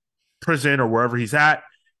the prison or wherever he's at,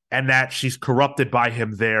 and that she's corrupted by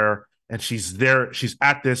him there, and she's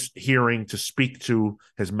at this hearing to speak to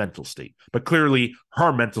his mental state. But clearly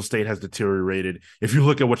her mental state has deteriorated if you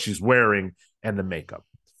look at what she's wearing and the makeup.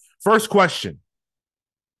 First question,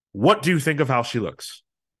 what do you think of how she looks?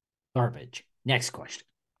 Garbage. Next question.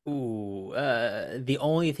 Ooh, the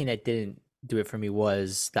only thing that didn't do it for me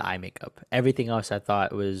was the eye makeup. Everything else I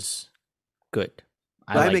thought was good.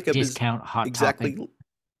 The eye makeup is discount Hot exactly. Topic.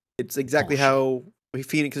 It's exactly how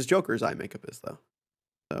Phoenix's Joker's eye makeup is, though.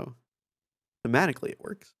 So thematically, it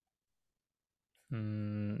works.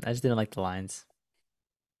 I just didn't like the lines.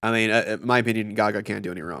 I mean, in my opinion, Gaga can't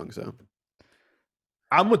do any wrong. So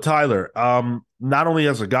I'm with Tyler. Not only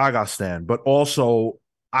as a Gaga stan, but also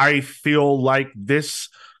I feel like this.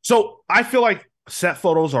 So I feel like set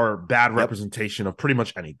photos are bad representation of pretty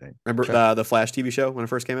much anything. Remember the Flash TV show when it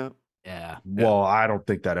first came out? Yeah. Well, I don't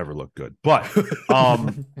think that ever looked good, but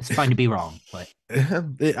it's fine to be wrong, but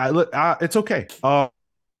it's okay.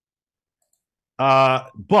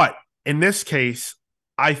 But in this case,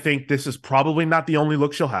 I think this is probably not the only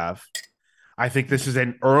look she'll have. I think this is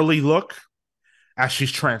an early look as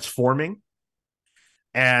she's transforming,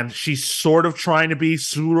 and she's sort of trying to be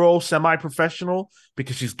pseudo semi-professional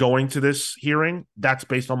because she's going to this hearing. That's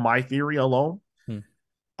based on my theory alone.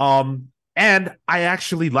 And I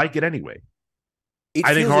actually like it anyway.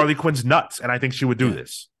 I think Harley Quinn's nuts, and I think she would do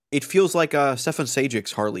this. It feels like Stefan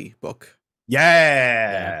Sajic's Harley book.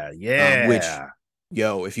 Yeah. Which,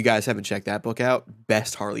 if you guys haven't checked that book out,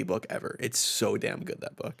 best Harley book ever. It's so damn good,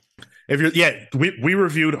 that book. We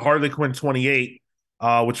reviewed Harley Quinn 28,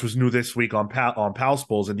 which was new this week on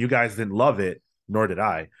Palspools, and you guys didn't love it, nor did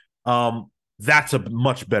I. That's a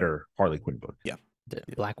much better Harley Quinn book. Yeah.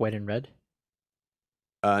 Black, white, and red?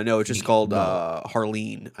 No, it's just called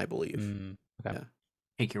Harleen, I believe. Okay. Yeah.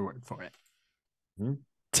 Take your word for it.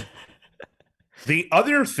 The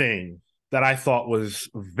other thing that I thought was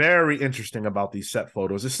very interesting about these set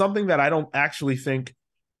photos is something that I don't actually think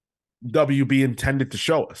WB intended to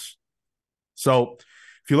show us. So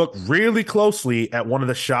if you look really closely at one of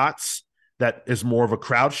the shots that is more of a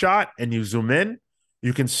crowd shot and you zoom in,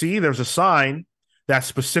 you can see there's a sign that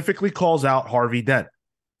specifically calls out Harvey Dent.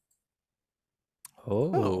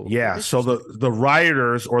 Oh, yeah. So the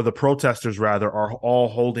rioters, or the protesters rather, are all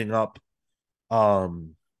holding up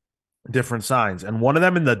different signs, and one of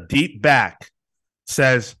them in the deep back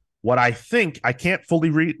says what I think, I can't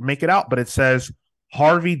fully make it out, but it says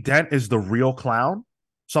Harvey Dent is the real clown,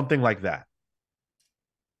 something like that.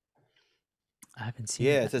 I haven't seen.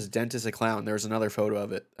 Yeah, it says Dent is a clown. There's another photo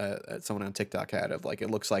of it that someone on TikTok had of, like, it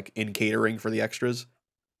looks like in catering for the extras.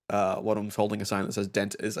 One of them's holding a sign that says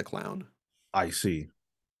Dent is a clown. I see.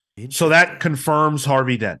 So that confirms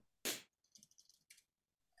Harvey Dent.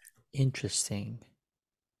 Interesting.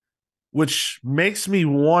 Which makes me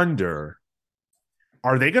wonder,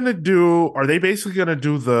 are they basically going to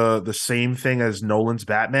do the same thing as Nolan's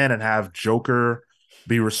Batman and have Joker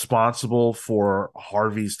be responsible for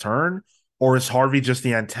Harvey's turn? Or is Harvey just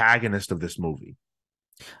the antagonist of this movie?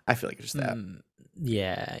 I feel like it's just that.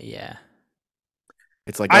 Yeah.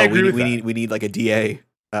 It's like, we need like a DA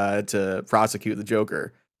to prosecute the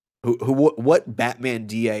Joker. What Batman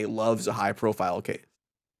DA loves a high profile case?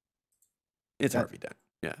 It's Harvey Dent.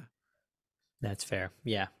 Yeah. That's fair.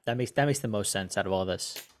 Yeah. That makes the most sense out of all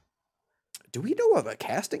this. Do we know of a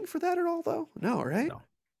casting for that at all, though? No, right?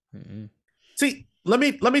 No. See, let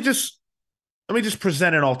me just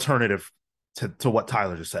present an alternative to what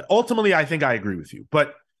Tyler just said. Ultimately, I think I agree with you.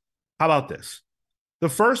 But how about this? The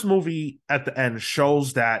first movie at the end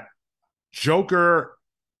shows that Joker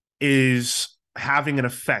is having an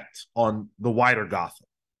effect on the wider Gotham,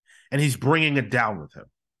 and he's bringing it down with him.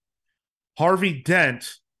 Harvey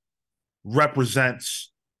Dent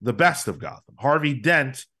represents the best of Gotham. Harvey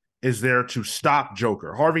Dent is there to stop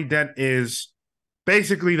Joker. Harvey Dent is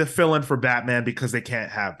basically the fill-in for Batman because they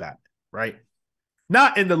can't have Batman, right?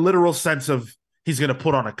 Not in the literal sense of he's going to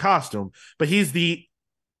put on a costume, but he's the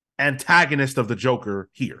antagonist of the Joker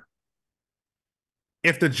here.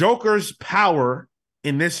 If the Joker's power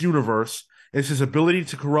in this universe is his ability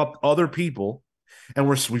to corrupt other people, and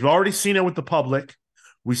we've already seen it with the public,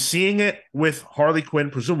 we're seeing it with Harley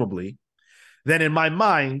Quinn, presumably, then in my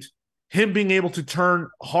mind, him being able to turn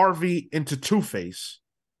Harvey into Two-Face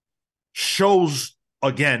shows,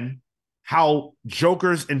 again, how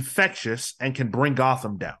Joker's infectious and can bring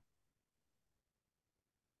Gotham down.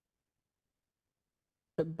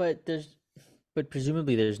 But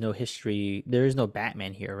presumably there's no history. There is no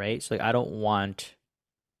Batman here, right? So like, I don't want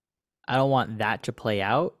that to play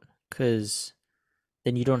out, because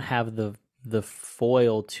then you don't have the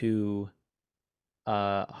foil to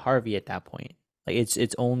Harvey at that point. Like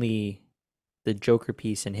it's only the Joker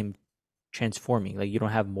piece and him transforming. Like you don't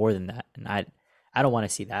have more than that, and I don't want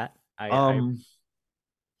to see that. Marco,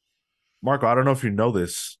 I don't know if you know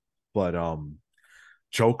this, but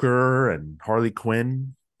Joker and Harley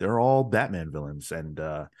Quinn, they're all Batman villains, and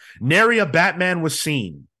nary a Batman was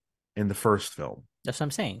seen in the first film. That's what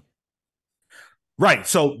I'm saying. Right,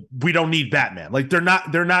 so we don't need Batman. Like they're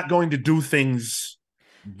not going to do things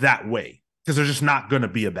that way because there's just not going to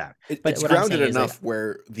be a Batman. It's grounded enough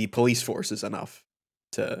where the police force is enough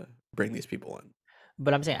to bring these people in.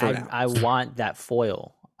 But I'm saying I want that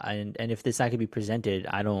foil, and if this not going to be presented,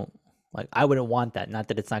 I wouldn't want that. Not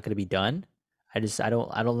that it's not going to be done. I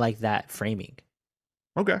don't like that framing.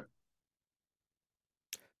 Okay,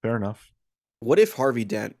 fair enough. What if Harvey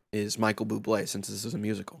Dent is Michael Bublé, since this is a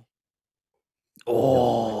musical?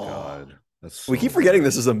 Oh my God. We keep forgetting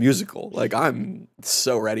this is a musical. Like, I'm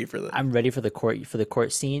so ready for this. I'm ready for the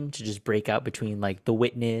court scene to just break out between like the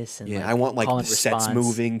witness and I want like the sets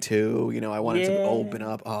moving too. You know, I want it to open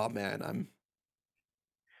up. Oh man, I'm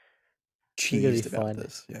cheesed about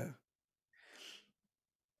this.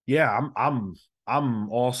 Yeah, I'm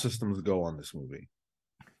all systems go on this movie.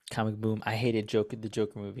 Comic Boom. I hated the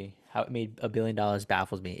Joker movie. How it made $1 billion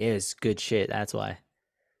baffles me. It was good shit. That's why.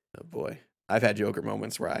 Oh boy. I've had Joker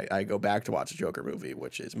moments where I go back to watch a Joker movie,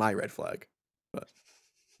 which is my red flag. But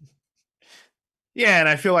yeah, and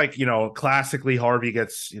I feel like, classically Harvey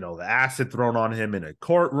gets, the acid thrown on him in a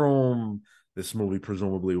courtroom. This movie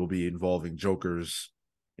presumably will be involving Joker's,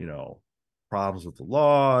 problems with the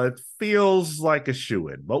law. It feels like a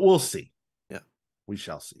shoo-in, but we'll see. Yeah. We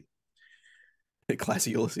shall see.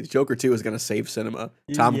 Classy Ulysses. Joker 2 is going to save cinema.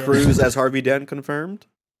 Tom Cruise as Harvey Dent confirmed.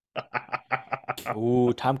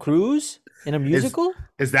 Ooh, Tom Cruise in a musical?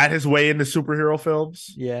 Is that his way into superhero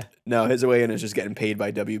films? Yeah. No, his way in is just getting paid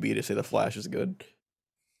by WB to say the Flash is good.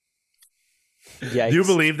 Yikes. Do you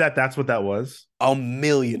believe that that's what that was?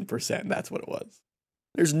 1,000,000% that's what it was.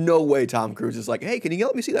 There's no way Tom Cruise is like, hey, can you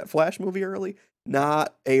let me see that Flash movie early?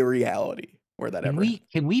 Not a reality where that ever.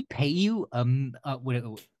 Can we pay you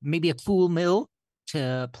maybe a cool mill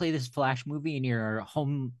to play this Flash movie in your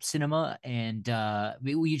home cinema, and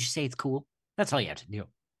will you just say it's cool? That's all you have to do.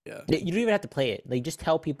 Yeah. You don't even have to play it. Like, just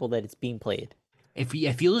tell people that it's being played. If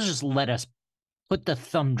you'll just let us put the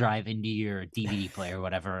thumb drive into your DVD player or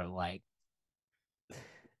whatever, like.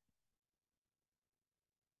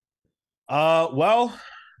 Well,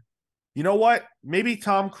 you know what? Maybe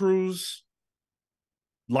Tom Cruise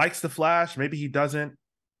likes the Flash. Maybe he doesn't.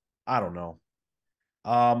 I don't know.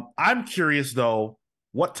 I'm curious though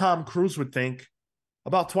what Tom Cruise would think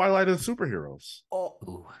about Twilight of the Superheroes.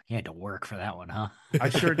 Oh, you had to work for that one, huh? I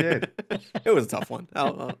sure did. It was a tough one.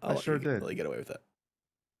 I sure did. Really get away with it.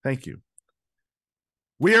 Thank you.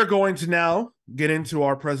 We are going to now get into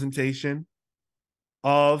our presentation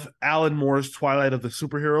of Alan Moore's Twilight of the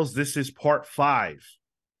Superheroes. This is part 5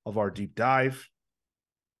 of our deep dive.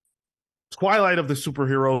 Twilight of the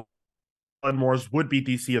Superheroes, Alan Moore's would-be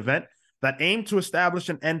DC event that aimed to establish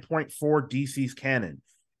an endpoint for DC's canon.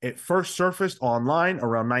 It first surfaced online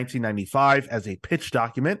around 1995 as a pitch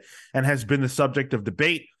document and has been the subject of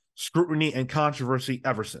debate, scrutiny, and controversy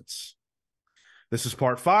ever since. This is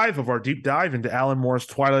part 5 of our deep dive into Alan Moore's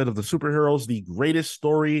Twilight of the Superheroes, the greatest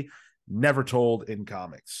story never told in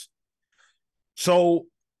comics. So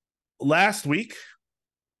last week,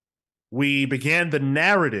 we began the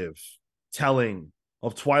narrative telling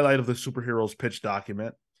of Twilight of the Superheroes pitch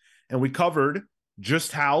document, and we covered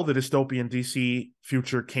just how the dystopian DC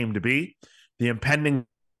future came to be, the impending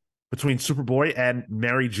between Superboy and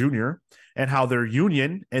Mary Jr., and how their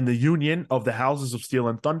union and the union of the Houses of Steel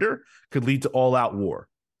and Thunder could lead to all-out war.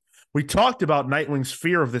 We talked about Nightwing's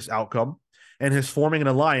fear of this outcome and his forming an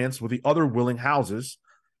alliance with the other willing houses,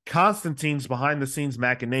 Constantine's behind-the-scenes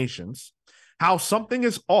machinations, how something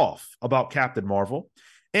is off about Captain Marvel,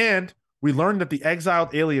 and we learn that the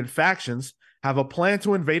exiled alien factions have a plan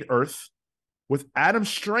to invade Earth, with Adam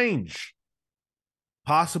Strange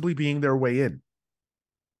possibly being their way in.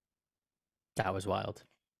 That was wild.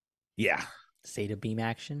 Yeah. Zeta beam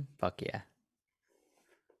action? Fuck yeah.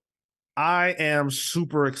 I am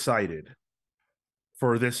super excited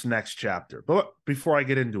for this next chapter. But before I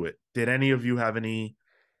get into it, did any of you have any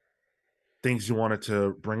things you wanted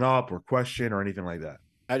to bring up or question or anything like that?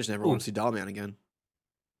 I just never want to see Dollman again.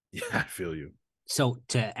 Yeah, I feel you. So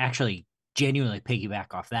to actually genuinely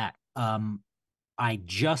piggyback off that, I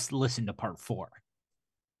just listened to part 4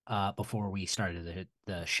 before we started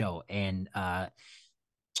the show, and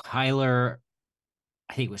Tyler,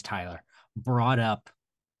 I think it was Tyler, brought up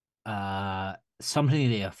something to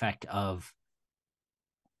the effect of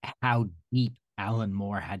how deep Alan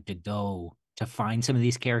Moore had to go to find some of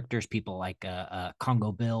these characters, people like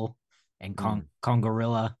Congo Bill and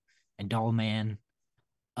Congorilla and Dollman,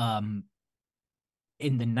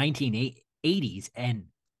 in the 1980s and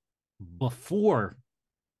before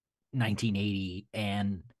 1980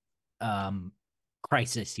 and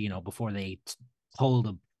Crisis, before they told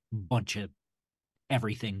a bunch of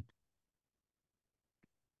everything.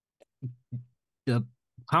 The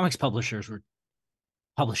comics publishers were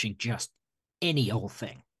publishing just any old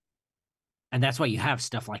thing. And that's why you have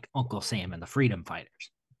stuff like Uncle Sam and the Freedom Fighters.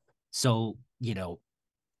 So,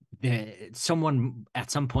 someone at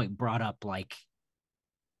some point brought up like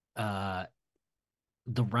the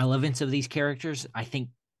relevance of these characters. I think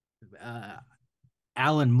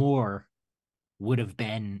Alan Moore would have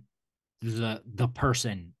been the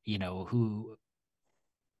person, who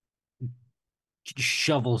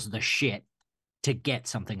shovels the shit to get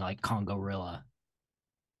something like Congorilla,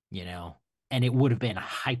 and it would have been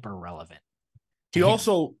hyper relevant. He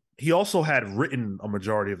also had written a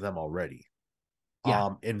majority of them already.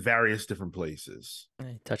 Yeah. In various different places.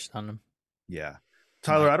 I touched on them. Yeah.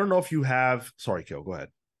 Tyler, I don't know if you have. Sorry, Kill, go ahead.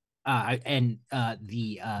 And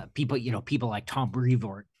the people like Tom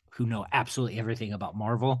Brevoort, who know absolutely everything about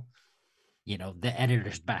Marvel, the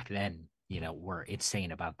editors back then, were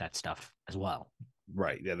insane about that stuff as well.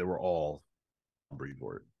 Right. Yeah, they were all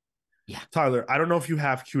Brevoort. Yeah. Tyler, I don't know if you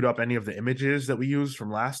have queued up any of the images that we used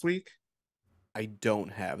from last week. I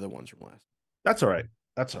don't have the ones from last. That's all right.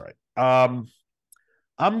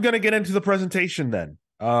 I'm going to get into the presentation then.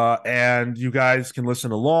 And you guys can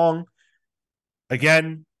listen along.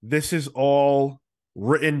 Again, this is all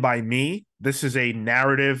written by me. This is a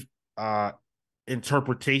narrative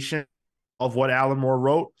interpretation of what Alan Moore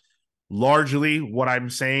wrote. Largely, what I'm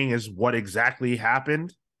saying is what exactly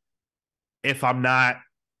happened, if I'm not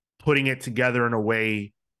putting it together in a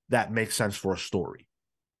way that makes sense for a story.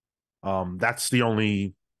 That's the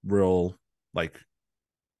only real,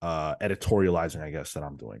 editorializing, I guess, that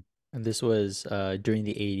I'm doing. And this was during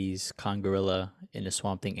the 80s, Congorilla in a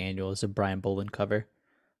Swamp Thing annual. It's a Brian Boland cover.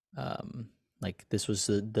 This was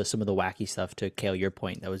some of the wacky stuff, to Kale, your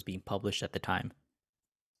point, that was being published at the time.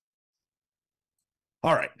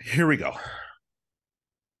 All right, here we go.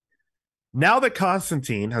 Now that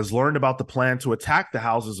Constantine has learned about the plan to attack the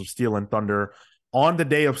Houses of Steel and Thunder on the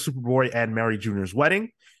day of Superboy and Mary Jr.'s wedding,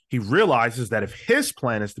 he realizes that if his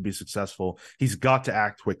plan is to be successful, he's got to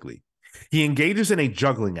act quickly. He engages in a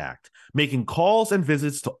juggling act, making calls and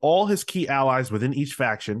visits to all his key allies within each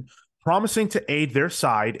faction, promising to aid their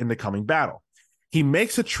side in the coming battle. He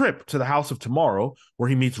makes a trip to the House of Tomorrow, where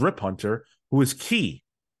he meets Rip Hunter, who is key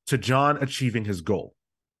to John achieving his goal.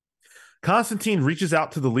 Constantine reaches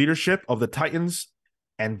out to the leadership of the Titans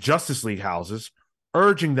and Justice League houses,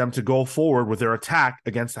 urging them to go forward with their attack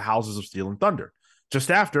against the Houses of Steel and Thunder.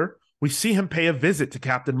 Just after, we see him pay a visit to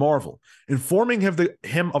Captain Marvel, informing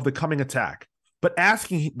him of the coming attack, but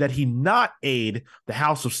asking that he not aid the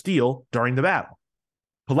House of Steel during the battle.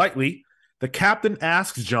 Politely, the captain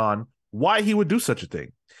asks John why he would do such a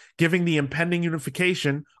thing, giving the impending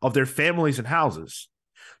unification of their families and houses,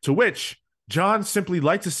 to which John simply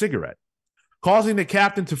lights a cigarette, causing the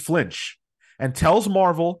captain to flinch, and tells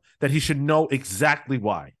Marvel that he should know exactly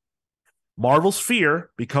why. Marvel's fear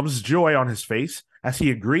becomes joy on his face as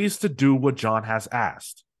he agrees to do what John has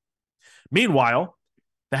asked. Meanwhile,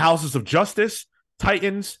 the Houses of Justice,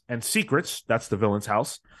 Titans, and Secrets, that's the villain's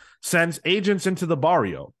house, sends agents into the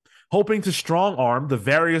barrio, hoping to strong-arm the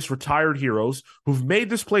various retired heroes who've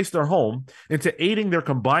made this place their home into aiding their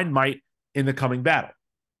combined might in the coming battle.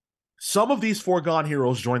 Some of these foregone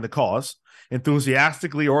heroes join the cause,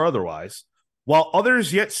 enthusiastically or otherwise, while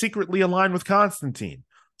others yet secretly align with Constantine,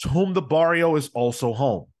 to whom the barrio is also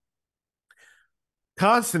home.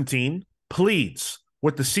 Constantine pleads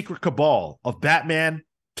with the secret cabal of Batman,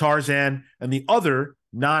 Tarzan, and the other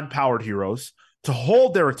non-powered heroes to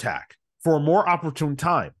hold their attack for a more opportune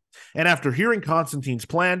time. And after hearing Constantine's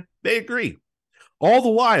plan, they agree. All the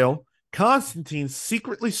while, Constantine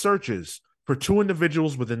secretly searches for two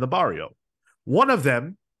individuals within the barrio, one of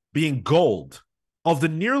them being Gold of the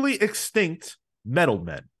nearly extinct Metal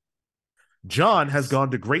Men. John has gone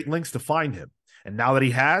to great lengths to find him, and now that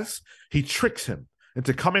he has, he tricks him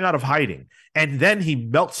into coming out of hiding, and then he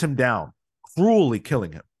melts him down, cruelly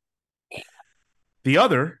killing him. The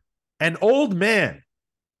other, an old man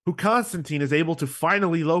who Constantine is able to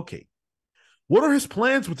finally locate. What are his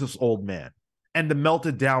plans with this old man and the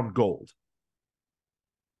melted down Gold?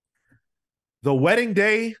 The wedding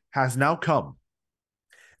day has now come.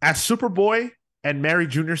 As Superboy and Mary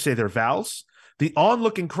Jr. say their vows, the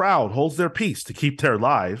onlooking crowd holds their peace to keep their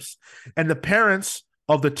lives, and the parents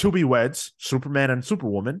of the to-be-weds, Superman and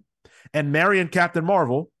Superwoman, and Mary and Captain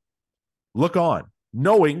Marvel, look on,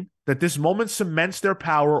 knowing that this moment cements their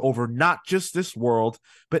power over not just this world,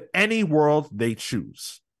 but any world they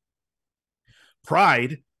choose.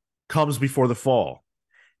 Pride comes before the fall,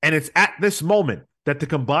 and it's at this moment that the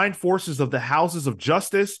combined forces of the houses of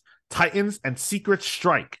Justice, Titans, and Secrets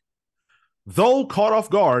strike. Though caught off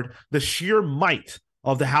guard, the sheer might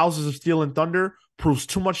of the houses of Steel and Thunder proves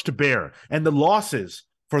too much to bear, and the losses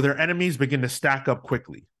for their enemies begin to stack up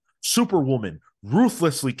quickly. Superwoman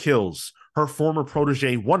ruthlessly kills her former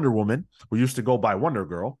protege Wonder Woman, who used to go by Wonder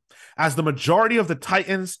Girl, as the majority of the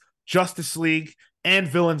Titans, Justice League, and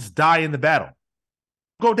villains die in the battle.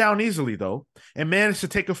 Go down easily, though, and manage to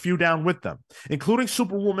take a few down with them, including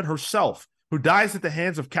Superwoman herself, who dies at the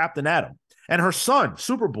hands of Captain Atom, and her son,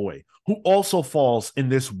 Superboy, who also falls in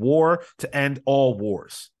this war to end all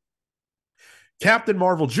wars. Captain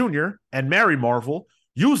Marvel Jr. and Mary Marvel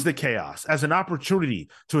use the chaos as an opportunity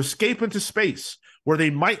to escape into space where they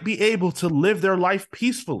might be able to live their life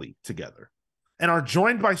peacefully together, and are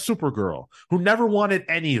joined by Supergirl, who never wanted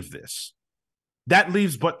any of this. That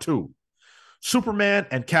leaves but two, Superman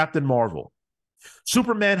and Captain Marvel.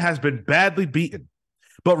 Superman has been badly beaten,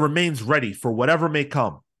 but remains ready for whatever may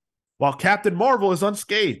come, while Captain Marvel is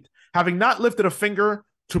unscathed, having not lifted a finger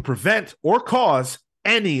to prevent or cause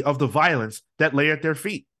any of the violence that lay at their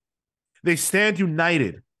feet. They stand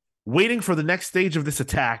united, waiting for the next stage of this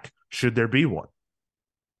attack, should there be one.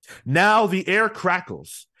 Now the air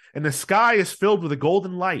crackles, and the sky is filled with a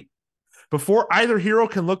golden light. Before either hero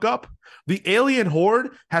can look up, the alien horde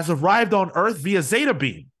has arrived on Earth via Zeta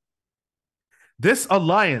Beam. This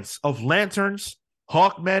alliance of lanterns,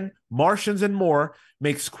 Hawkmen, Martians, and more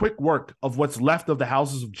makes quick work of what's left of the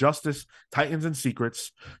houses of Justice, Titans, and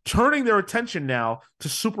Secrets, turning their attention now to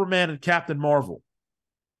Superman and Captain Marvel.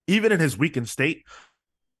 Even in his weakened state,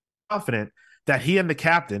 confident that he and the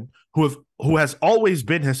Captain, who has always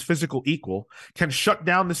been his physical equal, can shut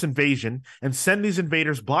down this invasion and send these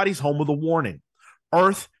invaders' bodies home with a warning.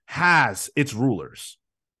 Earth has its rulers.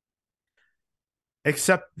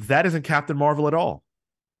 Except that isn't Captain Marvel at all.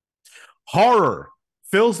 Horror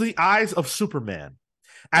fills the eyes of Superman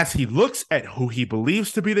as he looks at who he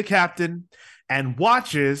believes to be the Captain and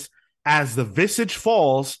watches as the visage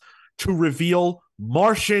falls to reveal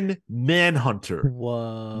Martian Manhunter.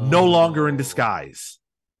 Whoa. No longer in disguise.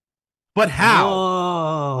 But how?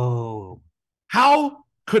 Whoa. How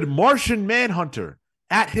could Martian Manhunter,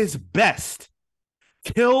 at his best,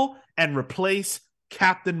 kill and replace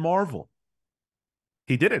Captain Marvel?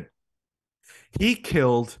 He didn't. He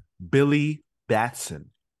killed Billy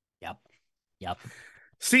Batson. Yep.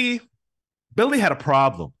 See, Billy had a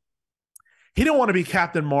problem. He didn't want to be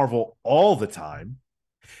Captain Marvel all the time.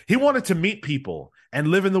 He wanted to meet people and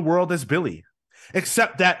live in the world as Billy,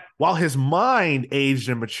 except that while his mind aged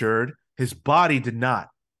and matured, his body did not.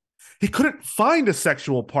 He couldn't find a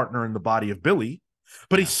sexual partner in the body of Billy,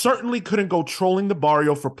 but he certainly couldn't go trolling the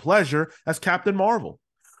barrio for pleasure as Captain Marvel.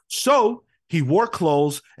 So he wore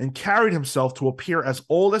clothes and carried himself to appear as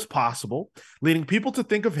old as possible, leading people to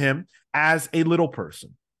think of him as a little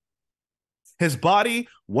person. His body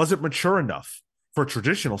wasn't mature enough for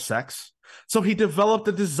traditional sex, so he developed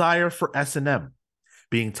a desire for S&M,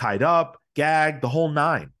 being tied up, gagged, the whole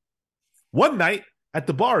nine. One night at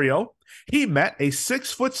the barrio, he met a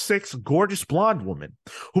 6'6" gorgeous blonde woman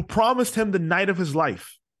who promised him the night of his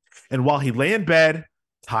life. And while he lay in bed,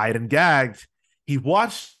 tied and gagged, he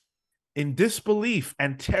watched in disbelief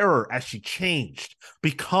and terror as she changed,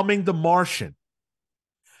 becoming the Martian.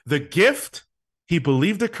 The gift, he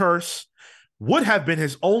believed a curse, would have been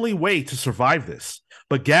his only way to survive this.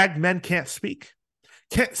 But gagged men can't speak,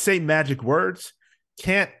 can't say magic words,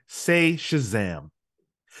 can't say Shazam.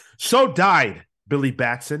 So died Billy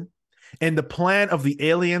Batson, and the plan of the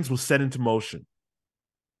aliens was set into motion.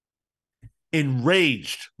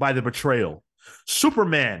 Enraged by the betrayal,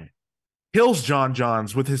 Superman kills John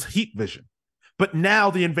Johns with his heat vision. But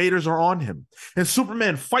now the invaders are on him, and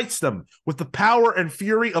Superman fights them with the power and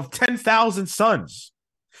fury of 10,000 suns.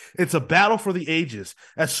 It's a battle for the ages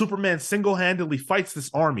as Superman single-handedly fights this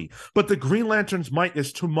army, but the Green Lantern's might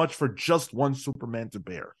is too much for just one Superman to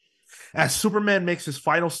bear. As Superman makes his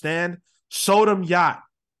final stand, Sodom Yat,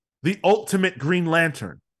 the ultimate Green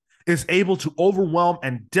Lantern, is able to overwhelm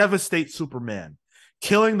and devastate Superman,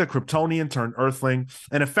 killing the Kryptonian turned Earthling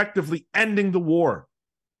and effectively ending the war,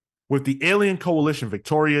 with the alien coalition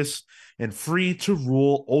victorious and free to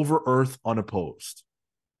rule over Earth unopposed.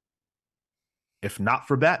 If not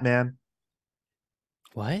for Batman.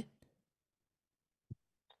 What?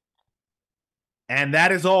 And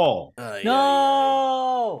that is all.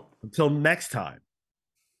 No. Until next time.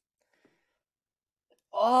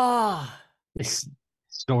 Oh. This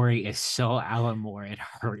story is so Alan Moore, it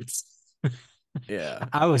hurts. Yeah.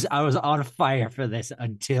 I was on fire for this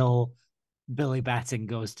until Billy Batson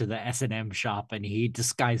goes to the S&M shop and he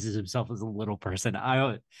disguises himself as a little person.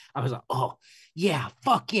 I was like, oh yeah,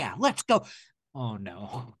 fuck yeah, let's go. Oh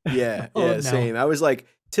no. Yeah, Oh, yeah, no. same. I was like,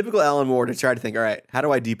 typical Alan Moore to try to think, all right, how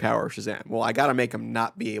do I depower Shazam? Well, I got to make him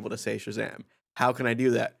not be able to say Shazam. How can I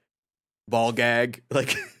do that? Ball gag,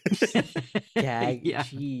 like Gag. Yeah.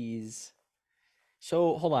 Jeez.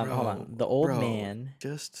 So hold on. Bro, The old bro, man.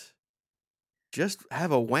 Just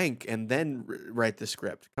have a wank and then write the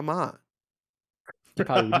script. Come on. He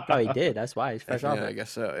probably did. That's why he's fresh off Yeah, I it.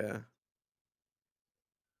 guess so. Yeah.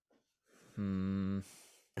 Hmm.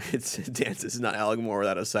 It's Dance is not Alan Moore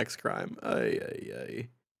without a sex crime. Ay.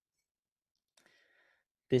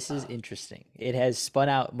 This is interesting. It has spun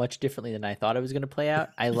out much differently than I thought it was going to play out.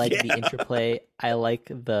 I like the Yeah. interplay. I like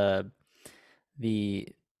the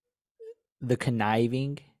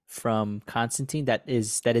conniving from Constantine. That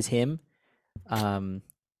is him,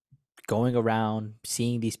 going around,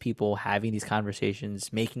 seeing these people, having these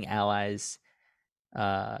conversations, making allies,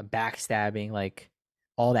 backstabbing, like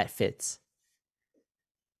all that fits.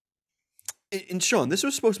 And Sean, this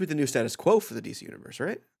was supposed to be the new status quo for the DC universe,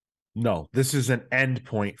 right? No, this is an end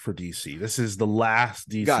point for DC. This is the last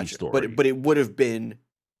DC Gotcha. story. But it would have been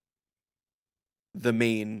the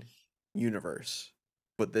main universe.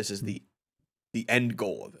 But this is the end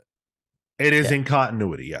goal of it. it is Yeah. in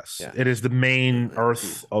continuity, yes. Yeah. It is the main Yeah,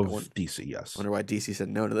 Earth I of wonder- DC, yes. I wonder why DC said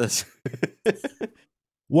no to this.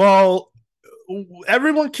 Well,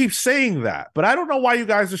 everyone keeps saying that, but I don't know why you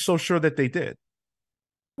guys are so sure that they did.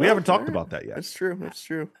 We haven't talked about that yet. That's true. That's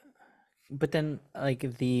true. But then, like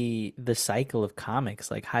the cycle of comics,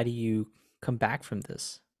 like how do you come back from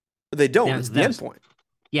this? But they don't. Yeah, It's the that's- end point.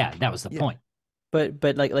 Yeah, that was the Yeah. point. But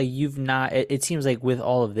like you've not. It seems like with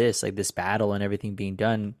all of this, like this battle and everything being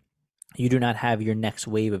done, you do not have your next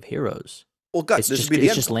wave of heroes. Well, God, It's this just would be the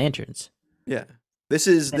it's end just point. lanterns. Yeah. This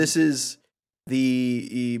is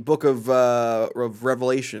the book of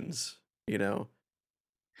Revelations, you know.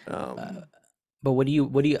 But what do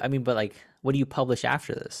you? I mean, but like, what do you publish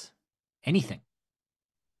after this? Anything.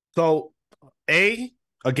 So,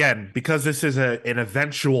 again, because this is an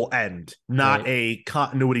eventual end, not Right. a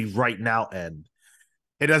continuity right now end,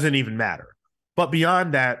 it doesn't even matter. But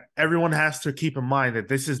beyond that, everyone has to keep in mind that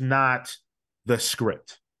this is not the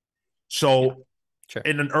script. So, Sure.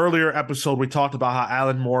 in an earlier episode, we talked about how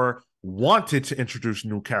Alan Moore wanted to introduce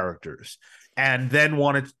new characters and then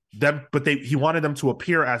wanted them, but he wanted them to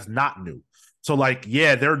appear as not new. So, like,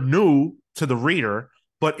 yeah, they're new to the reader,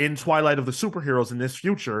 but in Twilight of the Superheroes in this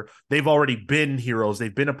future, they've already been heroes.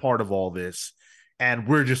 They've been a part of all this, and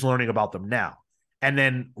we're just learning about them now. And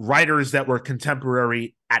then writers that were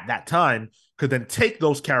contemporary at that time could then take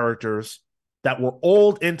those characters that were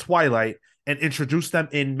old in Twilight and introduce them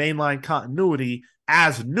in mainline continuity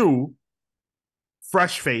as new,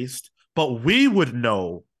 fresh-faced, but we would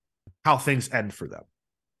know how things end for them.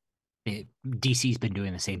 DC's been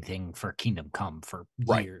doing the same thing for Kingdom Come for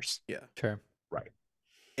Right. years. Sure.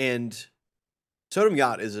 And Sodom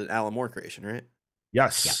Yacht is an Alan Moore creation, right?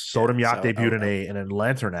 Yes, Yeah. Sodom Yeah, Yacht so debuted I'll- in a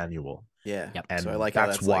Lantern annual, Yeah. Yep. and So I like how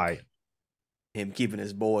that's that's why. like him keeping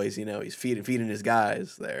his boys, you know, he's feeding his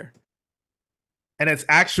guys there. And it's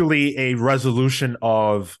actually a resolution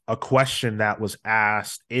of a question that was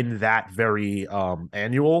asked in that very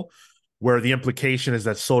annual, where the implication is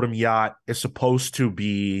that Sodom Yacht is supposed to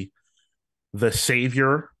be the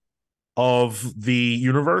savior of the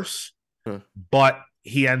universe, but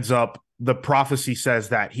the prophecy says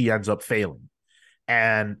that he ends up failing.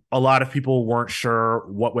 And a lot of people weren't sure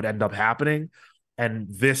what would end up happening. And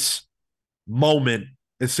this moment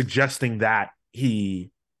is suggesting that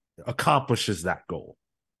he accomplishes that goal.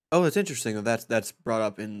 Oh, it's interesting that that's brought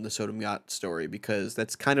up in the Sodom Yacht story, because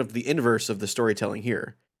that's kind of the inverse of the storytelling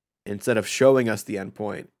here. Instead of showing us the end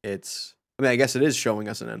point, I guess it is showing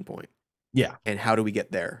us an end point. Yeah. And how do we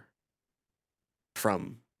get there?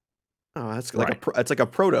 That's Right. it's like a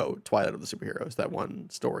proto Twilight of the Superheroes, that one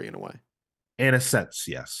story in a way. In a sense,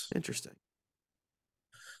 yes. Interesting.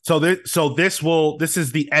 So this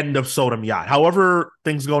is the end of Sodom Yacht. However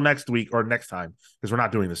things go next week or next time, because we're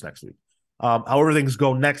not doing this next week. However things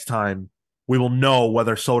go next time, we will know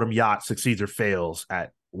whether Sodom Yacht succeeds or fails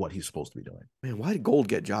at what he's supposed to be doing. Man, why did Gold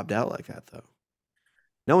get jobbed out like that though?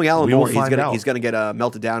 Knowing Alan We will Moore, find out. he's gonna get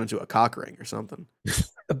melted down into a cock ring or something.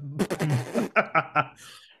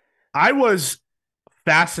 I was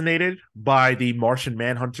fascinated by the Martian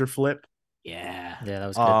Manhunter flip. Yeah. Yeah, that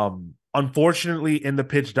was good. Unfortunately, in the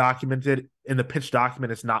pitch document,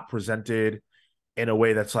 it's not presented in a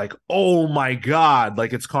way that's like, oh my God,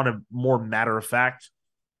 like it's kind of more matter of fact.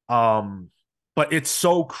 But it's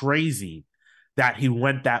so crazy that he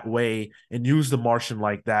went that way and used the Martian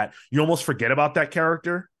like that. You almost forget about that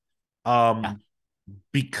character.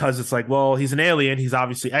 Because it's like, well, he's an alien, he's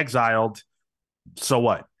obviously exiled. So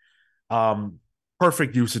what?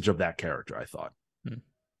 Perfect usage of that character, I thought.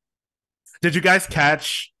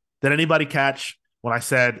 Did anybody catch when I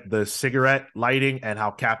said the cigarette lighting and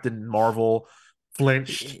how Captain Marvel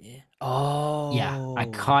flinched? Oh, Yeah, I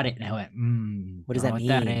caught it and I went, what does that mean?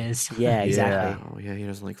 That is. Yeah, exactly. Oh yeah, he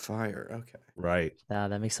doesn't like fire. Okay. Right.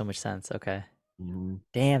 That makes so much sense. Okay. Mhm.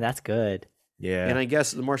 Damn, that's good. Yeah. And I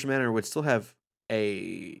guess the Martian Manhunter would still have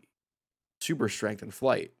a super strength in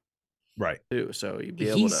flight right. too, so you'd be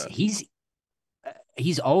able to.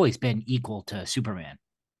 He's always been equal to Superman.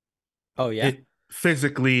 Oh yeah.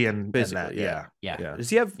 Physically and Physically, that. Yeah. Does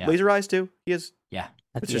he have laser eyes too? He has. Yeah.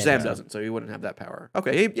 But Shazam doesn't, so he wouldn't have that power.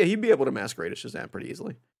 Okay, he'd be able to masquerade as Shazam pretty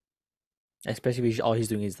easily. Especially if all he's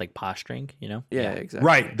doing is like posturing, you know? Yeah, exactly.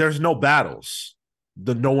 Right. There's no battles.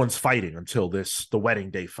 No one's fighting until the wedding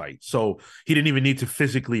day fight. So he didn't even need to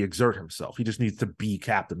physically exert himself. He just needs to be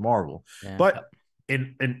Captain Marvel. Yeah. But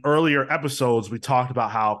in earlier episodes, we talked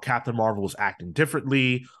about how Captain Marvel was acting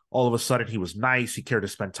differently. All of a sudden, he was nice. He cared to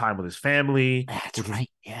spend time with his family. That's right.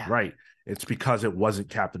 Yeah. Right. It's because it wasn't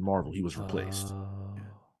Captain Marvel. He was replaced.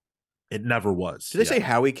 It never was. Did they say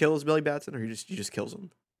how he kills Billy Batson, or he just kills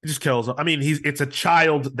him? He just kills him. I mean, it's a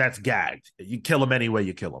child that's gagged. You kill him any way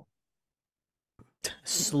you kill him.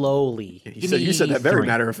 Slowly. You said that very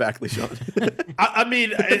matter of factly, Sean. I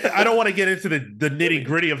mean, I don't want to get into the nitty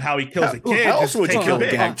gritty of how he kills a kid. How else would you kill a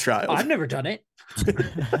him. gagged child? I've never done it.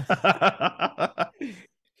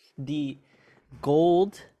 The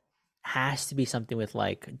Gold has to be something with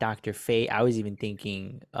like Dr. Fate. I was even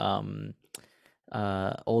thinking old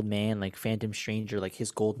man, like Phantom Stranger, like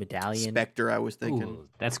his gold medallion. Spectre, I was thinking. Ooh,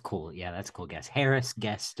 that's cool. Yeah, that's cool guess. Harris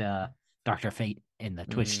guessed Dr. Fate in the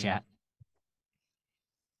Twitch chat.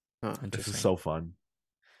 Huh. This is so fun.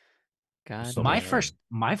 God, So my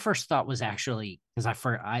much first thought was actually because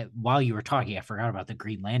while you were talking, I forgot about the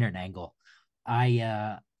Green Lantern angle.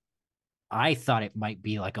 I thought it might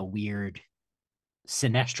be like a weird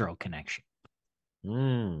Sinestro connection.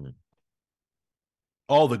 Oh,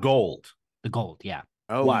 the gold. The gold, yeah.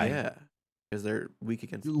 Oh, Why? yeah. Because they're weak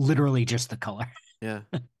against. Literally just the color. Yeah.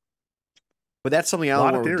 But that's something A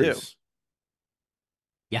lot Alan of Moore would do. theories.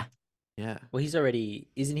 Yeah. well, he's already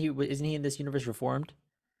isn't he in this universe reformed?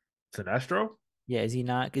 Sinestro? Yeah, is he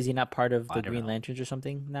not? Is he not part of I the don't Green know. Lanterns or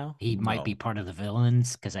something now? He might No. be part of the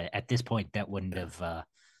villains because at this point that wouldn't have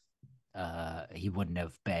he wouldn't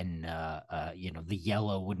have been the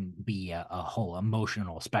yellow wouldn't be a whole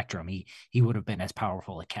emotional spectrum. He would have been as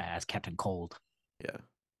powerful as Captain Cold. Yeah.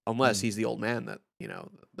 Unless he's the old man that,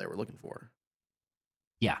 they were looking for.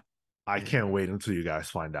 I can't wait until you guys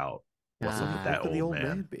find out what's up with Ah. that What could the old old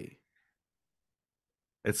man. man be?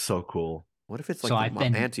 It's so cool. What if it's like So the I've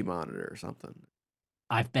been- anti-monitor or something?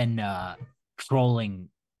 I've been trolling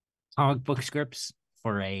comic book scripts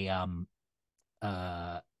for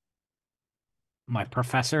my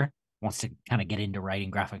professor wants to kind of get into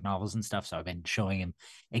writing graphic novels and stuff, so I've been showing him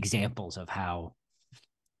examples of how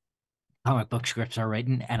comic book scripts are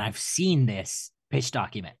written, and I've seen this pitch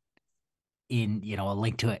document in a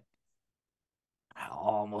link to it. I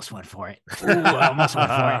almost went for it. Ooh, I almost went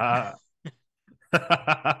for it.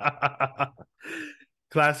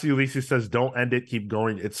 Classy Ulysses says, "Don't end it. Keep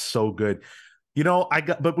going. It's so good."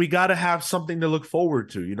 But we got to have something to look forward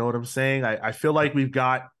to. You know what I'm saying? I feel like we've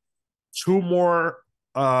got two more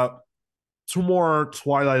Twilight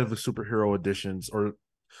of the Superhero editions, or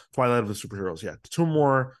Twilight of the Superheroes. Yeah, two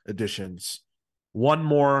more editions. One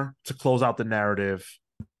more to close out the narrative,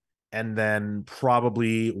 and then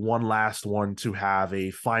probably one last one to have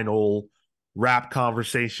a final wrap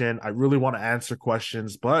conversation. I really want to answer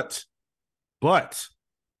questions, but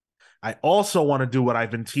I also want to do what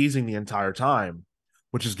I've been teasing the entire time,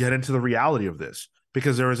 which is get into the reality of this,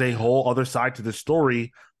 because there is a whole other side to this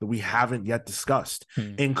story that we haven't yet discussed,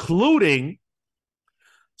 including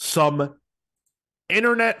some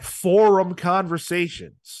internet forum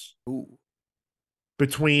conversations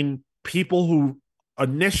between people who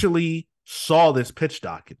initially saw this pitch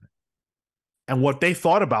document and what they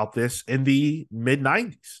thought about this in the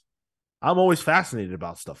mid-90s. I'm always fascinated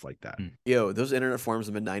about stuff like that. Yo, those internet forums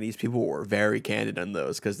in the mid-90s, people were very candid on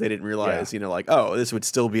those because they didn't realize, like, oh, this would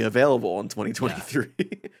still be available in 2023.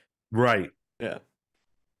 Right. Yeah.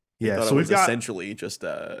 Yeah, so we've got essentially just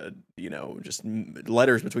just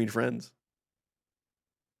letters between friends.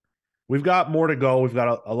 We've got more to go. We've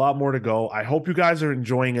got a lot more to go. I hope you guys are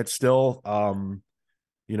enjoying it still.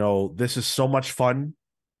 This is so much fun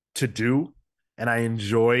to do, and I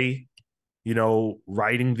enjoy,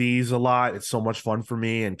 writing these a lot. It's so much fun for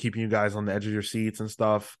me and keeping you guys on the edge of your seats and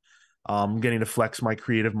stuff. I'm getting to flex my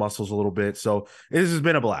creative muscles a little bit. So this has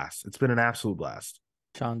been a blast. It's been an absolute blast.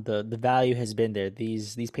 Sean, the value has been there.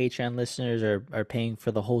 These Patreon listeners are paying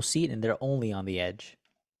for the whole seat, and they're only on the edge.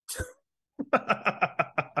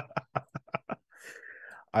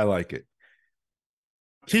 I like it.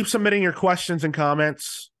 Keep submitting your questions and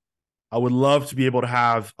comments. I would love to be able to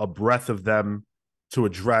have a breadth of them to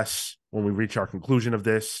address when we reach our conclusion of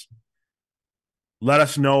this. Let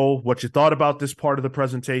us know what you thought about this part of the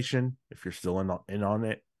presentation, if you're still in on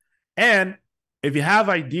it. And if you have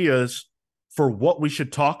ideas for what we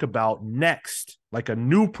should talk about next, like a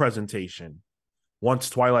new presentation, once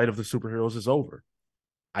Twilight of the Superheroes is over.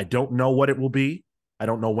 I don't know what it will be. I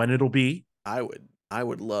don't know when it'll be. I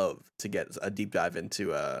would love to get a deep dive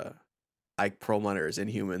into Ike Perlmutter's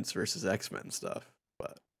Inhumans versus X-Men stuff,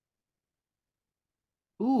 but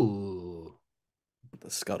ooh, what the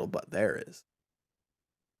scuttlebutt there is.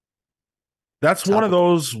 That's one of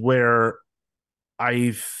those where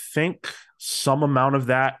I think did some amount of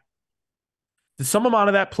that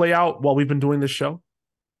play out while we've been doing this show?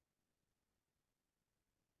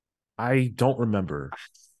 I don't remember. I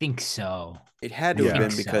think so. It had to have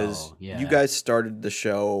been because you guys started the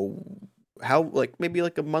show maybe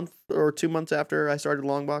a month or 2 months after I started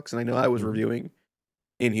Longbox, and I know I was reviewing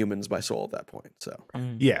Inhumans by Soul at that point. So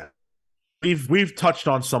yeah, we've touched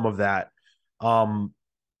on some of that.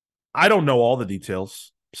 I don't know all the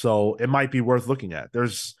details, so it might be worth looking at.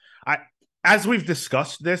 As we've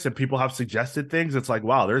discussed this and people have suggested things, it's like,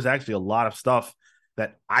 wow, there's actually a lot of stuff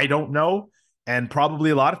that I don't know and probably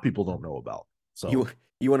a lot of people don't know about. So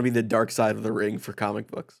you want to be the dark side of the ring for comic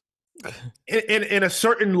books? In a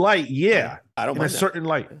certain light, yeah. I don't mind in a certain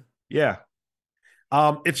light. Yeah.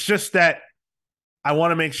 It's just that I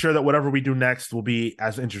want to make sure that whatever we do next will be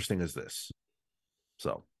as interesting as this.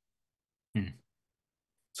 So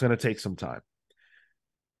it's going to take some time.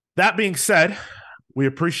 That being said, we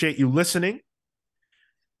appreciate you listening.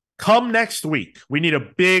 Come next week. We need a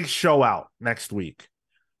big show out next week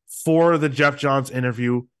for the Geoff Johns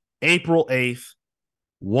interview, April 8th,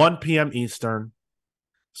 1 p.m. Eastern.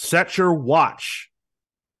 Set your watch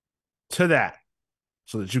to that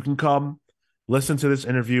so that you can come listen to this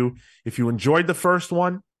interview. If you enjoyed the first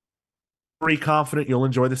one, pretty confident you'll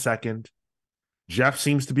enjoy the second. Geoff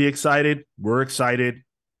seems to be excited. We're excited.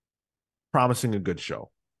 Promising a good show.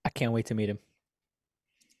 I can't wait to meet him.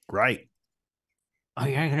 Right. Oh,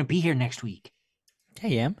 you're not going to be here next week. I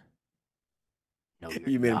am. No,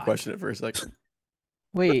 you made him question it for a second.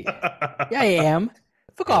 Wait. Yeah, I am.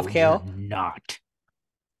 Fuck off, Kale. Not.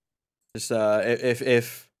 Just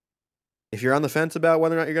if you're on the fence about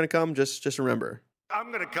whether or not you're going to come, just remember,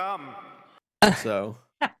 I'm going to come. So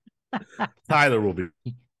Tyler will be.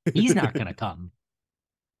 He's not going to come.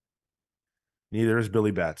 Neither is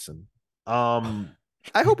Billy Batson. I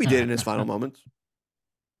hope he did in his final moments.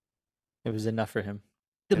 It was enough for him.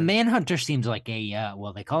 The Manhunter seems like they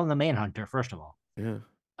call him the Manhunter, first of all. Yeah.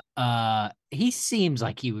 He seems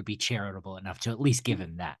like he would be charitable enough to at least give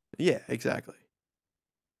him that. Yeah, exactly.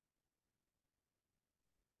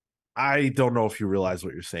 I don't know if you realize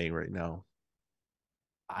what you're saying right now.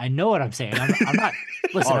 I know what I'm saying. I'm not.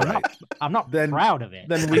 Listen, All I'm not proud of it.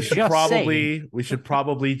 Then we should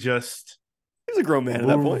probably just. He's a grown man at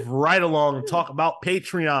that point. Right along and talk about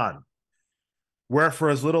Patreon, where for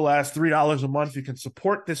as little as $3 a month you can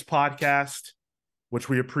support this podcast, which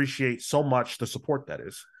we appreciate so much. The support that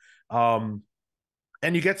is, and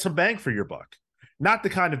you get some bang for your buck. Not the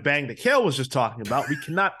kind of bang that Kale was just talking about. We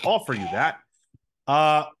cannot offer you that.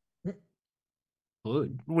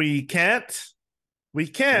 We can't. We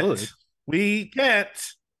can't. Could. We can't.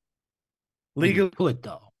 Legally, Could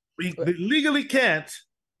though. we legally can't.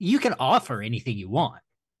 You can offer anything you want.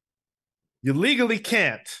 You legally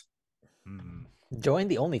can't. Join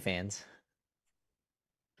the OnlyFans.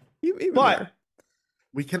 Even But there.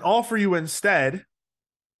 we can offer you instead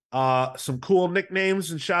some cool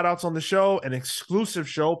nicknames and shout outs on the show, an exclusive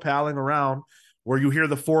show, Palling Around, where you hear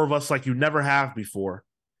the four of us like you never have before.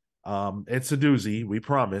 It's a doozy, we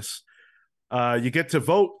promise. You get to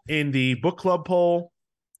vote in the book club poll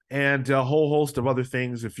and a whole host of other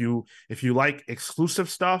things. If you like exclusive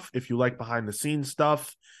stuff, if you like behind the scenes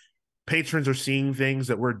stuff, patrons are seeing things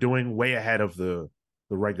that we're doing way ahead of the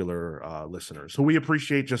regular listeners, who we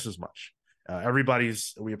appreciate just as much.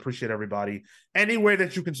 We appreciate everybody. Any way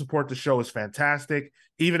that you can support the show is fantastic,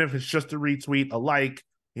 even if it's just a retweet, a like,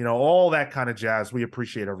 all that kind of jazz. We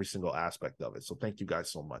appreciate every single aspect of it. So thank you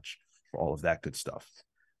guys so much for all of that good stuff.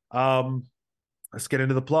 Let's get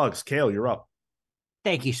into the plugs. Kale, you're up.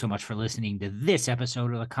 Thank you so much for listening to this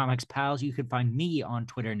episode of the Comics Pals. You can find me on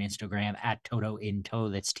Twitter and Instagram at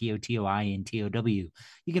TotoInto. That's TOTOINTOW.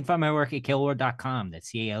 You can find my work at KaleWard.com.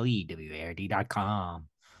 That's CALEWARD.com.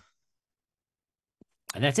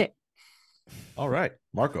 And that's it. All right,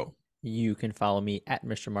 Marco. You can follow me at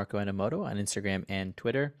Mr. Marco Enomoto on Instagram and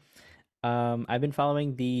Twitter. I've been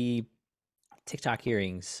following the TikTok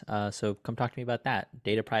hearings, so come talk to me about that.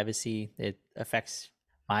 Data privacy, it affects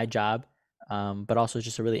my job, but also it's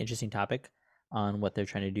just a really interesting topic on what they're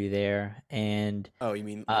trying to do there. And Oh, you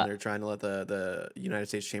mean when they're trying to let the United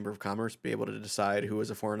States Chamber of Commerce be able to decide who is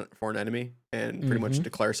a foreign enemy and pretty much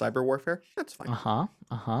declare cyber warfare? That's fine.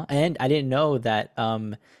 And I didn't know that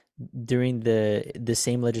during the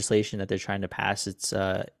same legislation that they're trying to pass, it's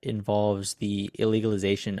involves the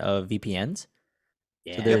illegalization of VPNs.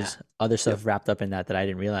 Yeah. So there's other stuff wrapped up in that I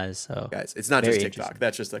didn't realize. So Guys, it's not very just TikTok. interesting.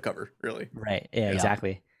 That's just the cover, really. Right. Yeah, Yeah.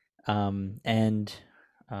 exactly. And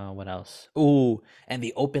what else? Ooh, and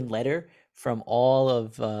the open letter from all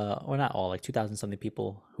of, well, not all, like 2,000 something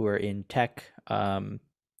people who are in tech,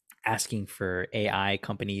 asking for AI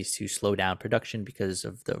companies to slow down production because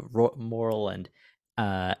of the moral and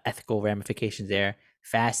ethical ramifications there.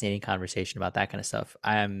 Fascinating conversation about that kind of stuff.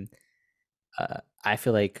 I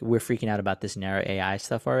feel like we're freaking out about this narrow AI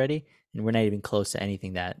stuff already, and we're not even close to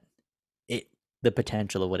anything that the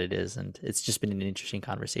potential of what it is. And it's just been an interesting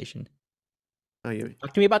conversation. Oh, you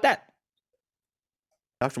Talk to me about that.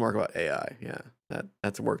 talk to Mark about AI. Yeah,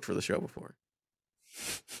 that's worked for the show before.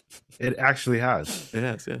 It actually has. It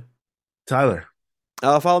has, yeah. Tyler.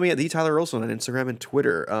 Follow me at the Tyler Olson on Instagram and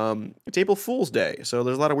Twitter. It's April Fool's Day, so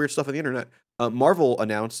there's a lot of weird stuff on the internet. Marvel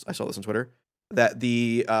announced, I saw this on Twitter, that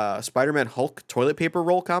the Spider-Man Hulk toilet paper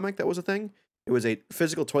roll comic that was a thing. It was a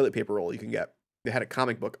physical toilet paper roll you can get. They had a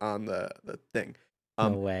comic book on the thing. No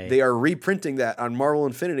way. They are reprinting that on Marvel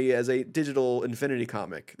Infinity as a digital Infinity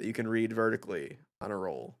comic that you can read vertically on a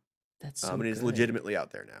roll. That's so and it is good. legitimately out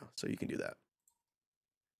there now, so you can do that.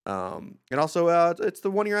 And also, it's the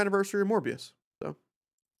 1 year anniversary of Morbius. So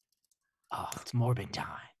Oh, it's Morbid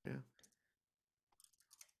time.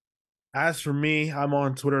 As for me, I'm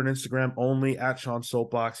on Twitter and Instagram only at Sean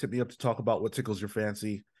Soapbox. Hit me up to talk about what tickles your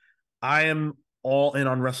fancy. I am all in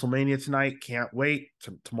on WrestleMania tonight. Can't wait.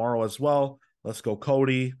 Tomorrow as well. Let's go,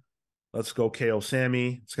 Cody. Let's go, KO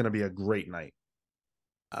Sammy. It's going to be a great night.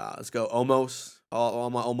 let's go, Omos. All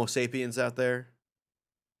my Homo sapiens out there.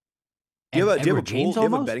 Do you have a Edward pool? James Do you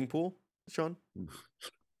have a almost? betting pool, Sean? Do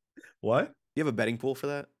What? you have a betting pool for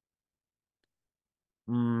that?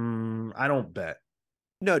 I don't bet.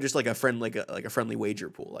 No, just like a friendly wager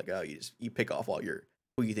pool. Like you pick off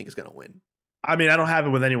who you think is gonna win. I mean, I don't have it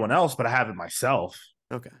with anyone else, but I have it myself,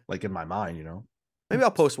 Okay. like in my mind, Maybe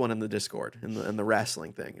I'll post one in the Discord in the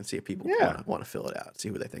wrestling thing and see if people Yeah. want to fill it out. See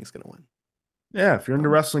who they think is gonna win. Yeah, if you're into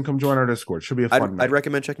wrestling, come join our Discord. Should be a fun night. I'd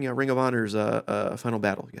recommend checking out Ring of Honor's Final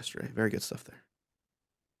Battle yesterday. Very good stuff there.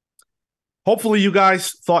 Hopefully you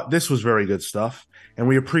guys thought this was very good stuff, and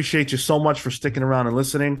we appreciate you so much for sticking around and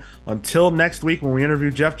listening. Until next week when we interview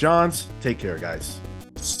Jeff Johns, take care, guys.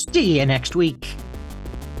 See you next week.